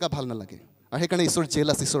আপোনাক তেনেকুৱা ভাল নালাগে আৰু সেইকাৰণে ঈশ্বৰ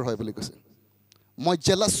জেলাছ ঈশ্বৰ হয় বুলি কৈছে. মই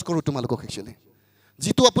জেলাছ কৰোঁ তোমালোকক একচুৱেলি.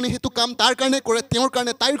 যিটো আপুনি সেইটো কাম তাৰ কাৰণে কৰে তেওঁৰ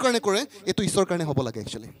কাৰণে তাইৰ কাৰণে কৰে এইটো ঈশ্বৰৰ কাৰণে হ'ব লাগে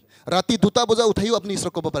একচুৱেলি. ৰাতি 2টা বজা উঠাইও আপুনি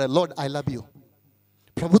ঈশ্বৰক ক'ব পাৰে লৰ্ড আই লাভ ইউ.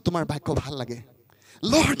 প্ৰভু তোমাৰ বাক্য ভাল লাগে.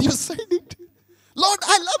 Lord U said it. Lord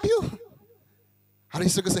I love you. আৰু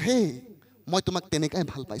ঈশ্বৰ কৈছে হে মই তোমাক তেনেকাই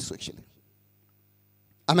ভাল পাইছোঁ একচুৱেলি.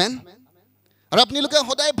 আমেন. আৰু আপোনালোকে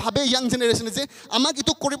সদায় ভাবে ইয়াং জেনেৰেশ্যনে যে আমাক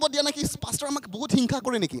এইটো কৰিব দিয়া নেকি পাষ্টাৰ আমাক বহুত হিংসা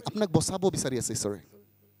কৰে নেকি. আপোনাক বচাব বিচাৰি আছে ঈশ্বৰে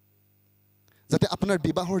যাতে আপোনাৰ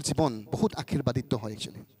বিবাহৰ জীৱন বহুত আশীৰ্বাদিত হয়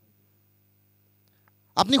একচুৱেলি.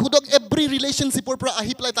 আপুনি সোধক এভৰি ৰিলেশ্যনশ্বিপৰ পৰা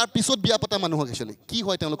আহি পেলাই তাৰ পিছত বিয়া পতা মানুহক একচুৱেলি কি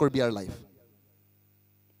হয় তেওঁলোকৰ বিয়াৰ লাইফ.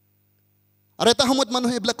 আৰু এটা সময়ত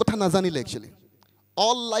মানুহে এইবিলাক কথা নাজানিলে একচুৱেলি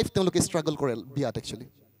অল লাইফ তেওঁলোকে ষ্ট্ৰাগল কৰে বিয়াত একচুৱেলি.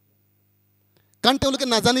 কাৰণ তেওঁলোকে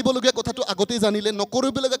নাজানিবলগীয়া কথাটো আগতেই জানিলে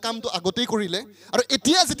নকৰিবলগীয়া কামটো আগতেই কৰিলে আৰু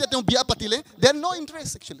এতিয়া যেতিয়া তেওঁ বিয়া পাতিলে দে আৰ ন'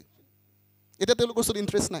 ইণ্টাৰেষ্ট একচুৱেলি. এতিয়া তেওঁলোকৰ ওচৰত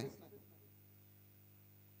ইণ্টাৰেষ্ট নাই.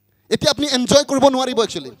 এতিয়া আপুনি এনজয় কৰিব নোৱাৰিব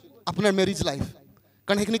একচুৱেলি আপোনাৰ মেৰিজ লাইফ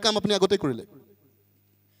কাৰণ সেইখিনি কাম আপুনি আগতেই কৰিলে.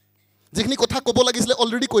 যিখিনি কথা ক'ব লাগিছিলে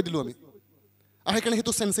অলৰেডি কৈ দিলোঁ আমি আৰু সেইকাৰণে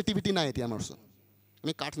সেইটো চেঞ্চিটিভিটি নাই এতিয়া আমাৰ ওচৰত.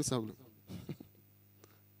 আমি কাঠ নিচিনা বোলো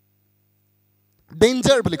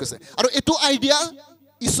ডেঞ্জাৰ বুলি কৈছে. আৰু এইটো আইডিয়া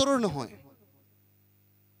ঈশ্বৰৰ নহয়.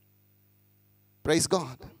 Praise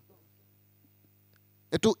god.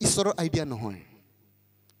 এইটো ঈশ্বৰৰ আইডিয়া নহয়.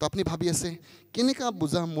 তো আপুনি ভাবি আছে কেনেকুৱা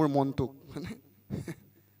বুজা মোৰ মনটোক মানে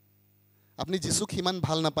আপুনি যীশুক সিমান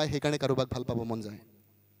ভাল নাপায় সেইকাৰণে কাৰোবাক ভাল পাব মন যায়.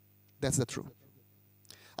 That's the true.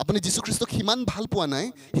 আপুনি যীশু খ্ৰীষ্টক সিমান ভাল পোৱা নাই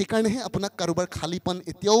সেইকাৰণেহে আপোনাক কাৰোবাৰ খালীপন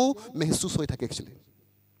এতিয়াও মেহচুচ হৈ থাকে একচুৱেলি.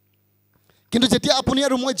 কিন্তু যেতিয়া আপুনি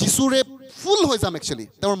আৰু মই যীশুৰে ফুল হৈ যাম একচুৱেলি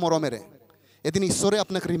তেওঁৰ মৰমেৰে এদিন ঈশ্বৰে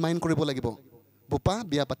আপোনাক ৰিমাইণ্ড কৰিব লাগিব বোপা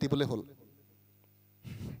বিয়া পাতিবলৈ হ'ল.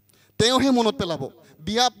 তেওঁহে মনত পেলাব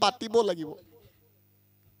বিয়া পাতিব লাগিব.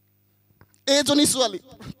 এইজনী ছোৱালী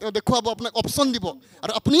তেওঁ দেখুৱাব আপোনাক অপশ্যন দিব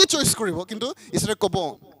আৰু আপুনিয়ে চইচ কৰিব কিন্তু ঈশ্বৰে ক'ব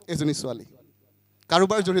এজনী ছোৱালী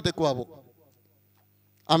কাৰোবাৰ জৰিয়তে কোৱাব.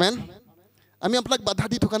 আমেন. আমি আপোনাক বাধা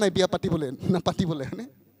দি থকা নাই বিয়া পাতিবলৈ নাপাতিবলৈ হয়নে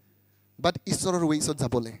বাট ঈশ্বৰৰ ৱেইছত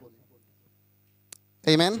যাবলৈ.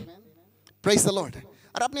 আমেন. Praise the Lord.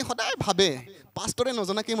 আৰু আপুনি সদায় ভাবে পাষ্টৰে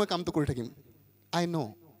নজনাকৈ মই কামটো কৰি থাকিম I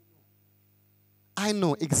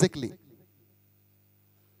know exactly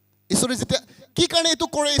ঈশ্বৰে যেতিয়া কি কাৰণে এইটো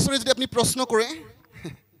কৰে ঈশ্বৰে যদি আপুনি প্ৰশ্ন কৰে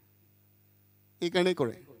এই কাৰণে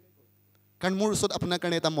কৰে কাৰণ মোৰ ওচৰত আপোনাৰ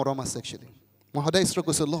কাৰণে এটা মৰম আছে একচুৱেলি মই সদায় ঈশ্বৰক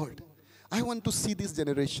কৈছোঁ Lord I want to see this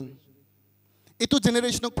generation এইটো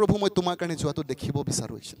জেনেৰেশ্যনক প্ৰভু মই তোমাৰ কাৰণে যোৱাটো দেখিব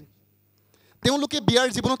বিচাৰোঁ একচুৱেলি তেওঁলোকে বিয়াৰ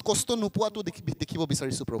জীৱনত কষ্ট নোপোৱাটো দেখিব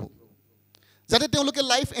বিচাৰিছোঁ প্ৰভু যাতে তেওঁলোকে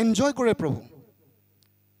লাইফ এনজয় কৰে প্ৰভু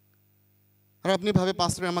আৰু আপুনি ভাবে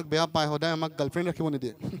পাষ্টৰে আমাক বেয়া পায় সদায় আমাক গাৰ্লফ্ৰেণ্ড ৰাখিব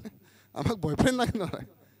নিদিয়ে আমাক বয়ফ্ৰেণ্ড লাগে নহয়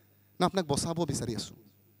না আপোনাক বচাব বিচাৰি আছোঁ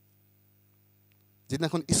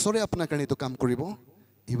যিদিনাখন ঈশ্বৰে আপোনাৰ কাৰণে এইটো কাম কৰিব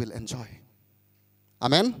you will enjoy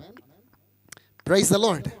amen praise the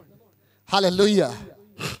Lord hallelujah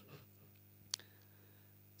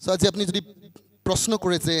so আজি আপুনি যদি প্ৰশ্ন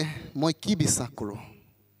কৰে যে মই কি বিশ্বাস কৰোঁ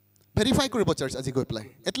ভেৰিফাই কৰিব চাৰ্চ আজি গৈ পেলাই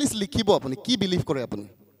এটলিষ্ট লিখিব আপুনি কি বিলিভ কৰে আপুনি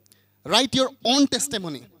ৰাইট ইয়ৰ অন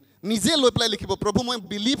টেষ্টিমনি নিজে লৈ পেলাই লিখিব প্ৰভু মই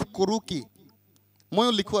বিলিভ কৰোঁ কি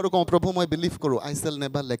ময়ো লিখোঁ আৰু কওঁ প্ৰভু মই বিলিভ কৰোঁ I shall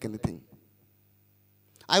never lack anything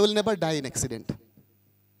I will never die in accident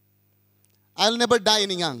I will never die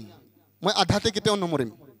in young মই আধাতে কেতিয়াও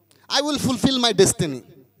নমৰিম I will fulfill my destiny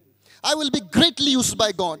I will be greatly used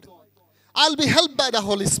by God I will be helped by the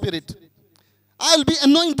Holy Spirit I will be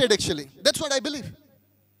anointed actually that's what I believe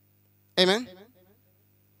amen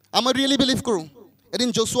I really believe কৰোঁ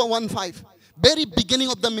in Joshua 1:5 very beginning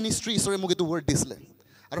of the ministry ঈশ্বৰে মোক এইটো word দিছিলে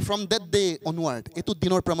আৰু from that day onward এইটো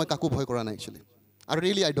দিনৰ পৰা মই কাকো ভয় কৰা নাই actually আৰু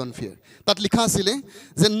really I don't fear তাত লিখা আছিলে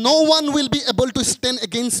যে no one will be able to stand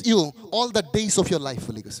against you all the days of your life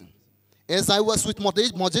বুলি কৈছে as I was with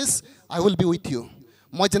Moses I will be with you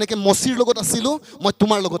মই যেনেকৈ মচিৰ লগত আছিলোঁ মই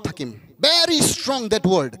তোমাৰ লগত থাকিম very strong that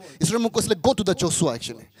word ঈশ্বৰে মোক কৈছিলে go to the Joshua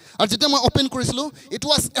actually আৰু যেতিয়া মই open কৰিছিলোঁ it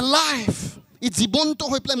was alive ই জীৱন্ত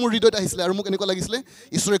হৈ পেলাই মোৰ হৃদয়ত আহিছিলে আৰু মোক এনেকুৱা লাগিছিলে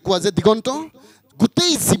ঈশ্বৰে কোৱা যে দিগন্ত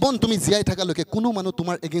গোটেই জীৱন তুমি জীয়াই থাকালৈকে কোনো মানুহ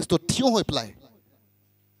তোমাৰ এগেইনষ্টত থিয় হৈ পেলাই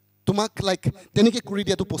তোমাক লাইক তেনেকৈ কৰি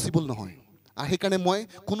দিয়াটো পচিবল নহয় আৰু সেইকাৰণে মই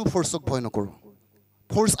কোনো ফৰ্চক ভয় নকৰোঁ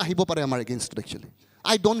ফৰ্চ আহিব পাৰে আমাৰ এগেইনষ্টত একচুৱেলি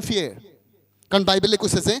I don't fear কাৰণ বাইবেলে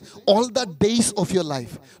কৈছে যে all the days of your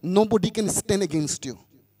life nobody can stand against you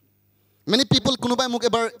many people কোনোবাই মোক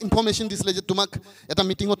এবাৰ ইনফৰমেশ্যন দিছিলে যে তোমাক এটা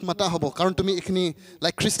মিটিঙত মাতা হ'ব কাৰণ তুমি এইখিনি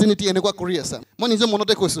লাইক খ্ৰীষ্টিয়ানিটি এনেকুৱা কৰি আছা মই নিজৰ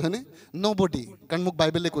মনতে কৈছোঁ হয়নে nobody কাৰণ মোক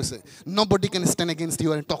বাইবেলে কৈছে nobody can stand against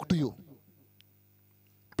you and talk to you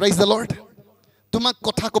praise the Lord তোমাক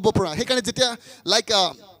কথা ক'ব পৰা সেইকাৰণে যেতিয়া লাইক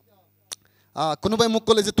কোনোবাই মোক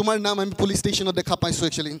ক'লে যে তোমাৰ নাম আমি পুলিচ ষ্টেচনত দেখা পাইছোঁ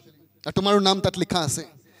একচুৱেলি আৰু তোমাৰো নাম তাত লিখা আছে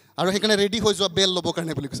আৰু সেইকাৰণে ৰেডি হৈ যোৱা বেল ল'বৰ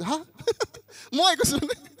কাৰণে বুলি কৈছে হা মই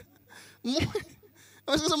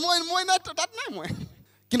কৈছোঁ মই না তাত নাই মই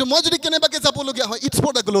কিন্তু মই যদি কেনেবাকৈ যাবলগীয়া হয় it's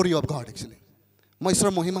for the glory of god actually মই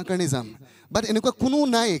ঈশ্বৰৰ মহিমাৰ কাৰণে যাম বাট এনেকুৱা কোনো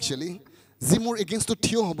নাই একচুৱেলি যি মোৰ এগেইনষ্টত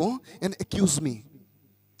থিয় হ'ব and accused me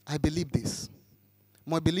I believe দিছ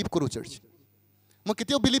মই বিলিভ কৰোঁ চাৰ্চ মই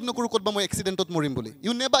কেতিয়াও বিলিভ নকৰোঁ ক'তবা মই এক্সিডেণ্টত মৰিম বুলি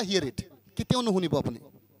ইউ নেভাৰ হিয়াৰ ইট কেতিয়াও নুশুনিব আপুনি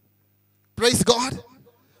praise god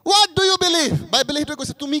what do U believe বাইবেলে সেইটোৱে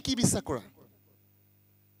কৈছে তুমি কি বিশ্বাস কৰা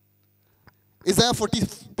Isaiah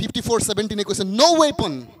 54:17 কৈছে no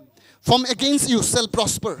weapon from against you shall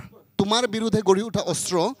prosper তোমাৰ বিৰুদ্ধে গঢ়ি উঠা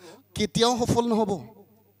অস্ত্ৰ কেতিয়াও সফল নহ'ব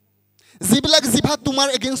যিবিলাক জিভা তোমাৰ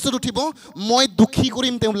এগেইনষ্টত উঠিব মই দুখী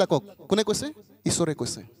কৰিম তেওঁবিলাকক কোনে কৈছে ঈশ্বৰে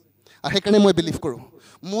কৈছে আৰু সেইকাৰণে মই বিলিভ কৰোঁ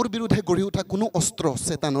মোৰ বিৰুদ্ধে গঢ়ি উঠা কোনো অস্ত্ৰ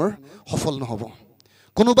চেতানৰ সফল নহ'ব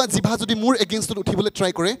কোনোবা জিভা যদি মোৰ এগেইনষ্টত উঠিবলৈ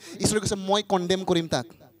ট্ৰাই কৰে ঈশ্বৰে কৈছে মই কণ্ডেম কৰিম তাক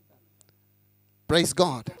প্ৰেইজ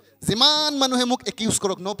গড যিমান মানুহে মোক একিউজ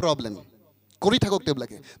কৰক নো প্ৰব্লেম কৰি থাকক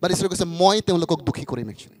তেওঁবিলাকে বাট ঈশ্বৰে কৈছে মই তেওঁলোকক দুখী কৰিম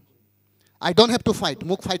actually I don't have to fight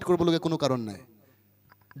মোক ফাইট কৰিবলগীয়া কোনো কাৰণ নাই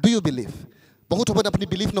ডু ইউ বিলিভ বহুত সময়ত আপুনি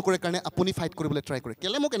বিলিভ নকৰে কাৰণে আপুনি ফাইট কৰিবলৈ ট্ৰাই কৰে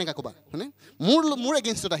কেলে মোক এনেকুৱা ক'বা হয়নে মোৰ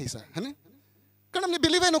এগেইনষ্টত আহিছা হয়নে কাৰণ আপুনি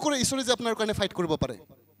বিলিভেই নকৰে ঈশ্বৰে যে আপোনাৰ কাৰণে ফাইট কৰিব পাৰে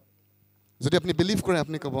যদি আপুনি বিলিভ কৰে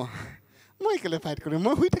আপুনি ক'ব মই কেলে ফাইট কৰিম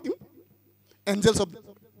মই শুই থাকিম Angeles of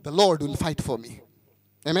the lord will fight for me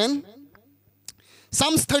amen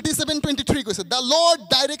Psalms 37:23 কৈছে the Lord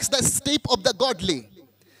directs the step of the godly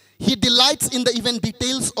he delights in the even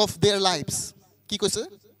details of their lives কি কৈছে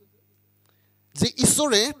যে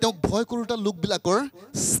ঈশ্বৰে তেওঁক ভয় কৰোঁতা লোকবিলাকৰ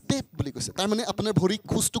ষ্টেপ বুলি কৈছে তাৰ মানে আপোনাৰ ভৰি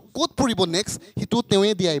খোজটো ক'ত পৰিব নেক্সট সেইটো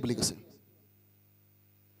তেওঁৱে দিয়াই বুলি কৈছে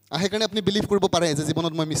সেইকাৰণে আপুনি বিলিভ কৰিব পাৰে যে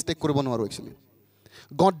জীৱনত মই মিষ্টেক কৰিব নোৱাৰোঁ actually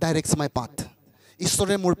God directs my path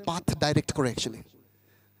ঈশ্বৰে মোৰ পাথ ডাইৰেক্ট কৰে actually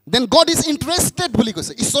then God is interested বুলি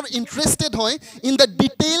কৈছে ঈশ্বৰ ইণ্টাৰেষ্টেড হয় in the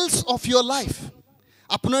details of your life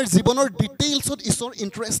আপোনাৰ জীৱনৰ ডিটেইলছত ঈশ্বৰ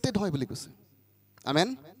ইণ্টাৰেষ্টেড হয় বুলি কৈছে আমেন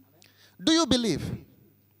ডু ইউ বিলিভ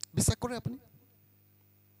বিশ্বাস কৰে আপুনি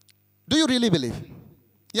do U really believe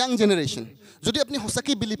young generation যদি আপুনি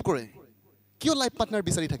সঁচাকৈ বিলিভ কৰে কিয় লাইফ পাৰ্টনাৰ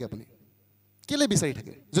বিচাৰি থাকে আপুনি কেলে বিচাৰি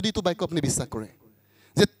থাকে যদি ইটো বাক্য আপুনি বিশ্বাস কৰে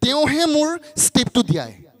যে তেওঁহে মোৰ ষ্টেপটো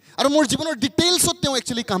দিয়ায় আৰু মোৰ জীৱনৰ ডিটেইলছত তেওঁ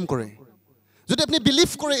একচুৱেলি কাম কৰে যদি আপুনি বিলিভ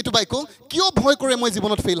কৰে এইটো বাক্য কিয় ভয় কৰে মই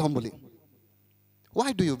জীৱনত ফেইল হ'ম বুলি why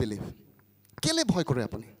do you believe কেলে ভয় কৰে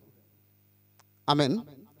আপুনি আমেন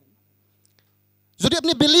যদি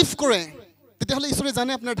আপুনি বিলিভ কৰে তেতিয়াহ'লে ঈশ্বৰে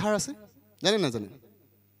জানে আপোনাৰ ধাৰ আছে জানে না জানে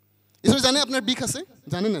ঈশ্বৰে জানে আপোনাৰ বিষ আছে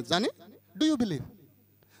জানে না জানে do you believe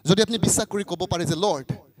যদি আপুনি বিশ্বাস কৰি ক'ব পাৰে যে লৰ্ড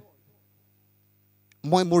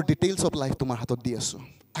মই মোৰ ডিটেইলছ অফ লাইফ তোমাৰ হাতত দি আছো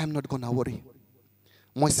I am not gonna worry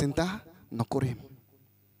মই চিন্তা নকৰিম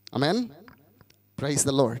আমেন praise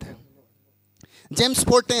the Lord James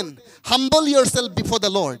 4:10 humble yourself before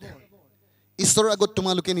the Lord ঈশ্বৰৰ আগত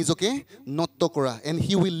তোমালোকে নিজকে নত কৰা and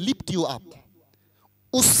he will lift you up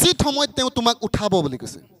উচিত সময়ত তেওঁ তোমাক উঠাব বুলি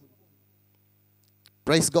কৈছে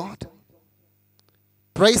praise God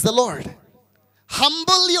praise the Lord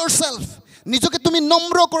humble yourself নিজকে তুমি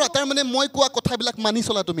নম্ৰ কৰা তাৰ মানে মই কোৱা কথাবিলাক মানি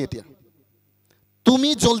চলা তুমি এতিয়া তুমি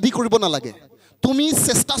জলদি কৰিব নালাগে তুমি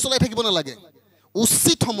চেষ্টা চলাই থাকিব নালাগে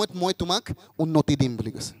উচিত সময়ত মই তোমাক উন্নতি দিম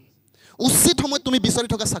বুলি কৈছে উচিত সময়ত তুমি বিচাৰি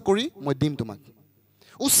থকা চাকৰি মই দিম তোমাক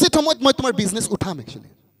উচিত সময়ত মই তোমাৰ বিজনেছ উঠাম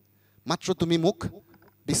একচুৱেলি মাত্ৰ তুমি মোক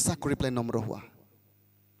বিশ্বাস কৰি পেলাই নম্ৰ হোৱা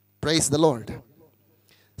praise the Lord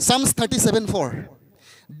Psalms 37:4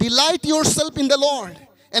 delight yourself in the Lord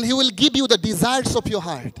and he will give you the desires of your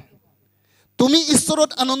heart তুমি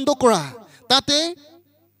ঈশ্বৰত আনন্দ কৰা তাতে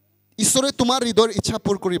ঈশ্বৰে তোমাৰ হৃদয়ৰ ইচ্ছা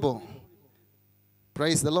পূৰ কৰিব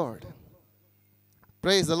praise the Lord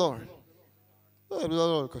praise the Lord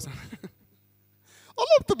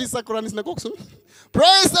অলপ তো বিশ্বাস কৰা নিচিনা কওকচোন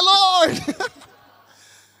praise the Lord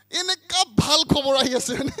এনেকা ভাল খবৰ আহি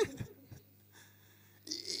আছে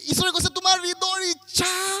ঈশ্বৰে কৈছে তোমাৰ হৃদয়ৰ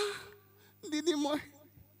ইচ্ছা দিদি মই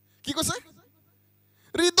কি কৈছে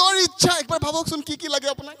হৃদয়ৰ ইচ্ছা একবাৰ ভাবকচোন কি লাগে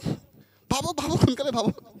আপোনাক ভাবক সোনকালে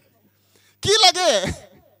ভাবক কি লাগে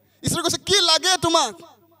ঈশ্বৰে কৈছে কি লাগে তোমাক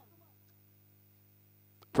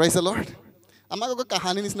praise the Lord আমাক আকৌ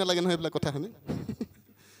কাহানী নিচিনা লাগে নহয় এইবিলাক কথা শুনি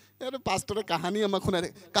ইয়াৰ পাষ্টৰে কাহানী আমাক শুনাই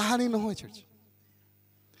কাহানী নহয় চাৰ্চ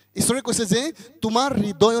ঈশ্বৰে কৈছে যে তোমাৰ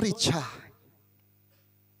হৃদয়ৰ ইচ্ছা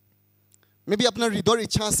মেবি আপোনাৰ হৃদয়ৰ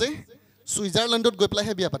ইচ্ছা আছে ছুইজাৰলেণ্ডত গৈ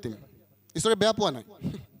পেলাইহে বিয়া পাতিম ঈশ্বৰে বেয়া পোৱা নাই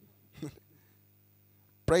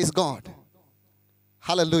praise God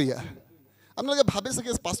hallelujah আপোনালোকে ভাবে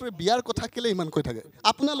চাগে পাষ্টৰে বিয়াৰ কথা কেলে ইমান কৈ থাকে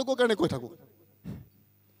আপোনালোকৰ কাৰণে কৈ থাকো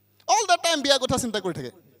all the time বিয়াৰ কথা চিন্তা কৰি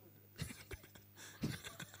থাকে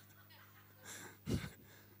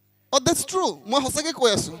oh that's true মই সঁচাকৈ কৈ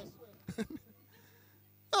আছো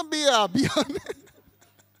বিয়া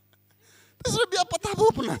পিছৰে বিয়া পতাব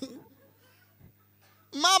আপোনাক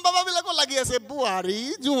মা বাবা বিলাকো লাগি আছে বুৱাৰী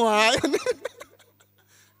জোঁৱাই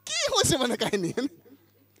কি হৈছে মানে কাহিনী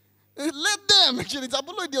let them actually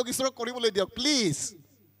যাবলৈ দিয়ক ঈশ্বৰক কৰিবলৈ দিয়ক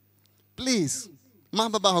প্লিজ মা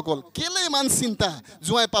বাবাসকল কেলে ইমান চিন্তা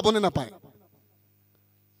জোঁৱাই পাবনে নাপায়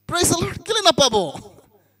praise the Lord কেলে নাপাব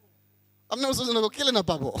আপোনাৰ ওচৰত জানিব কেলে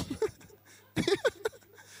নাপাব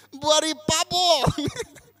বুৱাৰী পাব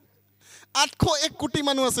 801 কোটি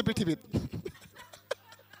মানুহ আছে পৃথিৱীত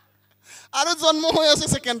আৰু জন্ম হৈ আছে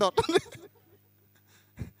ছেকেণ্ডত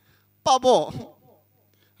পাব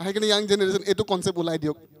সেইকাৰণে ইয়াং জেনেৰেশ্যন এইটো কনচেপ্ট ওলাই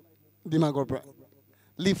দিয়ক দিমাগৰ পৰা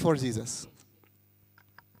live for Jesus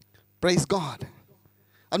praise God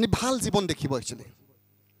আপুনি ভাল জীৱন দেখিব একচুৱেলি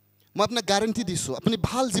মই আপোনাক গ্যাৰান্টি দিছোঁ আপুনি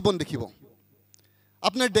ভাল জীৱন দেখিব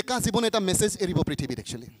আপোনাৰ ডেকা জীৱন এটা মেছেজ এৰিব পৃথিৱীত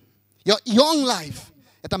একচুৱেলি য়ং লাইফ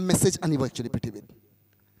এটা মেছেজ আনিব একচুৱেলি পৃথিৱীত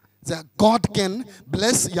যে God can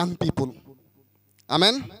bless young people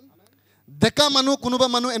amen ডেকা মানুহ কোনোবা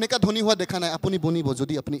মানুহ এনেকা ধনী হোৱা দেখা নাই আপুনি বনিব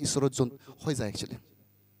যদি আপুনি ঈশ্বৰত জন হৈ যায় একচুৱেলি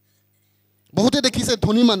বহুতে দেখিছে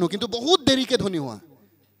ধনী মানুহ কিন্তু বহুত দেৰিকে ধনী হোৱা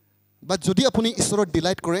বাট যদি আপুনি ঈশ্বৰত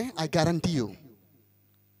ডিলাইট কৰে আই গ্যাৰান্টি ইউ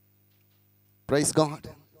praise God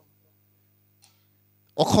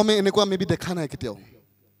অসমে এনেকুৱা মেবি দেখা নাই কেতিয়াও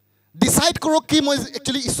ডিসাইড কৰক কি মই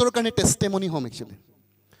একচুৱেলি ঈশ্বৰৰ কাৰণে টেষ্টিমনি হ'ম একচুৱেলি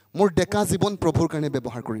মোৰ ডেকা জীৱন প্ৰভুৰ কাৰণে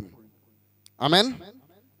ব্যৱহাৰ কৰিম আমেন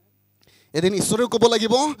এদিন ঈশ্বৰে ক'ব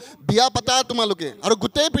লাগিব বিয়া পাতা তোমালোকে আৰু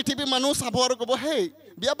গোটেই পৃথিৱীৰ মানুহ চাব আৰু ক'ব হেই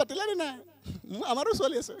বিয়া পাতিলা নে নাই আমাৰো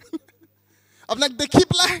ছোৱালী আছে আপোনাক দেখি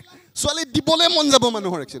পেলাই ছোৱালী দিবলৈ মন যাব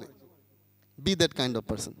মানুহৰ actually B that kind of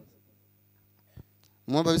person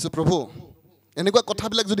মই ভাবিছোঁ প্ৰভু এনেকুৱা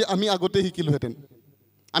কথাবিলাক যদি আমি আগতে শিকিলোহেঁতেন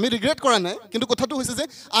আমি ৰিগ্ৰেট কৰা নাই কিন্তু কথাটো হৈছে যে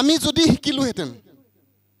আমি যদি শিকিলোহেঁতেন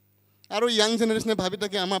আৰু ইয়াং জেনেৰেশ্যনে ভাবি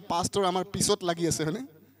থাকে আমাৰ পাষ্টৰ আমাৰ পিছত লাগি আছে হয়নে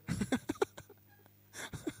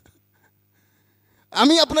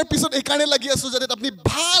আমি আপোনাৰ পিছত এইকাৰণে লাগি আছোঁ যাতে আপুনি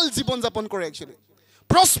ভাল জীৱন যাপন কৰে একচুৱেলি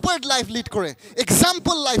প্ৰস্পাৰ্ড লাইফ লিড কৰে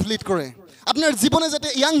এক্সাম্পল লাইফ লিড কৰে আপোনাৰ জীৱনে যাতে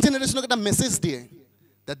ইয়াং জেনেৰেশ্যনক এটা মেছেজ দিয়ে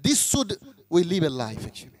That this should we live a life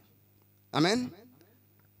actually. Amen.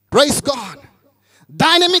 Praise God.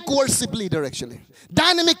 Dynamic worship leader actually.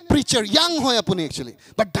 Dynamic preacher. Young hoy apuni actually.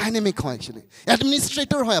 But dynamic hoy actually.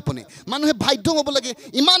 Administrator hoy apuni. Manuhe bhaidyo hobo lage.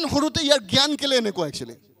 Iman horute yar gyan kele eneko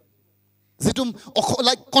actually. Zitum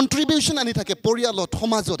like contribution ani thake poriyalot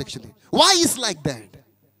homajot actually. Why is like that?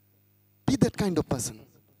 Be that kind of person.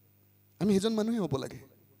 Ami hejon manuhe hobo lage.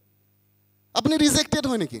 Apuni rejected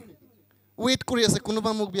hoy neki. Wait kori ase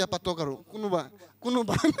kunuba muk biya patok aru.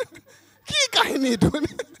 Kunuba. Ki kahini etu?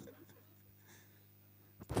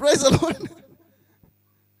 Praise the Lord.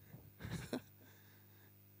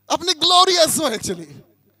 Apni glorious ho actually.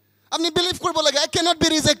 Apni believe korbo lage I cannot be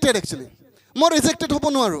rejected actually. More rejected hobo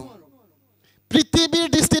noaru. Prithibir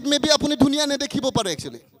distrit maybe apuni dunia nedekhibo pare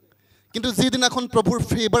actually. Kintu jidinakhon prabhur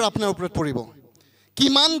favor apnar oprot poribo.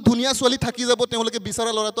 Kiman dunia swali thaki jabo teoloke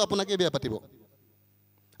bisara lora to apunake beya patibo.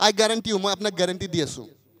 I guarantee you, মই আপোনাক guarantee দি আছো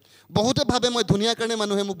বহুতে ভাবে মই ধুনিয়া কাৰণে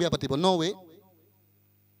মানুহে মোক বিয়া পাতিব নো ৱে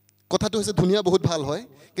কথাটো হৈছে ধুনিয়া বহুত ভাল হয়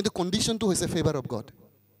কিন্তু কন্ডিশনটো হৈছে ফেভার অফ গড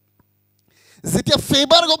যেতিয়া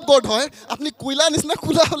ফেভার অফ গড হয় আপনি কুইলা নিছনা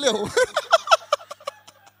কুলা হলেও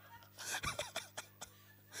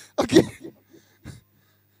okay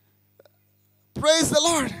praise the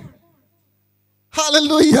Lord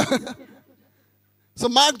hallelujah so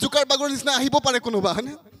Mark Zuckerberg নিছনা আহিব পাৰে কোনোবা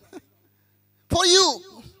হয়নে for you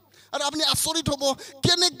আৰু আপনি আচৰিত হ'ব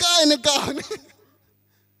কেনেকা এনেকা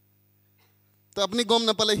তো আপনি গম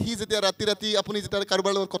না পালে হি যেতিয়া ৰাতি ৰাতি আপনি যেতিয়া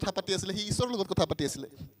কাৰোবাৰ লগত কথা পাতি আছিল হি ঈশ্বৰৰ লগত কথা পাতি আছিল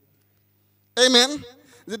আমেন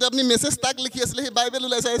যেতিয়া আপনি মেছেজ তাক লিখি আছিল হি বাইবেল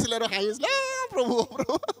উলাই চাইছিল আৰু হাই আছিল প্ৰভু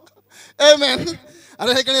আমেন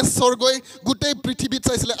আৰু হেকাৰণে স্বৰ্গই গোটেই পৃথিৱীত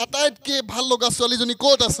চাইছিল আটাইতকৈ ভাল লগা ছোৱালীজনী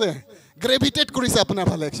ক'ত আছে গ্ৰেভিটেট কৰিছে আপোনাৰ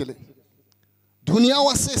ভালে একচুয়ালি ধুনিয়াও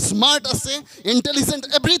আছে স্মাৰ্ট আছে intelligent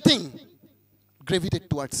everything gravitate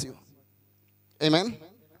towards you. Amen.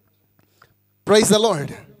 Praise the Lord.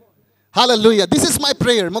 Hallelujah. This is my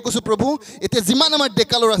prayer. Mokosu Prabhu, ete jiman amar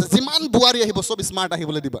dekalor ase, jiman buari ahibo sob smart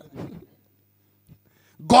ahibole diba.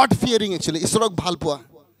 God fearing actually, isorok bhal poa.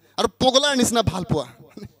 Aru pogolar nisna bhal poa.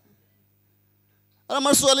 Aru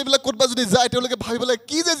amar swali bila kotba jodi jai teoloke bhabibole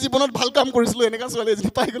ki je jibonot bhal kam korisilo eneka swali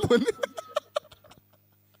jodi pai gelo.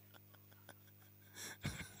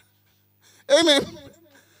 Amen.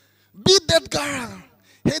 Be that girl.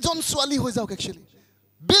 Hejon swali hoi jaok actually.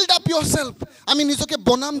 Build up yourself. Ami nijoke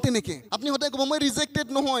bonam teneke. Apni hotai kobo moi rejected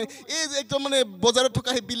no hoy. Ei ekjon mane bozarot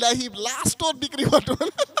thoka he bilahi last or bikri hoto.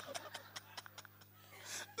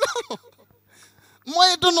 No. Moi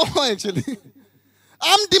eto no hoy actually.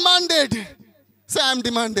 I'm demanded. Say I'm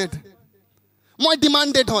demanded. Moi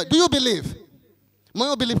demanded hoy. Do you believe?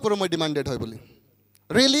 Moi believe koro moi demanded hoy boli.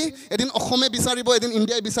 Really? Edin Okhome bisaribo, edin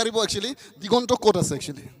India bisaribo actually. Digonto kot ase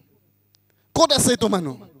actually. Kot ase to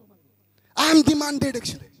manu. I am demanded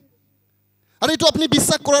actually. Are to apni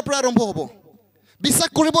বিশ্বাস কৰাৰ পৰা আৰম্ভ হ'ব। বিশ্বাস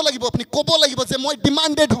কৰিব লাগিব আপনি ক'ব লাগিব যে মই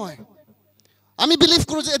demanded হয়। আমি বিলিভ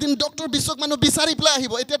কৰো যে এদিন ডক্টৰ বিশ্বক মানুহ বিচাৰি প্লাই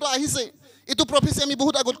আহিব। এতিয়াটো আহিছে। এটো প্ৰফেসি আমি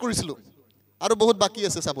বহুত আগত কৰিছিলো। আৰু বহুত বাকি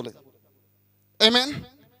আছে চাবলৈ। Amen.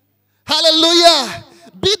 Hallelujah.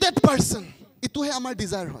 Be that person. ইটোহে আমাৰ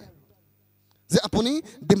ডিজায়াৰ হয়। যে আপুনি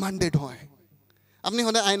demanded হয়। আপনি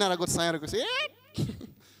হলে আইনাৰ আগত চাই আৰু কৈছে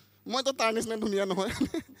মই তো তাৰ নিচিনা ধুনিয়া নহয়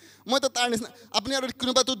মই তো তাৰ নিচিনা আপনি আৰু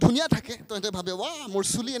কোনোবা তো ধুনিয়া থাকে তো এতে ভাবে ওয়া মোৰ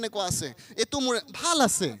চুলি এনেকুৱা আছে এটো মোৰ ভাল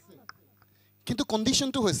আছে কিন্তু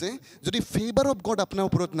কন্ডিশনটো হৈছে যদি ফেভাৰ অফ গড আপোনাৰ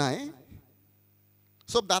ওপৰত নাই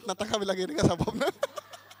সব দাঁত নাটাকাবি লাগে এনেকা চাব না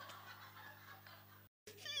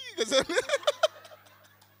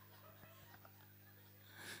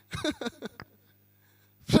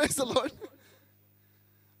Praise the Lord.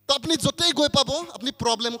 তো আপনি যতেই গৈ পাব আপনি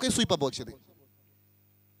প্রবলেমকে সুই পাব actually.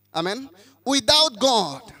 Amen. Without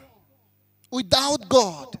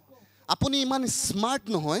God, আপুনি ইমান স্মার্ট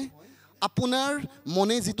নহয় আপোনাৰ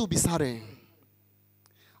মনে যেটো বিচাৰে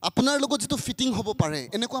আপোনাৰ লগত যেটো ফিটিং হ'ব পাৰে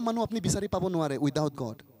এনেকুৱা মানুহ আপুনি বিচাৰি পাব নোৱাৰে উইদাউট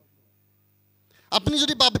গড আপুনি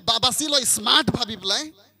যদি বাবাসি লয় স্মাৰ্ট ভাবি প্লাই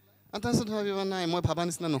আতাছত ভাবিবা নাই মই ভাবা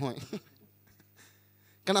নিচিনা নহয়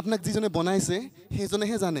কাৰণ আপোনাক যিজনে বনাইছে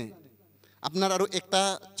সেইজনেহে জানে আপনাৰ আৰু একটা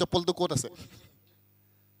চপ্পলটো কোট আছে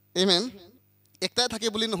আমেন একটাই থাকে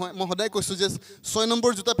বুলি নহয় মই সদায় কৈছো যে 6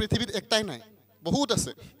 নম্বৰ জুতা পৃথিৱীত একটাই নাই বহুত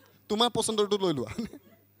আছে তোমাৰ পছন্দৰটো লৈ লোৱা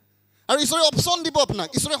আৰু ঈশ্বৰে অপচন দিব আপোনাক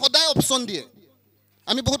ঈশ্বৰে সদায় অপচন দিয়ে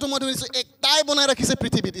আমি বহুত সময় ধৰিছো একটাই বনাই ৰাখিছে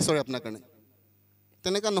পৃথিৱীত ঈশ্বৰে আপোনাৰ কাৰণে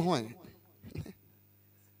তেনেকা নহয়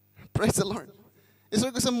প্ৰেজ দ্য লৰ্ড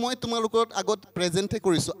ঈশ্বৰে কৈছে মই তোমালোকৰ আগত প্ৰেজেন্টে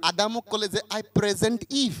কৰিছো আদামক ক'লে যে আই প্ৰেজেন্ট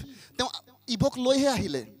ইভ তেওঁ ইভক লৈহে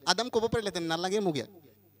আহিলে আদাম ক'ব পাৰিলে তেন নালাগে মোক ইয়াক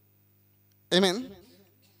আমেন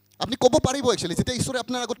আপনি ক'ব পাৰিব একচুৱেলি যেতিয়া ঈশ্বৰে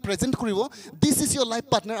আপোনাৰ আগত প্ৰেজেণ্ট কৰিব this is your life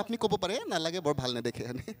partner আপুনি ক'ব পাৰে নালাগে বৰ ভাল নেদেখে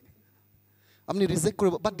আপুনি ৰিজেক্ট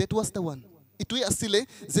কৰিব বাট ডেট ৱাজ দ্য ওৱান ইটোৱে আছিলে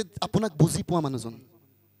যে আপোনাক বুজি পোৱা মানুহজন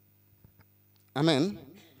আমেন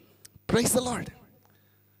প্ৰেইজ দ্য লৰ্ড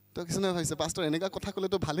তো কিছুমানে ভাবিছে পাষ্টাৰ এনেকুৱা কথা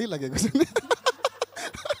ক'লেতো ভালেই লাগে কৈছে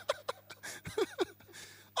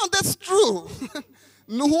that's true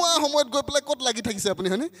নোহোৱা সময়ত গৈ পেলাই ক'ত লাগি থাকিছে আপুনি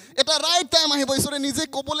হয়নে এটা ৰাইট টাইম আহিব ঈশ্বৰে নিজে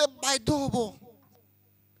ক'বলৈ বাধ্য হ'ব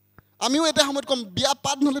আমিও এটা সময়ত কম বিয়া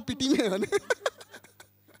পাত নহ'লে পিটিমে হয়নে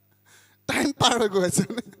টাইম পাৰ হৈ গৈ আছে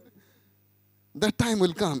that time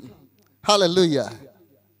will come hallelujah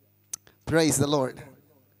praise the Lord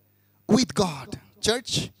with God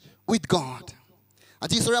church with God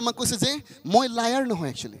আজি ঈশ্বৰে আমাক কৈছে যে মই লায়াৰ নহয়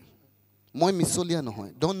একচুৱেলি মই মিছলীয়া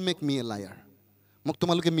নহয় don't make me a liar মোক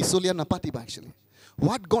তোমালোকে মিছলীয়া নাপাতিবা actually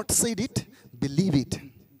what God said it believe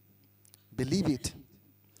it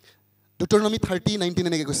Deuteronomy 30:19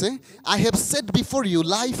 এনেকৈ কৈছে I have set before you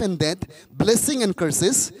life and death blessing and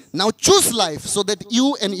curses now choose life so that you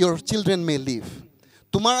and your children may live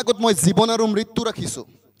তোমাৰ আগত মই জীৱন আৰু মৃত্যু ৰাখিছো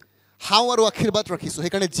হাও আৰু আশীৰ্বাদ ৰাখিছো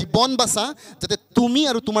সেইকাৰণে জীৱন বাছা যাতে তুমি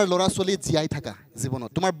আৰু তোমাৰ ল'ৰা ছোৱালী জীয়াই থাকা জীৱনত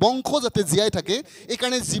তোমাৰ বংশ যাতে জীয়াই থাকে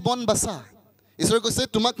এইকাৰণে জীৱন বাছা ঈশ্বৰে কৈছে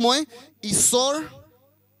তোমাক মই ঈশ্বৰ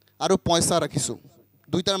আৰু পইচা ৰাখিছো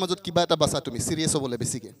দুইটাৰ মাজত কিবা এটা বাছা তুমি সিৰিয়াছ হ'বলৈ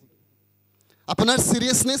বেছিকে আপোনাৰ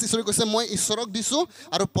সিৰিয়াছনেছ ঈশ্বৰে কৈছে মই ঈশ্বৰক দিছো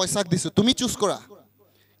আৰু পইচাক দিছো তুমি চুজ কৰা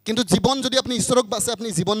কিন্তু জীৱন যদি আপুনি ঈশ্বৰক বাছে আপুনি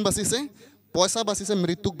জীৱন বাছিছে পইচা বাছিছে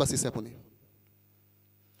মৃত্যুক বাছিছে আপুনি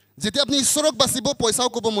যেতিয়া আপুনি ঈশ্বৰক বাছিব পইচাও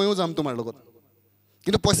ক'ব ময়ো যাম তোমাৰ লগত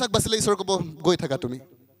কিন্তু পইচাক বাছিলে ঈশ্বৰ ক'ব গৈ থাকা তুমি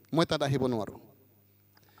মই তাত আহিব নোৱাৰো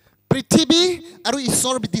পৃথিৱী আৰু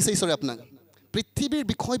ঈশ্বৰ দিছে ঈশ্বৰে আপোনাক পৃথিৱীৰ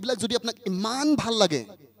বিষয়বিলাক যদি আপোনাক ইমান ভাল লাগে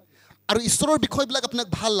আৰু ঈশ্বৰৰ বিষয়বিলাক আপোনাক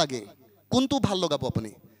ভাল লাগে কোনটো ভাল লগাব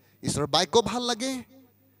আপুনি ঈশ্বৰৰ বাক্য ভাল লাগে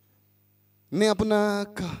নে আপোনাক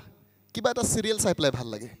কিবা এটা সিৰিয়েল চাই পেলাই ভাল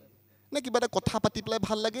লাগে নে কিবা এটা কথা পাতি পেলাই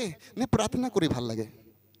ভাল লাগে নে প্ৰাৰ্থনা কৰি ভাল লাগে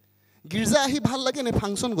গিৰ্জা আহি ভাল লাগে নে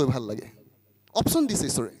ফাংচন গৈ ভাল লাগে অপচন দিছে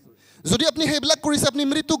ঈশ্বৰে যদি আপুনি সেইবিলাক কৰিছে আপুনি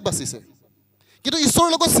মৃত্যুক বাছিছে কিন্তু ঈশ্বৰৰ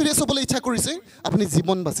লগত সিৰিয়াছ হ'বলৈ ইচ্ছা কৰিছে আপুনি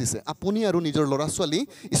জীৱন বাছিছে আপুনি আৰু নিজৰ ল'ৰা ছোৱালী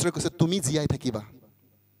ঈশ্বৰে কৈছে তুমি জীয়াই থাকিবা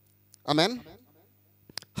আমেন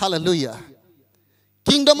হালেলুয়া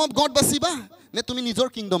কিংডম অফ গড বাছিবা নে তুমি নিজৰ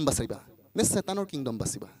কিংডম বাছিবা নে শয়তানৰ কিংডম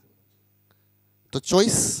বাছিবা তো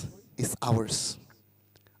চইচ ইজ আৱাৰ্ছ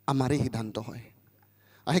আমাৰে সিদ্ধান্ত হয়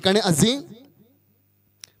সেইকাৰণে আজি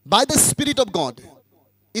by the spirit of God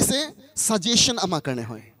is a suggestion আমাৰ কাৰণে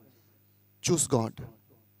হয় choose God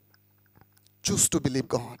choose to believe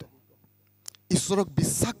God ঈশ্বৰক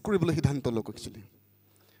বিশ্বাস কৰিবলৈ সিদ্ধান্ত লওক actually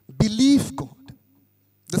believe God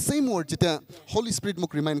the same word যেতিয়া holy spirit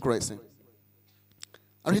মোক ৰিমাইণ্ড কৰাইছে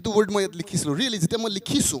আৰু সেইটো ৱৰ্ড মই ইয়াত লিখিছিলোঁ ৰিয়েলি যেতিয়া মই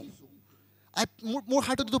লিখিছোঁ মোৰ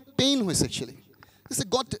হাৰ্টত এইটো পেইন হৈছে actually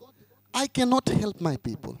God I cannot help my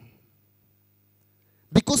people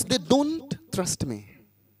because they don't trust me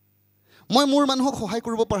মই মোৰ মানুহক সহায়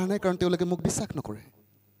কৰিব পৰা নাই কাৰণ তেওঁলোকে মোক বিশ্বাস নকৰে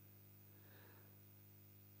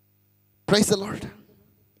praise the Lord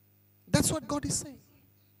that's what God is saying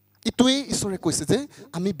ইটোৱে ঈশ্বৰে কৈছে যে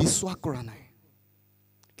আমি বিশ্বাস কৰা নাই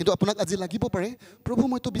কিন্তু আপোনাক আজি লাগিব পাৰে প্ৰভু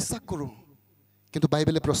মইতো বিশ্বাস কৰোঁ কিন্তু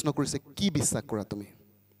বাইবেলে প্ৰশ্ন কৰিছে কি বিশ্বাস কৰা তুমি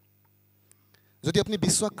যদি আপুনি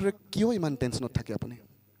বিশ্বাস কৰে কিয় ইমান টেনচনত থাকে আপুনি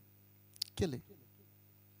কেলে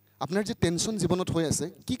আপোনাৰ যে টেনচন জীৱনত হৈ আছে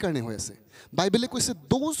কি কাৰণে হৈ আছে বাইবেলে কৈছে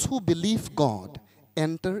those who believe God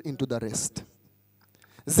enter into the rest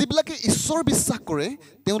যিবিলাকে ঈশ্বৰ বিশ্বাস কৰে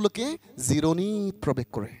তেওঁলোকে জিৰণিত প্ৰৱেশ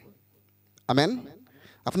কৰে আমেন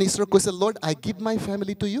আপুনি ঈশ্বৰক কৈছে Lord I give my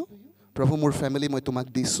family to you প্ৰভু মোৰ ফেমিলি মই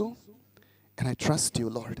তোমাক দিছো and I trust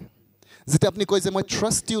you Lord যেতিয়া আপুনি কয় যে মই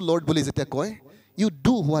trust you Lord বুলি যেতিয়া কয় you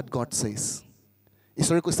do what God says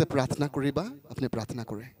ঈশ্বৰে কৈছে প্ৰাৰ্থনা কৰিবা আপুনি প্ৰাৰ্থনা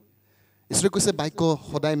কৰে ঈশ্বৰে কৈছে বাক্য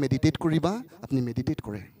সদায় মেডিটেট কৰিবা আপুনি মেডিটেট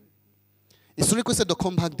কৰে ঈশ্বৰে কৈছে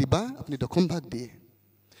দশম ভাগ দিবা আপুনি দশম ভাগ দিয়ে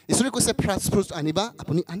ঈশ্বৰে কৈছে ফাৰ্ষ্ট ফ্ৰুটছ আনিবা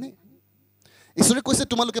আপুনি আনে ঈশ্বৰে কৈছে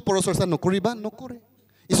তোমালোকে পৰচৰ্চা নকৰিবা নকৰে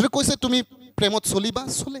ঈশ্বৰে কৈছে তুমি প্ৰেমত চলিবা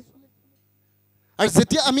চলে আৰু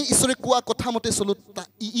যেতিয়া আমি ঈশ্বৰে কোৱা কথা মতে চলো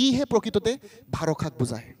ইহে প্ৰকৃততে ভাৰখাক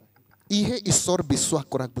বুজায় ইহে ঈশ্বৰ বিশ্বাস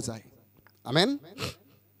কৰাক বুজায় আমেন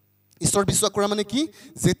ঈশ্বৰ বিশ্বাস কৰা মানে কি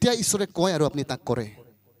যেতিয়া ঈশ্বৰে কয় আৰু আপুনি তাক কৰে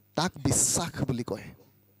তাক বিশ্বাস বুলি কয়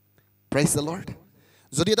praise the Lord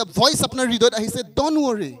যদি এটা ভয়েস আপোনাৰ হৃদয়ত আহিছে don't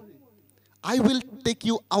worry I will take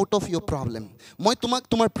you out of your problem মই তোমাক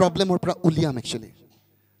তোমাৰ প্ৰবলেমৰ পৰা উলিয়াম actually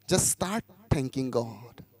just start thanking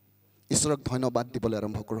God ঈশ্বৰক ধন্যবাদ দিবলৈ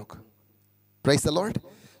আৰম্ভ কৰক praise the Lord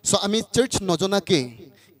so আমি চাৰ্চ নজনাকে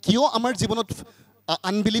কিয় আমাৰ জীৱনত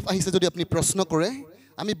আনবিলিভ আহিছে যদি আপুনি প্ৰশ্ন কৰে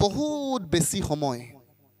আমি বহুত বেছি সময়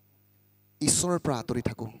ঈশ্বৰৰ পৰা আঁতৰি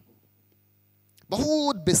থাকো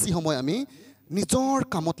বহুত বেছি সময় আমি নিজৰ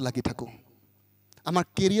কামত লাগি থাকো আমাৰ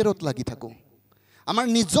কেৰিয়াৰত লাগি থাকো আমাৰ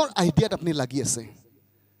নিজৰ আইডিয়াত আপুনি লাগি আছে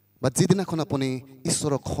বাট যিদিনাখন আপুনি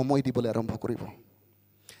ঈশ্বৰক সময় দিবলৈ আৰম্ভ কৰিব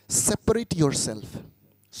সেপাৰেট yourself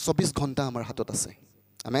 24 ঘণ্টা আমাৰ হাতত আছে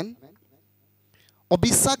আমেন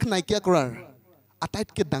অবিশ্বাস নাইকিয়া কৰাৰ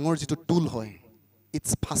আটাইতকৈ ডাঙৰ যিটো টুল হয়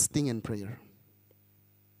ইটস ফাস্টিং এণ্ড প্ৰেয়াৰ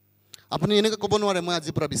আপুনি এনেকৈ ক'ব নোৱাৰে মই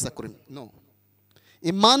আজিৰ পৰা বিশ্বাস কৰিম নো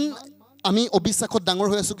ইমান আমি অবিশ্বাসত ডাঙৰ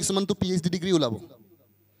হৈ আছো কিছুমানটো PhD ডিগ্ৰী ওলাব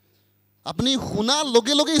আপুনি শুনা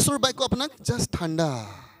লগে লগে ঈশ্বৰৰ বাক্য আপোনাক জাষ্ট ঠাণ্ডা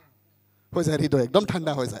হৈ যায় হৃদয় একদম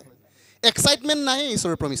ঠাণ্ডা হৈ যায় এক্সাইটমেণ্ট নাই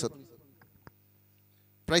ঈশ্বৰৰ প্ৰমিছত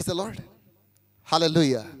prize the lord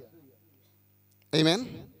hallelujah amen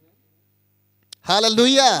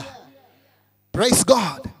hallelujah prize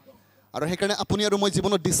god আৰু সেইকাৰণে আপুনি আৰু মই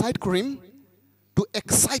জীৱনত ডিসাইড কৰিম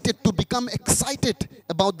to become excited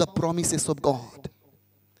about the promises of God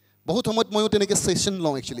বহুত সময়ত ময়ো তেনেকৈ সেশন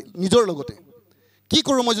লওঁ একচুৱেলি নিজৰ লগতে কি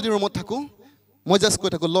কৰোঁ মই যদি ৰুমত থাকোঁ মই জাষ্ট কৈ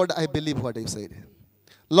থাকোঁ lord I believe what U said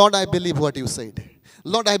lord I believe what U said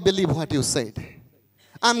lord I believe what U said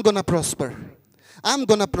I am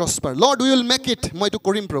গনা prosper lord we will make it মই এইটো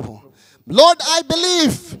কৰিম প্ৰভু lord I believe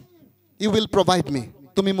U will provide মি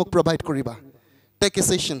তুমি মোক provide কৰিবা take a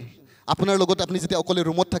session আপোনাৰ লগত আপুনি যেতিয়া অকলে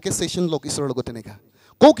ৰুমত থাকে সেশন লওক ঈশ্বৰৰ লগত তেনেকা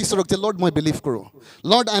কওক ঈশ্বৰক যে লৰ্ড মই বিলিভ কৰোঁ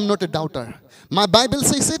lord I am not a ডাউটাৰ my Bible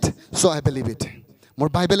ছেইজ it so' I believe it মোৰ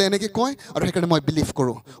বাইবেলে এনেকৈ কয় আৰু সেইকাৰণে মই বিলিভ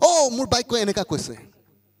কৰোঁ মোৰ বাক্যই এনেকা কৈছে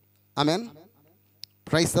আমেন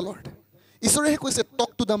প্ৰাইজ দ্য লৰ্ড ঈশ্বৰেহে কৈছে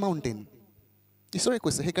টক টু দ্য মাউণ্টেইন ঈশ্বৰে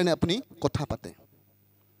কৈছে সেইকাৰণে আপুনি কথা পাতে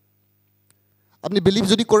আপুনি বিলিভ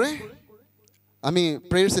যদি কৰে আমি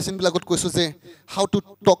প্ৰেয়াৰ সেশনবিলাকত কৈছোঁ যে how to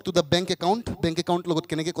talk to the bank account লগত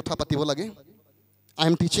কেনেকৈ কথা পাতিব লাগে আই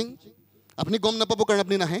এম টিচিং আপুনি গম নাপাব কাৰণে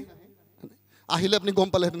আপুনি নাহে আহিলে আপুনি গম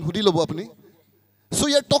পালেহেঁতেন সুধি ল'ব আপুনি চ'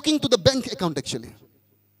 U R talking to the bank account actually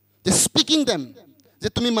যে স্পিকিং দেম যে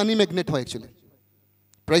তুমি মানি মেগনেট হয় একচুৱেলি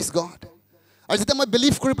প্ৰাইজ গড আৰু যেতিয়া মই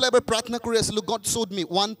বিলিভ কৰি পেলাই এবাৰ প্ৰাৰ্থনা কৰি আছিলোঁ গড শ্ব'ড মি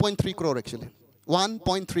 1.3 crore একচুৱেলি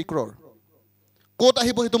 1.3 crore ক'ত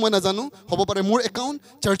আহিব সেইটো মই নাজানো হ'ব পাৰে মোৰ একাউণ্ট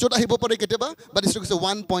চাৰ্চত আহিব পাৰে কেতিয়াবা বাট ঈশ্বৰে কৈছে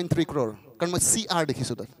 1.3 crore কাৰণ মই CR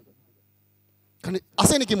দেখিছোঁ তাত কাৰণ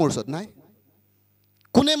আছে নেকি মোৰ ওচৰত নাই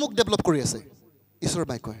কোনে মোক ডেভেলপ কৰি আছে ঈশ্বৰৰ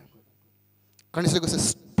বাক্যই কাৰণ ঈশ্বৰে কৈছে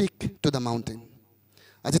স্পিক টু দ্য মাউণ্টেইন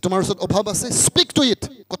আজি তোমাৰ ওচৰত অভাৱ আছে স্পিক টু ইট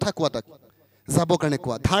কথা কোৱা তাক যাবৰ কাৰণে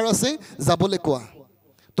কোৱা ধাৰ আছে যাবলৈ কোৱা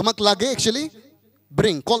তোমাক লাগে একচুৱেলি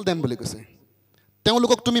ব্ৰিং কল দেম বুলি কৈছে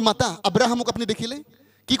তেওঁলোকক তুমি মাতা আব্ৰাহামক আপুনি দেখিলে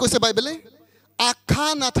কি কৈছে বাইবেলে আশা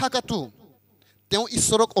নাথাকাটো তেওঁ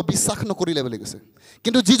ঈশ্বৰক অবিশ্বাস নকৰিলে বুলি কৈছে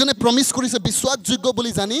কিন্তু যিজনে প্ৰমিছ কৰিছে বিশ্বাসযোগ্য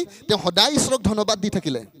বুলি জানি তেওঁ সদায় ঈশ্বৰক ধন্যবাদ দি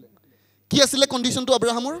থাকিলে কি আছিলে কণ্ডিশ্যনটো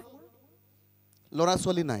আব্ৰাহামৰ ল'ৰা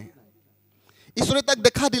ছোৱালী নাই ঈশ্বৰে তাক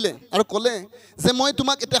দেখা দিলে আৰু ক'লে যে মই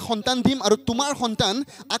তোমাক এটা সন্তান দিম আৰু তোমাৰ সন্তান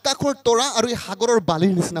আকাশৰ তৰা আৰু এই সাগৰৰ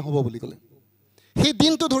বালিৰ নিচিনা হ'ব বুলি ক'লে সেই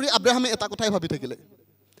দিনটো ধৰি আব্ৰাহামে এটা কথাই ভাবি থাকিলে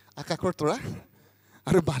আকাশৰ তৰা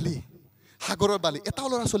আৰু বালি সাগৰৰ বালি এটাও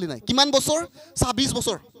ল'ৰা ছোৱালী নাই কিমান বছৰ 26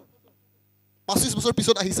 বছৰ 25 বছৰ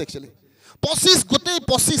পিছত আহিছে একচুৱেলি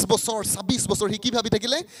 25 বছৰ 26 বছৰ সি কি ভাবি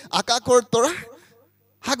থাকিলে আকাশৰ তৰা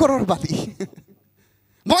সাগৰৰ বালি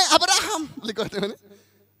মই আব্ৰাহাম বুলি কয় মানে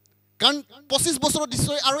কাৰণ 25 বছৰৰ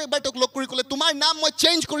ঈশ্বৰে আৰু এবাৰ তেওঁক লগ কৰি ক'লে তোমাৰ নাম মই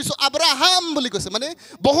চেঞ্জ কৰিছোঁ আব্ৰাহাম বুলি কৈছে মানে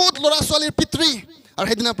বহুত ল'ৰা ছোৱালীৰ পিতৃ আৰু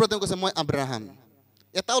সেইদিনাৰ পৰা তেওঁ কৈছে মই আব্ৰাহাম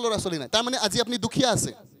এটাও ল'ৰা ছোৱালী নাই তাৰমানে আজি আপুনি দুখীয়া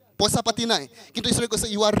আছে পইচা পাতি নাই কিন্তু ঈশ্বৰে কৈছে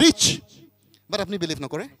ইউ আৰ ৰিচ বাট আপুনি বিলিভ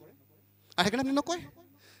নকৰে আৰু সেইকাৰণে আপুনি নকয়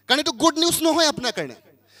কাৰণ এইটো গুড নিউজ নহয় আপোনাৰ কাৰণে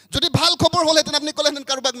যদি ভাল খবৰ হ'লহেঁতেন আপুনি ক'লেহেঁতেন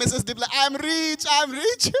কাৰোবাক মেছেজ দি পেলাই আই এম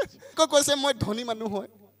ৰিচ কৈছে মই ধনী মানুহ হয়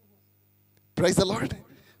prize the lord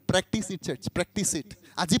practice it search practice it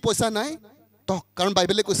আজি পইচা নাই তক কাৰণ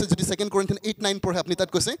বাইবেলে কৈছে যদি 2 Corinthians 8-9 পঢ়ে আপুনি তাত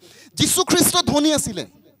কৈছে যীশু খ্ৰীষ্ট ধনী আছিলে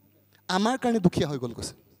আমাৰ কাৰণে দুখীয়া হৈ গ'ল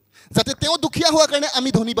কৈছে যাতে তেওঁ দুখীয়া হোৱাৰ কাৰণে আমি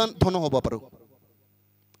ধন হ'ব পাৰোঁ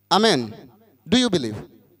আমেন ডু ইউ বিলিভ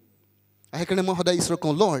সেইকাৰণে মই সদায় ঈশ্বৰক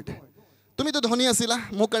কওঁ লৰ্ড তুমিতো ধনী আছিলা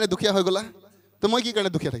মোৰ কাৰণে দুখীয়া হৈ গ'লা তো মই কি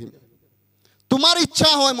কাৰণে দুখীয়া থাকিম তোমাৰ ইচ্ছা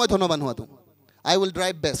হয় মই ধনৱান হোৱাটো আই will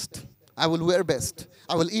drive best I will ৱেৰ best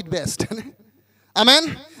I will it best amen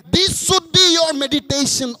this should be your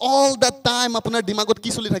meditation all the time আপোনাৰ দিমাগত কি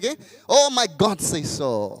চলি থাকে মাই গড ছেইজ ছ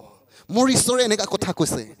মোৰ ঈশ্বৰে এনেকুৱা কথা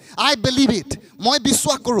কৈছে আই বিলিভ ইট মই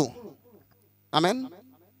বিশ্বাস কৰোঁ আমেন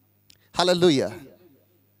হালেলুয়া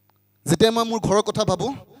যেতিয়া মই মোৰ ঘৰৰ কথা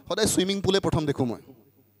ভাবোঁ সদায় ছুইমিং পুলে প্ৰথম দেখোঁ মই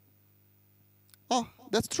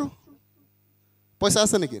দেটছ ট্ৰু পইচা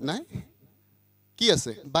আছে নেকি নাই কি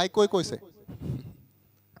আছে বাইকৈ কৈছে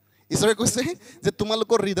ঈশ্বৰে কৈছে যে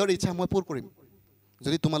তোমালোকৰ হৃদয়ৰ ইচ্ছা মই পূৰ কৰিম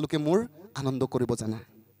যদি তোমালোকে মোৰ আনন্দ কৰিব জানা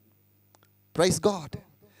প্ৰাইজ গড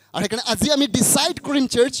আৰু সেইকাৰণে আজি আমি ডিচাইড কৰিম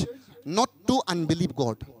search not to unbelieve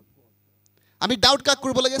God. আমি ডাউট কাক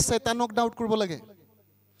কৰিব লাগে শয়তানক ডাউট কৰিব লাগে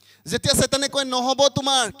যেতিয়া শয়তানে কয় নহব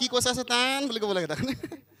তোমাৰ কি কৈছা শয়তান বুলি ক'ব লাগে তাক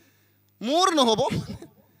মোৰ নহব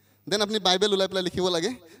দেন আপুনি বাইবেল উলাই পেলাই লিখিব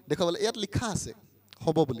লাগে দেখাব লাগে ইয়াত লিখা আছে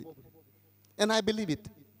হ'ব বুলি and I believe it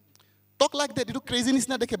talk like that itu crazy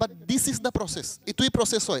নিচিনা দেখে but this is the process ইটোই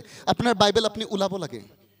process হয় আপোনাৰ বাইবেল আপুনি উলাব লাগে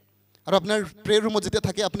আৰু আপোনাৰ প্ৰেয়াৰ ৰুমত যেতিয়া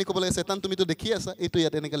থাকে আপুনি ক'ব লাগে শয়তান তুমি তো দেখি আছা এইটো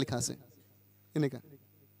ইয়াত এনেকা লিখা আছে এনেকা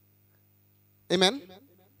amen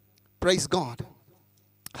praise God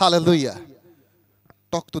hallelujah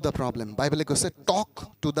talk to the problem bible কৈছে talk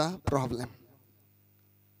to the problem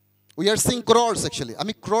we are seeing crores actually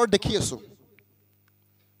আমি crore দেখি আছো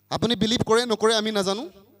আপুনি বিলিভ কৰে নকৰে আমি নাজানো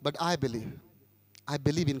but I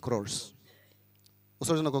believe in crores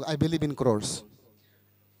ওচৰজন কওক I believe in crores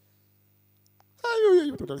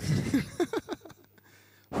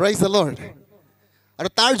praise the Lord আৰু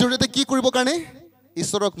তাৰ জৰিয়তে কি কৰিব কাৰণে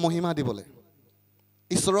ঈশ্বৰক মহিমা দিবলৈ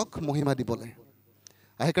ঈশ্বৰক মহিমা দিবলৈ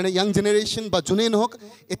সেইকাৰণে ইয়াং জেনেৰেশ্যন বা যোনেই নহওক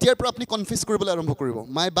এতিয়াৰ পৰা আপুনি কনফিউজ কৰিবলৈ আৰম্ভ কৰিব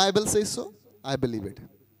মাই বাইবেল চেজ ছ আই বিলিভ ইট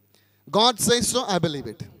গড চেজ ছ আই বিলিভ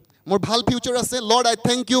ইট মোৰ ভাল ফিউচাৰ আছে lord I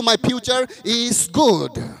thank you my future is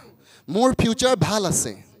good মোৰ ফিউচাৰ ভাল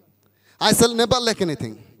আছে আই shell never lake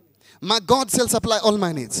anything my god shell supply all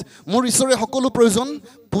my needs মোৰ ঈশ্বৰে সকলো প্ৰয়োজন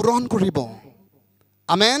পূৰণ কৰিব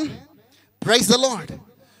আমেন প্ৰেইজ দ্য লৰ্ড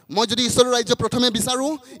মই যদি ঈশ্বৰৰ ৰাজ্য প্ৰথমে বিচাৰো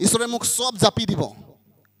ঈশ্বৰে মোক সব জাপি দিব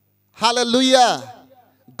hallelujah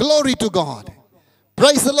glory to God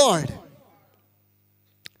praise the Lord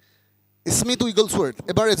Smith উইগলছৱৰ্থ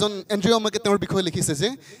এবাৰ এজন এন্ড্ৰিউ আমাকে তেওঁৰ বিষয়ে লিখিছে যে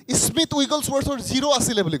স্মিথ উইগলছৱৰ্থৰ জিৰো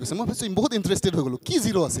আছিলে বুলি কৈছে মই ভাবিছো বহুত ইন্টাৰেষ্টেড হৈ গলো কি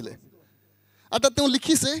জিৰো আছিলে আৰু তেওঁ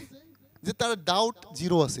লিখিছে যে তাৰ ডাউট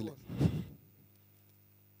জিৰো আছিলে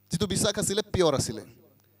যিটো বিশ্বাস আছিলে পিয়ৰ আছিলে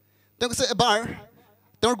তেওঁ কৈছে এবাৰ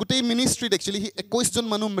তেওঁৰ গোটেই মিনিষ্ট্ৰীত একচুৱেলি 21 জন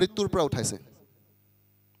মানুহ মৃত্যুৰ পৰা উঠাইছে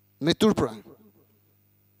মৃত্যুৰ পৰা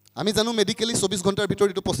আমি জানো মেডিকেলি 24 ঘণ্টাৰ ভিতৰত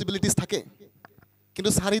এইটো পসিবিলিটিজ থাকে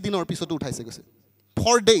কিন্তু 4 দিনৰ পিছতো উঠাইছে গৈছে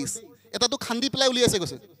 4 ডেজ এটাটো খান্দি পেলাই উলিয়াইছে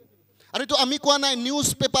গৈছে আৰু এইটো আমি কোৱা নাই নিউজ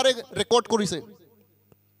পেপাৰে ৰেকৰ্ড কৰিছে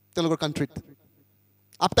তেওঁলোকৰ কাণ্ট্ৰিত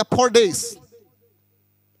আফটাৰ 4 ডেজ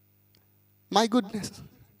মাই গুডনেছ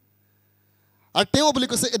আৰু তেওঁ বুলি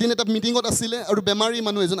কৈছে এদিন এটা মিটিঙত আছিলে আৰু বেমাৰী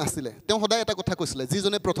মানুহ এজন আছিলে তেওঁ সদায় এটা কথা কৈছিলে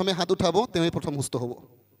যিজনে প্ৰথমে হাত উঠাব তেওঁই প্ৰথম সুস্থ হ'ব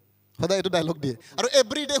সদায় এইটো ডায়লগ দিয়ে আৰু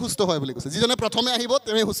এভৰি ডে সুস্থ হয় বুলি কৈছে যিজনে প্ৰথমে আহিব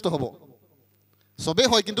তেওঁই সুস্থ হ'ব সবে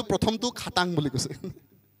হয় কিন্তু প্ৰথমটো খাটাং বুলি কৈছে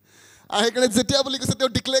আৰু সেইকাৰণে যেতিয়া বুলি কৈছে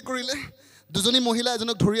তেওঁ ডিক্লেয়াৰ কৰিলে দুজনী মহিলা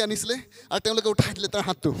এজনক ধৰি আনিছিলে আৰু তেওঁলোকে উঠাই দিলে তাৰ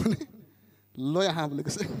হাতটো লৈ আহা বুলি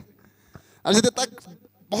কৈছে আৰু যেতিয়া তাক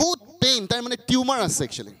বহুত পেইন তাৰ মানে টিউমাৰ আছে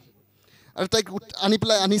একচুৱেলি আৰু তাইক আনি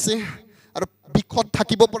পেলাই আনিছে আৰু বিখত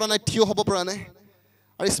থাকিব পৰা নাই থিয় হ'ব পৰা নাই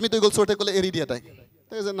আৰু স্মিথ উইগলছৱৰ্থে ক'লে এৰি দিয়া তাইক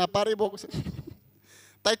তাই যে নাপাৰিব কৈছে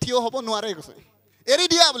তাই থিয় হ'ব নোৱাৰে কৈছে এৰি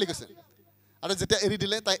দিয়া বুলি কৈছে আৰু যেতিয়া এৰি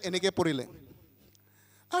দিলে তাই এনেকে পৰিলে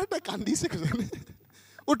আৰু তাই কান্দিছে কৈছে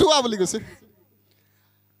উঠোৱা বুলি কৈছে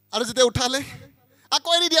আৰু যেতিয়া উঠালে আকৌ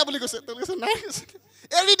এৰি দিয়া বুলি কৈছে তেওঁ কৈছে নাই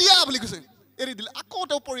এৰি দিয়া বুলি কৈছে এৰি দিলে আকৌ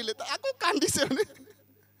তেওঁ পৰিলে আকৌ কান্দিছে মানে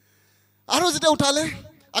আৰু যেতিয়া উঠালে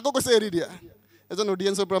আকৌ কৈছে এৰি দিয়া এজন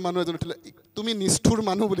অডিয়েন্সৰ পৰা মানুহ এজন উঠিলে তুমি নিষ্ঠুৰ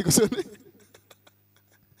মানুহ বুলি কৈছে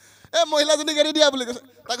এ মহিলাজনীক এৰি দিয়া বুলি কৈছে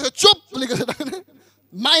তাক কৈছে চুপ বুলি কৈছে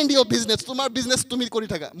মাইণ্ড ইয়ৰ বিজনেছ তোমাৰ বিজনেছ তুমি কৰি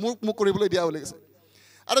থাকা মোক কৰিবলৈ দিয়া বুলি কৈছে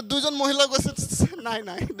আৰু দুজন মহিলা কৈছে নাই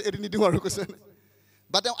নাই এৰি নিদিওঁ আৰু কৈছে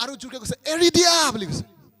বা তেওঁ আৰু জোৰকৈ কৈছে এৰি দিয়া বুলি কৈছে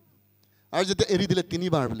আৰু যেতিয়া এৰি দিলে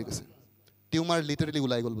 3 বাৰ বুলি কৈছে টিউমাৰ লিটাৰেলি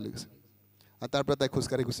ওলাই গ'ল বুলি কৈছে আৰু তাৰ পৰা তাই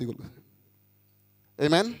খোজকাঢ়ি গুচি গ'ল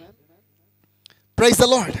আমেন প্ৰেইজ দ্য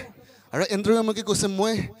লৰ্ড আৰু এন্ড্ৰিউ আমাকে কৈছে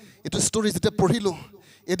মই এইটো ষ্টৰী যেতিয়া পঢ়িলোঁ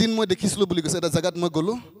এদিন মই দেখিছিলোঁ বুলি কৈছে এটা জেগাত মই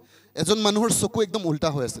গ'লোঁ এজন মানুহৰ চকু একদম উল্টা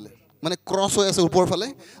হৈ আছিলে মানে ক্ৰছ হৈ আছে ওপৰ ফালে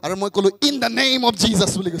আৰু মই ক'লোঁ in the name of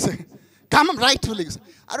Jesus বুলি কৈছে কাম ৰাইট বুলি কৈছে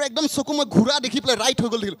আৰু একদম চকু মই ঘূৰা দেখি পেলাই ৰাইট হৈ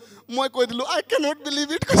গ'ল দেখিলোঁ মই কৈ দিলোঁ I can not believe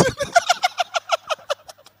it কৈছে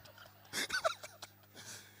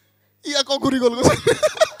ই আকৌ ঘূৰি গ'ল কৈছে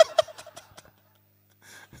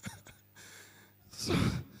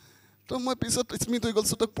তো মই পিছত স্মিথ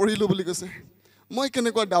উইগলছৱৰ্থক পঢ়িলোঁ বুলি কৈছে মই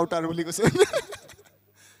কেনেকুৱা ডাউটাৰ বুলি কৈছে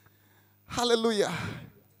হালেলুয়া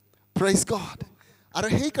প্ৰেইজ গড আৰু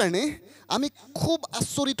সেইকাৰণে আমি খুব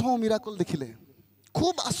আচৰিত হওঁ মিৰাকল দেখিলে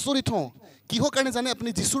খুব আচৰিত হওঁ কিহৰ কাৰণে জানে আপুনি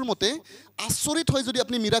যিশুৰ মতে আচৰিত হয় যদি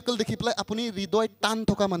আপুনি মিৰাকল দেখি পেলাই আপুনি হৃদয় টান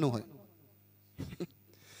থকা মানুহ হয়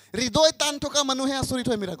হৃদয় টান থকা মানুহে আচৰিত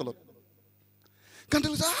হয় মিৰাকলত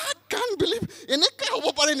কান বিলিভ এনেকৈ হ'ব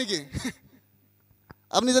পাৰে নেকি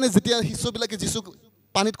আপুনি জানে যেতিয়া শিষ্যবিলাকে যিশুক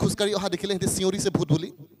পানীত খোজকাঢ়ি অহা দেখিলে সিহঁতে চিঞৰিছে ভূত বুলি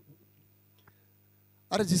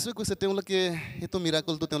আৰু যিশুৱে কৈছে তেওঁলোকে সেইটো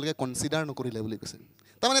মিৰাকলটো তেওঁলোকে কনচিডাৰ নকৰিলে বুলি কৈছে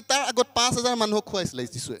তাৰমানে তাৰ আগত 5,000 মানুহক খুৱাইছিলে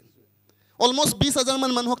যিশুৱে অলমষ্ট 20,000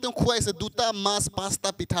 মান মানুহক তেওঁ খুৱাইছে 2টা মাছ 5টা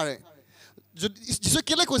পিঠাৰে যিছুৱে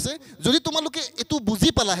কেলে কৈছে যদি তোমালোকে এটো বুজি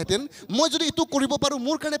পালাহেতেন মই যদি এটো কৰিব পাৰো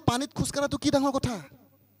মোৰ কাৰণে পানীত খুচকাৰাটো কি ডাঙৰ কথা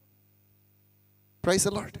praise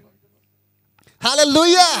the lord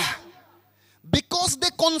hallelujah because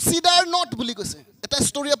they consider not বুলি কৈছে এটা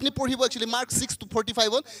ষ্টৰী আপুনি পঢ়িব একচুয়ালি মাৰ্ক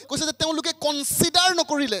 6:45 কৈছে যে তেওঁলোকে কনসিডাৰ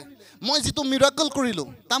নকৰিলে মই যেটো মিৰাকল কৰিলো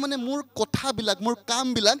তা মানে মোৰ কথাবিলাক মোৰ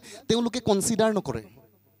কামবিলাক তেওঁলোকে কনসিডাৰ নকৰে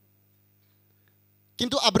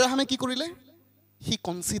কিন্তু আব্ৰাহামে কি কৰিলে হি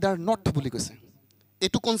কনসিডাৰ নট বুলি কৈছে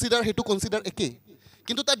এটো কনসিডাৰ হেতু কনসিডাৰ একে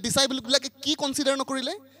কিন্তু তাৰ ডিসাইবলবিলাকে কি কনসিডাৰ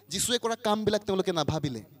নকৰিলে যিশুৱে কৰা কামবিলাক তেওঁলোকে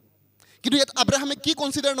নাভাবিলে কিন্তু ইয়াত আব্ৰাহামে কি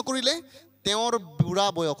কনসিডাৰ নকৰিলে তেওঁৰ বুঢ়া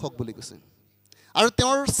বয়সক বুলি কৈছে আৰু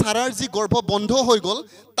তেওঁৰ সাৰাৰ যি গৰ্ভ বন্ধ হৈ গল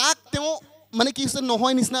তাক তেওঁ মানে কি হৈছে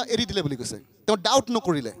নহয় নিচিনা এৰি দিলে বুলি কৈছে তেওঁ ডাউট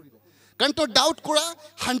নকৰিলে কাৰণ তেওঁ ডাউট কৰা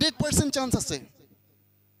 100% চান্স আছে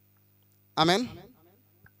আমেন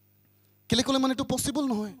কেলে কলে মানে এটো পসিবল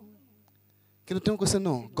নহয় কিন্তু তেওঁ কৈছে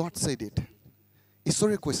নো গড সেড ইট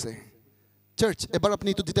ঈশ্বৰে কৈছে চাৰ্চ এবাৰ আপুনি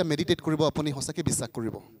এটো যেতিয়া মেডিটেট কৰিব আপুনি হসাকে বিশ্বাস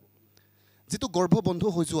কৰিব যেটো গৰ্ভ বন্ধ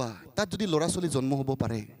হৈ যোৱা তাত যদি লৰা চলি জন্ম হ'ব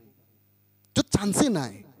পাৰে তো চান্সে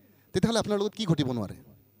নাই তেতিয়াহলে আপোনাৰ লগত কি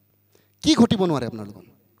ঘটিব নোৱাৰে আপোনাৰ লগত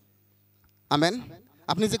আমেন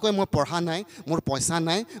আপুনি যে কয় মই পঢ়া নাই মোৰ পইচা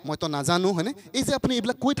নাই মই তো নাজানো হয়নে এই যে আপুনি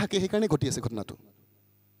এইবিলাক কৈ থাকে সেই কাৰণে ঘটি আছে ঘটনাটো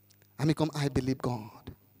আমি কম আই বিলিভ গড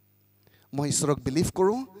মই ঈশ্বৰক বিলিভ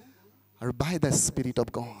কৰো আৰু বাই the spirit of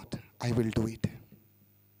god I will do it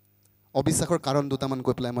অবিশ্বাসৰ কাৰণ দুটামান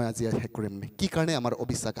কৈ পেলাই মই আজি শেষ কৰিম কি কাৰণে আমাৰ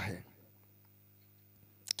অবিশ্বাস আহে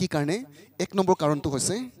কি কাৰণে এক নম্বৰ কাৰণটো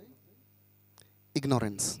হৈছে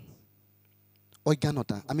ইগনোৰেন্স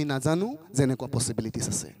অজ্ঞানতা আমি নাজানো যে এনেকুৱা পসিবিলিটিজ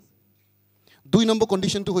আছে 2 নম্বৰ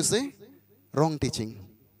কন্ডিশনটো হৈছে ৰং টিচিং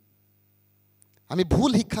আমি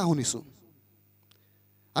ভুল শিক্ষা শুনিছো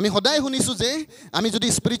আমি সদায় শুনিছো যে আমি যদি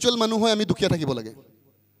স্পিৰিচুৱেল মানুহ হয় আমি দুখিয়া থাকিব লাগে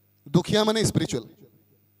দুখিয়া মানে স্পিৰিচুৱেল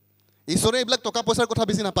ঈশ্বৰে এইবিলাক টকা পইচাৰ কথা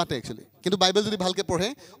বেছি নাপাতে একচুয়ালি কিন্তু বাইবেল যদি ভালকে পঢ়ে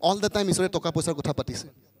অল দ্য টাইম ঈশ্বৰে টকা পইচাৰ কথা পাতিছে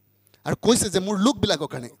আৰু কৈছে যে মোৰ লোকবিলাকৰ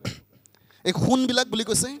কাৰণে এই খুনবিলাক বুলি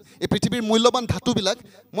কৈছে এই পৃথিৱীৰ মূল্যৱান ধাতুবিলাক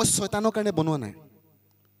মই শয়তানৰ কাৰণে বনোৱা নাই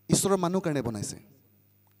ঈশ্বৰৰ মানুহৰ কাৰণে বনাইছে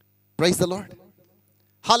praise the lord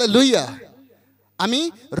hallelujah আমি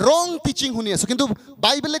ৰং টিচিং শুনি আছো কিন্তু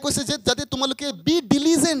বাইবেলে কৈছে যে যাতে তোমালোকে B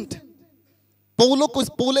diligent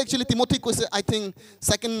Paul actually Timothy কৈছে আই থিংক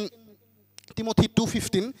 2 তিমথি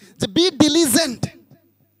 2:15 যে বি ডিলিজেন্ট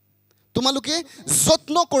তোমালোকে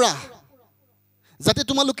যত্ন কৰা যাতে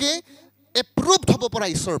তোমালোকে এপ্ৰুভড হ'ব পৰা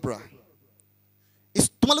ঈশ্বৰৰ পৰা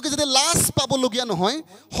তোমালোকে যাতে লাজ পাবলগীয়া নহয়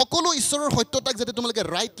সকলো ঈশ্বৰৰ সত্যতাক যাতে তোমালোকে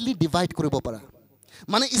ৰাইটলি ডিভাইড কৰিব পাৰা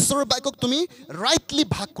মানে ঈশ্বৰৰ বাক্যক তুমি ৰাইটলি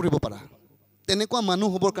ভাগ কৰিব পাৰা তেনেকুৱা মানুহ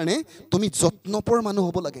হ'বৰ কাৰণে তুমি যত্নপৰ মানুহ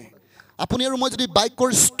হ'ব লাগে আপুনি আৰু মই যদি বাক্যৰ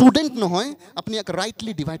ষ্টুডেন্ট নহয় আপুনি এক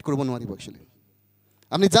ৰাইটলি ডিভাইড কৰিব নোৱাৰিব একচুয়ালি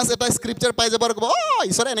আপুনি জাস্ট এটা স্ক্ৰিপচাৰ পাই যাব আৰু ক'ব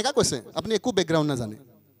ঈশ্বৰে এনেকা কৈছে আপুনি একো বেকগ্ৰাউণ্ড নাজানে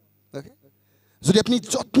ওকে যদি আপুনি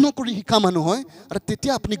যত্ন কৰি শিকা মানুহ হয় আৰু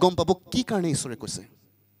তেতিয়া আপুনি গম পাব কি কাৰণে ঈশ্বৰে কৈছে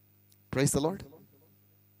praise the lord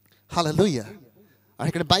hallelujah আৰু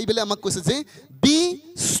সেইকাৰণে বাইবেলে আমাক কৈছে যে বি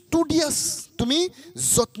ষ্টুডিয়াছ তুমি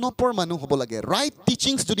যত্নপৰ মানুহ হ'ব লাগে ৰাইট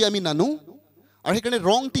টিচিংছ যদি আমি নানো আৰু সেইকাৰণে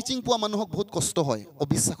ৰং টিচিং পোৱা মানুহক বহুত কষ্ট হয়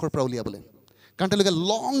অবিশ্বাসৰ পৰা উলিয়াবলৈ কাৰণ তেওঁলোকে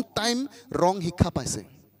লং টাইম ৰং শিক্ষা পাইছে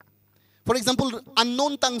ফৰ এক্সাম্পল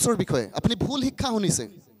আননোন টাংছৰ বিষয়ে আপুনি ভুল শিক্ষা শুনিছে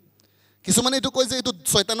কিছুমানে এইটো কয় যে এইটো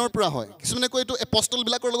শয়তানৰ পৰা হয় কিছুমানে কয় এইটো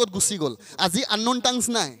এপষ্টলবিলাকৰ লগত গুচি গ'ল আজি আননোন টাংছ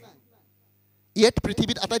নাই ইয়াত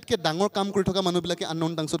পৃথিৱীত আটাইতকৈ ডাঙৰ কাম কৰি থকা মানুহবিলাকে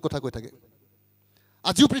আননোন টাংছত কথা কৈ থাকে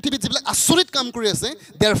আজিও পৃথিৱীত যিবিলাক আচৰিত কাম কৰি আছে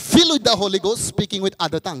দে R fill with the Holi গ'ষ্ট speaking with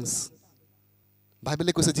আদাৰ টাংছ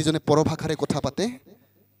বাইবেলে কৈছে যিজনে পৰভাষাৰে কথা পাতে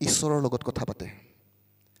ঈশ্বৰৰ লগত কথা পাতে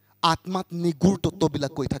আত্মাত নিগুৰ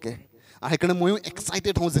তত্ত্ববিলাক কৈ থাকে আৰু সেইকাৰণে ময়ো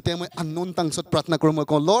এক্সাইটেড হওঁ যেতিয়া মই আননোন টাংছত প্ৰাৰ্থনা কৰোঁ মই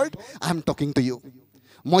কওঁ lord I am talking to you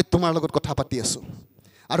মই তোমাৰ লগত কথা পাতি আছোঁ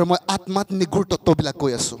আৰু মই আত্মাত নিগুৰ তত্ত্ববিলাক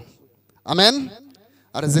কৈ আছোঁ আমেন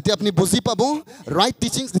আৰু যেতিয়া আপুনি বুজি পাব ৰাইট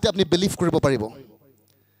টিচিংছ যেতিয়া আপুনি বিলিভ কৰিব পাৰিব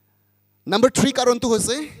নম্বৰ 3 কাৰণটো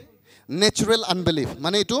হৈছে নেচাৰেল আনবিলিভ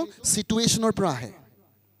মানে এইটো চিটুৱেশ্যনৰ পৰা আহে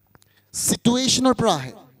চিটুৱেশ্যনৰ পৰা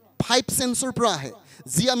আহে 5 সেন্সৰ পৰা আহে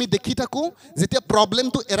যি আমি দেখি থাকোঁ যেতিয়া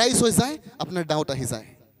প্ৰব্লেমটো এৰাইজ হৈ যায় আপোনাৰ ডাউট আহি যায়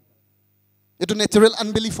এটো নেচাৰেল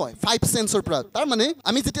আনবিলিভ হয় 5 সেন্সৰ পৰা তাৰ মানে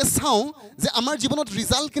আমি যেতিয়া চাওঁ যে আমাৰ জীৱনত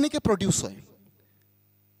ৰিজাল্ট কেনেকৈ প্ৰডিউচ হয়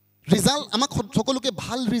ৰিজাল্ট আমাক সকলোকে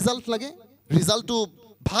ভাল ৰিজাল্ট লাগে ৰিজাল্টটো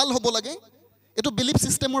ভাল হ'ব লাগে এটো বিলিভ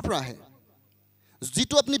সিস্টেমৰ পৰা আহে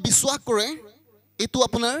যিটো আপুনি বিশ্বাস কৰে এটো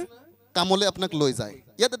আপোনাৰ কামলৈ আপোনাক লৈ যায়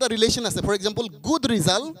ইয়াত এটা ৰিলেচন আছে ফৰ এক্সাম্পল গুড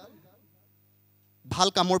ৰিজাল্ট ভাল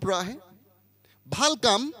কামৰ পৰা আহে ভাল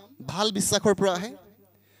কাম ভাল বিশ্বাসৰ পৰা আহে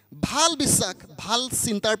ভাল বিশ্বাস ভাল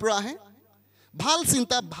চিন্তাৰ পৰা আহে ভাল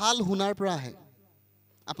চিন্তা ভাল শুনাৰ পৰা আহে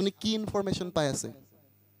আপুনি কি ইনফৰমেশ্যন পাই আছে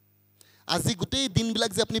আজি গোটেই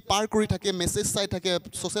দিনবিলাক যে আপুনি পাৰ কৰি থাকে মেছেজ চাই থাকে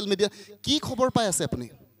ছ'চিয়েল মিডিয়া কি খবৰ পাই আছে আপুনি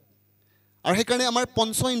আৰু সেইকাৰণে আমাৰ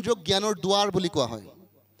পঞ্চ ইন্দ্ৰিয়ক জ্ঞানৰ দুৱাৰ বুলি কোৱা হয়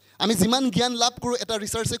আমি যিমান জ্ঞান লাভ কৰোঁ এটা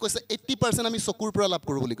ৰিচাৰ্চে কৈছে 80% আমি চকুৰ পৰা লাভ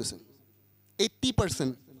কৰোঁ বুলি কৈছে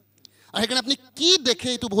 80% আৰু সেইকাৰণে আপুনি কি দেখে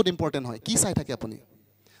এইটো বহুত ইম্পৰ্টেণ্ট হয় কি চাই থাকে আপুনি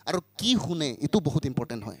আৰু কি শুনে এইটো বহুত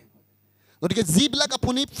ইম্পৰ্টেণ্ট হয় গতিকে যিবিলাক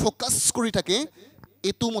আপুনি ফ'কাছ কৰি থাকে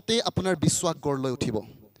এইটো মতে আপোনাৰ বিশ্বাস গঢ় লৈ উঠিব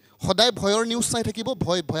সদায় ভয়ৰ নিউজ চাই থাকিব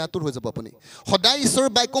ভয়াতুৰ হৈ যাব আপুনি সদায় ঈশ্বৰৰ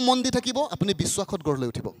বাক্য মন দি থাকিব আপুনি বিশ্বাসত গঢ় লৈ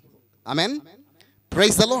উঠিব আমেন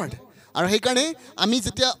প্ৰেইজ দ্য লৰ্ড আৰু সেইকাৰণে আমি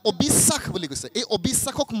যেতিয়া অবিশ্বাস বুলি কৈছে এই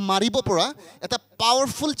অবিশ্বাসক মাৰিব পৰা এটা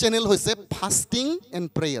পাৱাৰফুল চেনেল হৈছে ফাষ্টিং এণ্ড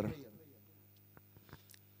প্ৰেয়াৰ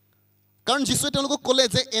কাৰণ যীশুৱে তেওঁলোকক ক'লে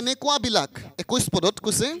যে এনেকুৱাবিলাক 21 পদত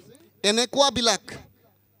কৈছে এনেকুৱাবিলাক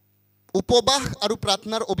উপবাস আৰু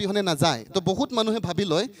প্ৰাৰ্থনাৰ অবিহনে নাযায় তো বহুত মানুহে ভাবি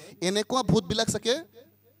লয় এনেকুৱা ভূতবিলাক চাগে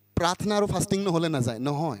প্ৰাৰ্থনা আৰু ফাষ্টিং নহ'লে নাযায়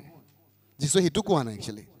নহয় যীশুৱে সেইটো কোৱা নাই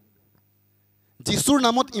একচুৱেলি যীশুৰ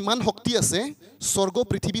নামত ইমান শক্তি আছে স্বৰ্গ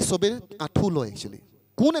পৃথিৱী চবে আঁঠু লয় একচুৱেলি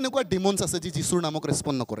কোন এনেকুৱা ডিমনছ আছে যি যীশুৰ নামক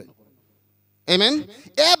ৰেছপণ্ড নকৰে Amen.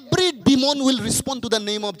 Every demon will respond to the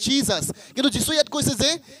name of Jesus. কিন্তু যীশু ইয়াত কৈছে যে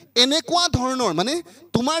এনেকুৱা ধৰণৰ মানে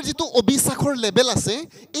তোমাৰ যিটো অবিশ্বাসৰ লেভেল আছে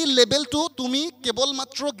এই লেভেলটো তুমি কেৱল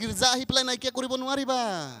মাত্ৰ গিৰ্জা আহি পেলাই নাইকিয়া কৰিব নোৱাৰিবা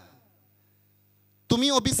তুমি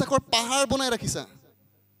অবিশ্বাসৰ পাহাৰ বনাই ৰাখিছা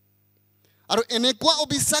আৰু এনেকুৱা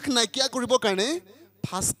অবিশ্বাস নাইকিয়া কৰিবৰ কাৰণে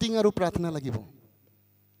ফাষ্টিং আৰু প্ৰাৰ্থনা লাগিব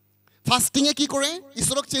ফাষ্টিঙে কি কৰে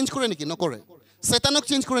ঈশ্বৰক চেঞ্জ কৰে নেকি নকৰে শয়তানক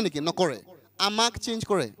চেঞ্জ কৰে নেকি নকৰে আমাক চেঞ্জ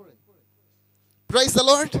কৰে Praise the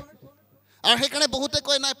Lord. আৰু সেইকাৰণে বহুতে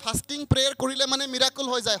কয় নাই ফাষ্টিং প্ৰেয়াৰ কৰিলে মানে মিৰাকল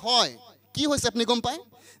হৈ যায় হয় কি হৈছে আপুনি গম পায়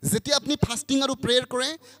যেতিয়া আপুনি ফাষ্টিং আৰু প্ৰেয়াৰ কৰে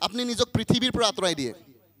আপুনি নিজক পৃথিৱীৰ পৰা আঁতৰাই দিয়ে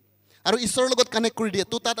আৰু ঈশ্বৰৰ লগত কানেক্ট কৰি দিয়ে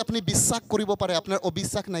তো তাত আপুনি বিশ্বাস কৰিব পাৰে আপোনাৰ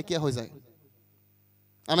অবিশ্বাস নাইকিয়া হৈ যায়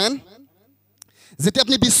আমেন যেতিয়া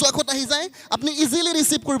আপুনি বিশ্বাসত আহি যায় আপুনি ইজিলি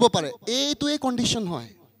ৰিচিভ কৰিব পাৰে এইটোৱে কণ্ডিশ্যন হয়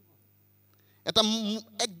এটা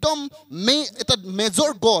একদম এটা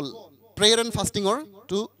major goal prayer and ফাষ্টিঙৰ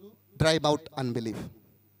two drive out unbelief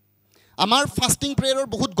আমাৰ ফাষ্টিং প্ৰেয়াৰৰ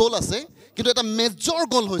বহুত গোল আছে কিন্তু এটা মেজৰ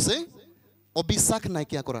গোল হৈছে অবিশ্বাস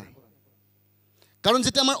নাইকিয়া কৰা কাৰণ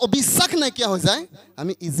যেতিয়া আমাৰ অবিশ্বাস নাইকিয়া হৈ যায়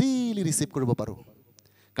আমি ইজিলি ৰিচিভ কৰিব পাৰোঁ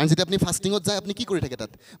কাৰণ যেতিয়া আপুনি ফাষ্টিঙত যায় আপুনি কি কৰি থাকে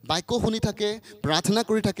তাত বাক্য শুনি থাকে প্ৰাৰ্থনা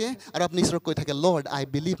কৰি থাকে আৰু আপুনি ঈশ্বৰক কৈ থাকে lord I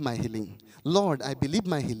believe my healing lord I believe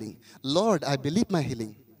my healing lord I believe my healing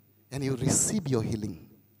and U receive your healing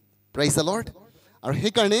praise the lord আৰু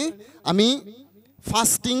সেইকাৰণে আমি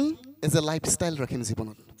ফাষ্টিং is a lifestyle ৰাখিম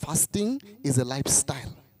জীৱনত ফাষ্টিং is a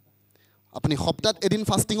lifestyle আপুনি সপ্তাহত এদিন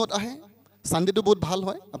ফাষ্টিঙত আহে সানডেটো বহুত ভাল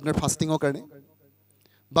হয় আপোনাৰ ফাষ্টিঙৰ কাৰণে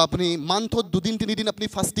বা আপুনি মান্থত দুদিন তিনিদিন আপুনি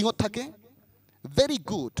ফাষ্টিঙত থাকে ভেৰি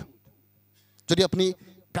গুড যদি আপুনি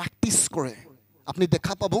প্ৰেক্টিছ কৰে আপুনি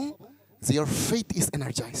দেখা পাব যে your faith is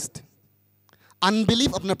energized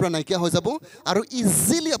unbelief আপোনাৰ পৰা নাইকিয়া হৈ যাব আৰু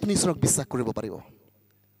ইজিলি আপুনি ঈশ্বৰক বিশ্বাস কৰিব পাৰিব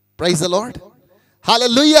praise the lord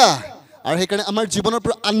hallelujah আৰু সেইকাৰণে আমাৰ জীৱনৰ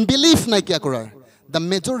পৰা আনবিলিভ নাইকিয়া কৰাৰ দ্য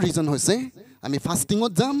মেজৰ ৰিজন হৈছে আমি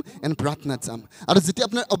ফাষ্টিঙত যাম এণ্ড প্ৰাৰ্থনাত যাম আৰু যেতিয়া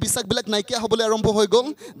আপোনাৰ অবিশ্বাসবিলাক নাইকিয়া হ'বলৈ আৰম্ভ হৈ গ'ল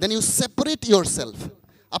দেন ইউ ছেপাৰেট ইয়ৰ চেল্ফ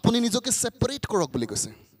আপুনি নিজকে ছেপাৰেট কৰক বুলি কৈছে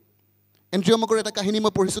এণ্ড্ৰিয়মকৰ এটা কাহিনী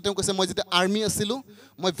মই পঢ়িছোঁ তেওঁ কৈছে মই যেতিয়া আৰ্মি আছিলোঁ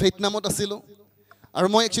মই ভিয়েটনামত আছিলোঁ আৰু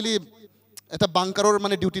মই একচুৱেলি এটা বাংকাৰৰ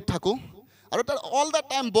মানে ডিউটিত থাকোঁ আৰু তাৰ অল দ্য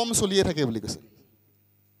টাইম বম চলিয়ে থাকে বুলি কৈছে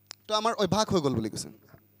তো আমাৰ অভ্যাস হৈ গ'ল বুলি কৈছে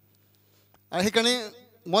আৰু সেইকাৰণে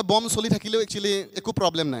মই বম চলি থাকিলেও একচুৱেলি একো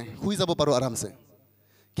প্ৰব্লেম নাই শুই যাব পাৰোঁ আৰামছে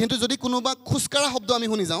কিন্তু যদি কোনোবা খোজকাঢ়া শব্দ আমি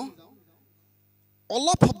শুনি যাওঁ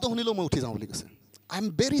অলপ শব্দ শুনিলেও মই উঠি যাওঁ বুলি কৈছে আই এম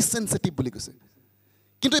ভেৰি চেনচিটিভ বুলি কৈছে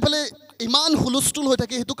কিন্তু এইফালে ইমান হুলস্থুল হৈ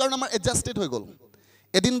থাকে সেইটো কাৰণে আমাৰ এডজাষ্টেড হৈ গ'ল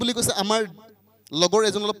এদিন বুলি কৈছে আমাৰ লগৰ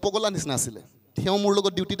এজন অলপ পগলা নিচিনা আছিলে তেওঁ মোৰ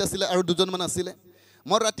লগত ডিউটিত আছিলে আৰু দুজনমান আছিলে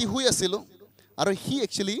মই ৰাতি শুই আছিলোঁ আৰু সি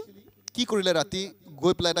একচুৱেলি কি কৰিলে ৰাতি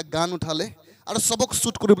গৈ পেলাই এটা গান উঠালে আৰু সবক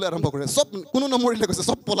শ্বুট কৰিবলৈ আৰম্ভ কৰে সব কোনো নমৰিলে কৈছে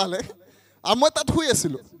সব পলালে আৰু মই তাত শুই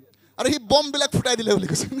আছিলোঁ আৰু সি বমবিলাক ফুটাই দিলে বুলি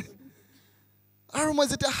কৈছে আৰু মই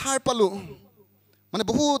যেতিয়া সাৰ পালোঁ মানে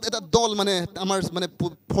বহুত এটা দল মানে আমাৰ মানে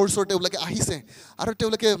ফ'ৰ্চৰ তেওঁলোকে আহিছে আৰু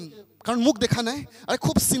তেওঁলোকে কাৰণ মোক দেখা নাই আৰু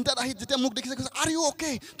খুব চিন্তাত আহি যেতিয়া মোক দেখিছে কৈছে আৰ ইউ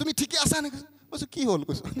অ'কে তুমি ঠিকে আছা নে কৈছোঁ কি হ'ল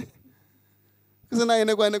কৈছোঁ কৈছে নাই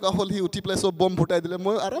এনেকুৱা এনেকুৱা হ'ল সি উঠি পেলাই চব বম ফুটাই দিলে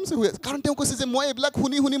মই আৰামছে শুই আছোঁ কাৰণ তেওঁ কৈছে যে মই এইবিলাক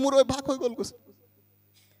শুনি শুনি মোৰ অভ্যাস হৈ গ'ল কৈছে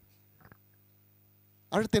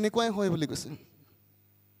আৰু তেনেকুৱাই হয় বুলি কৈছে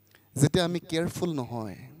যেতিয়া আমি কেয়াৰফুল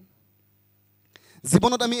নহয়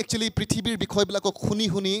জীৱনত আমি একচুৱেলি পৃথিৱীৰ বিষয়বিলাকক শুনি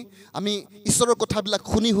শুনি আমি ঈশ্বৰৰ কথাবিলাক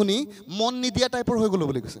শুনি শুনি মন নিদিয়া টাইপৰ হৈ গ'লো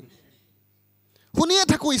বুলি কৈছে শুনিয়ে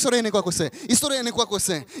থাকোঁ ঈশ্বৰে এনেকুৱা কৈছে ঈশ্বৰে এনেকুৱা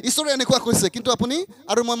কৈছে ঈশ্বৰে এনেকুৱা কৈছে কিন্তু আপুনি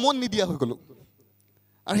আৰু মই মন নিদিয়া হৈ গ'লোঁ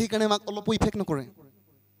আৰু সেইকাৰণে আমাক অলপো ইফেক্ট নকৰে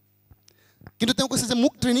কিন্তু তেওঁ কৈছে যে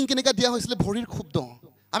মোক ট্ৰেইনিং কেনেকৈ দিয়া হৈছিলে ভৰিৰ শব্দ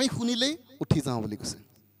আমি শুনিলেই উঠি যাওঁ বুলি কৈছে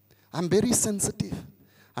আই এম ভেৰি চেনচিটিভ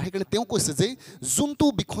আৰু সেইকাৰণে তেওঁ কৈছে যে যোনটো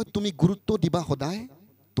বিষয়ত তুমি গুৰুত্ব দিবা সদায়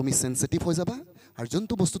তুমি চেনচিটিভ হৈ যাবা আৰু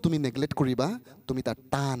যোনটো বস্তু তুমি নেগলেক্ট কৰিবা তুমি তাৰ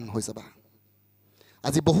টান হৈ যাবা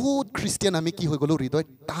আজি বহুত খ্ৰীষ্টিয়ান আমি কি হৈ গ'লো হৃদয়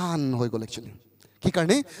টান হৈ গ'ল একচুৱেলি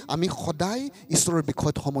সেইকাৰণে আমি সদায় ঈশ্বৰৰ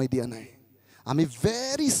বিষয়ত সময় দিয়া নাই আমি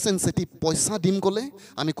ভেৰি চেনচিটিভ পইচা দিম ক'লে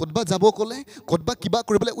আমি ক'তবা যাব ক'লে ক'তবা কিবা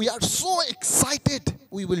কৰিবলৈ we are so' excited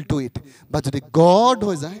we will do it বা যদি গড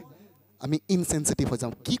হৈ যায় আমি ইনচেনচিটিভ হৈ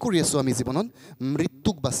যাওঁ কি কৰি আছোঁ আমি জীৱনত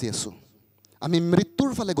মৃত্যুক বাচি আছোঁ আমি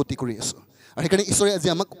মৃত্যুৰ ফালে গতি কৰি আছোঁ আৰু সেইকাৰণে ঈশ্বৰে আজি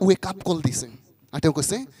আমাক ৱেক আপ কল দিছে আৰু তেওঁ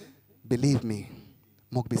কৈছে বিলিভ মি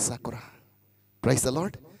মোক বিশ্বাস কৰা prize the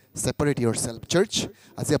lord separate your self search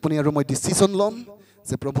আজি আপুনি আৰু মই ডিচিশ্যন ল'ম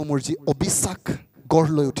যে প্ৰভু মোৰ যি অবিশ্বাস গঢ়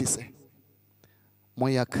লৈ উঠিছে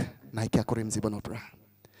মই ইয়াক নাইকিয়া কৰিম জীৱনৰ পৰা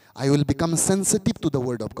আই will became sensitive to the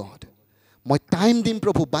word of god মই টাইম দিম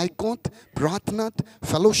প্ৰভু বাইকত প্ৰাৰ্থনাত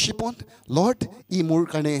ফেলোশ্বিপত লৰ্ড ই মোৰ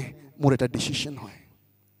কাৰণে মোৰ এটা ডিচিশ্যন হয়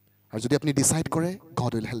আৰু যদি আপুনি ডিচাইড কৰে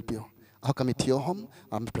গড উইল হেল্প ইউ আহক আমি থিয় হ'ম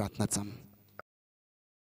আমি প্ৰাৰ্থনাত যাম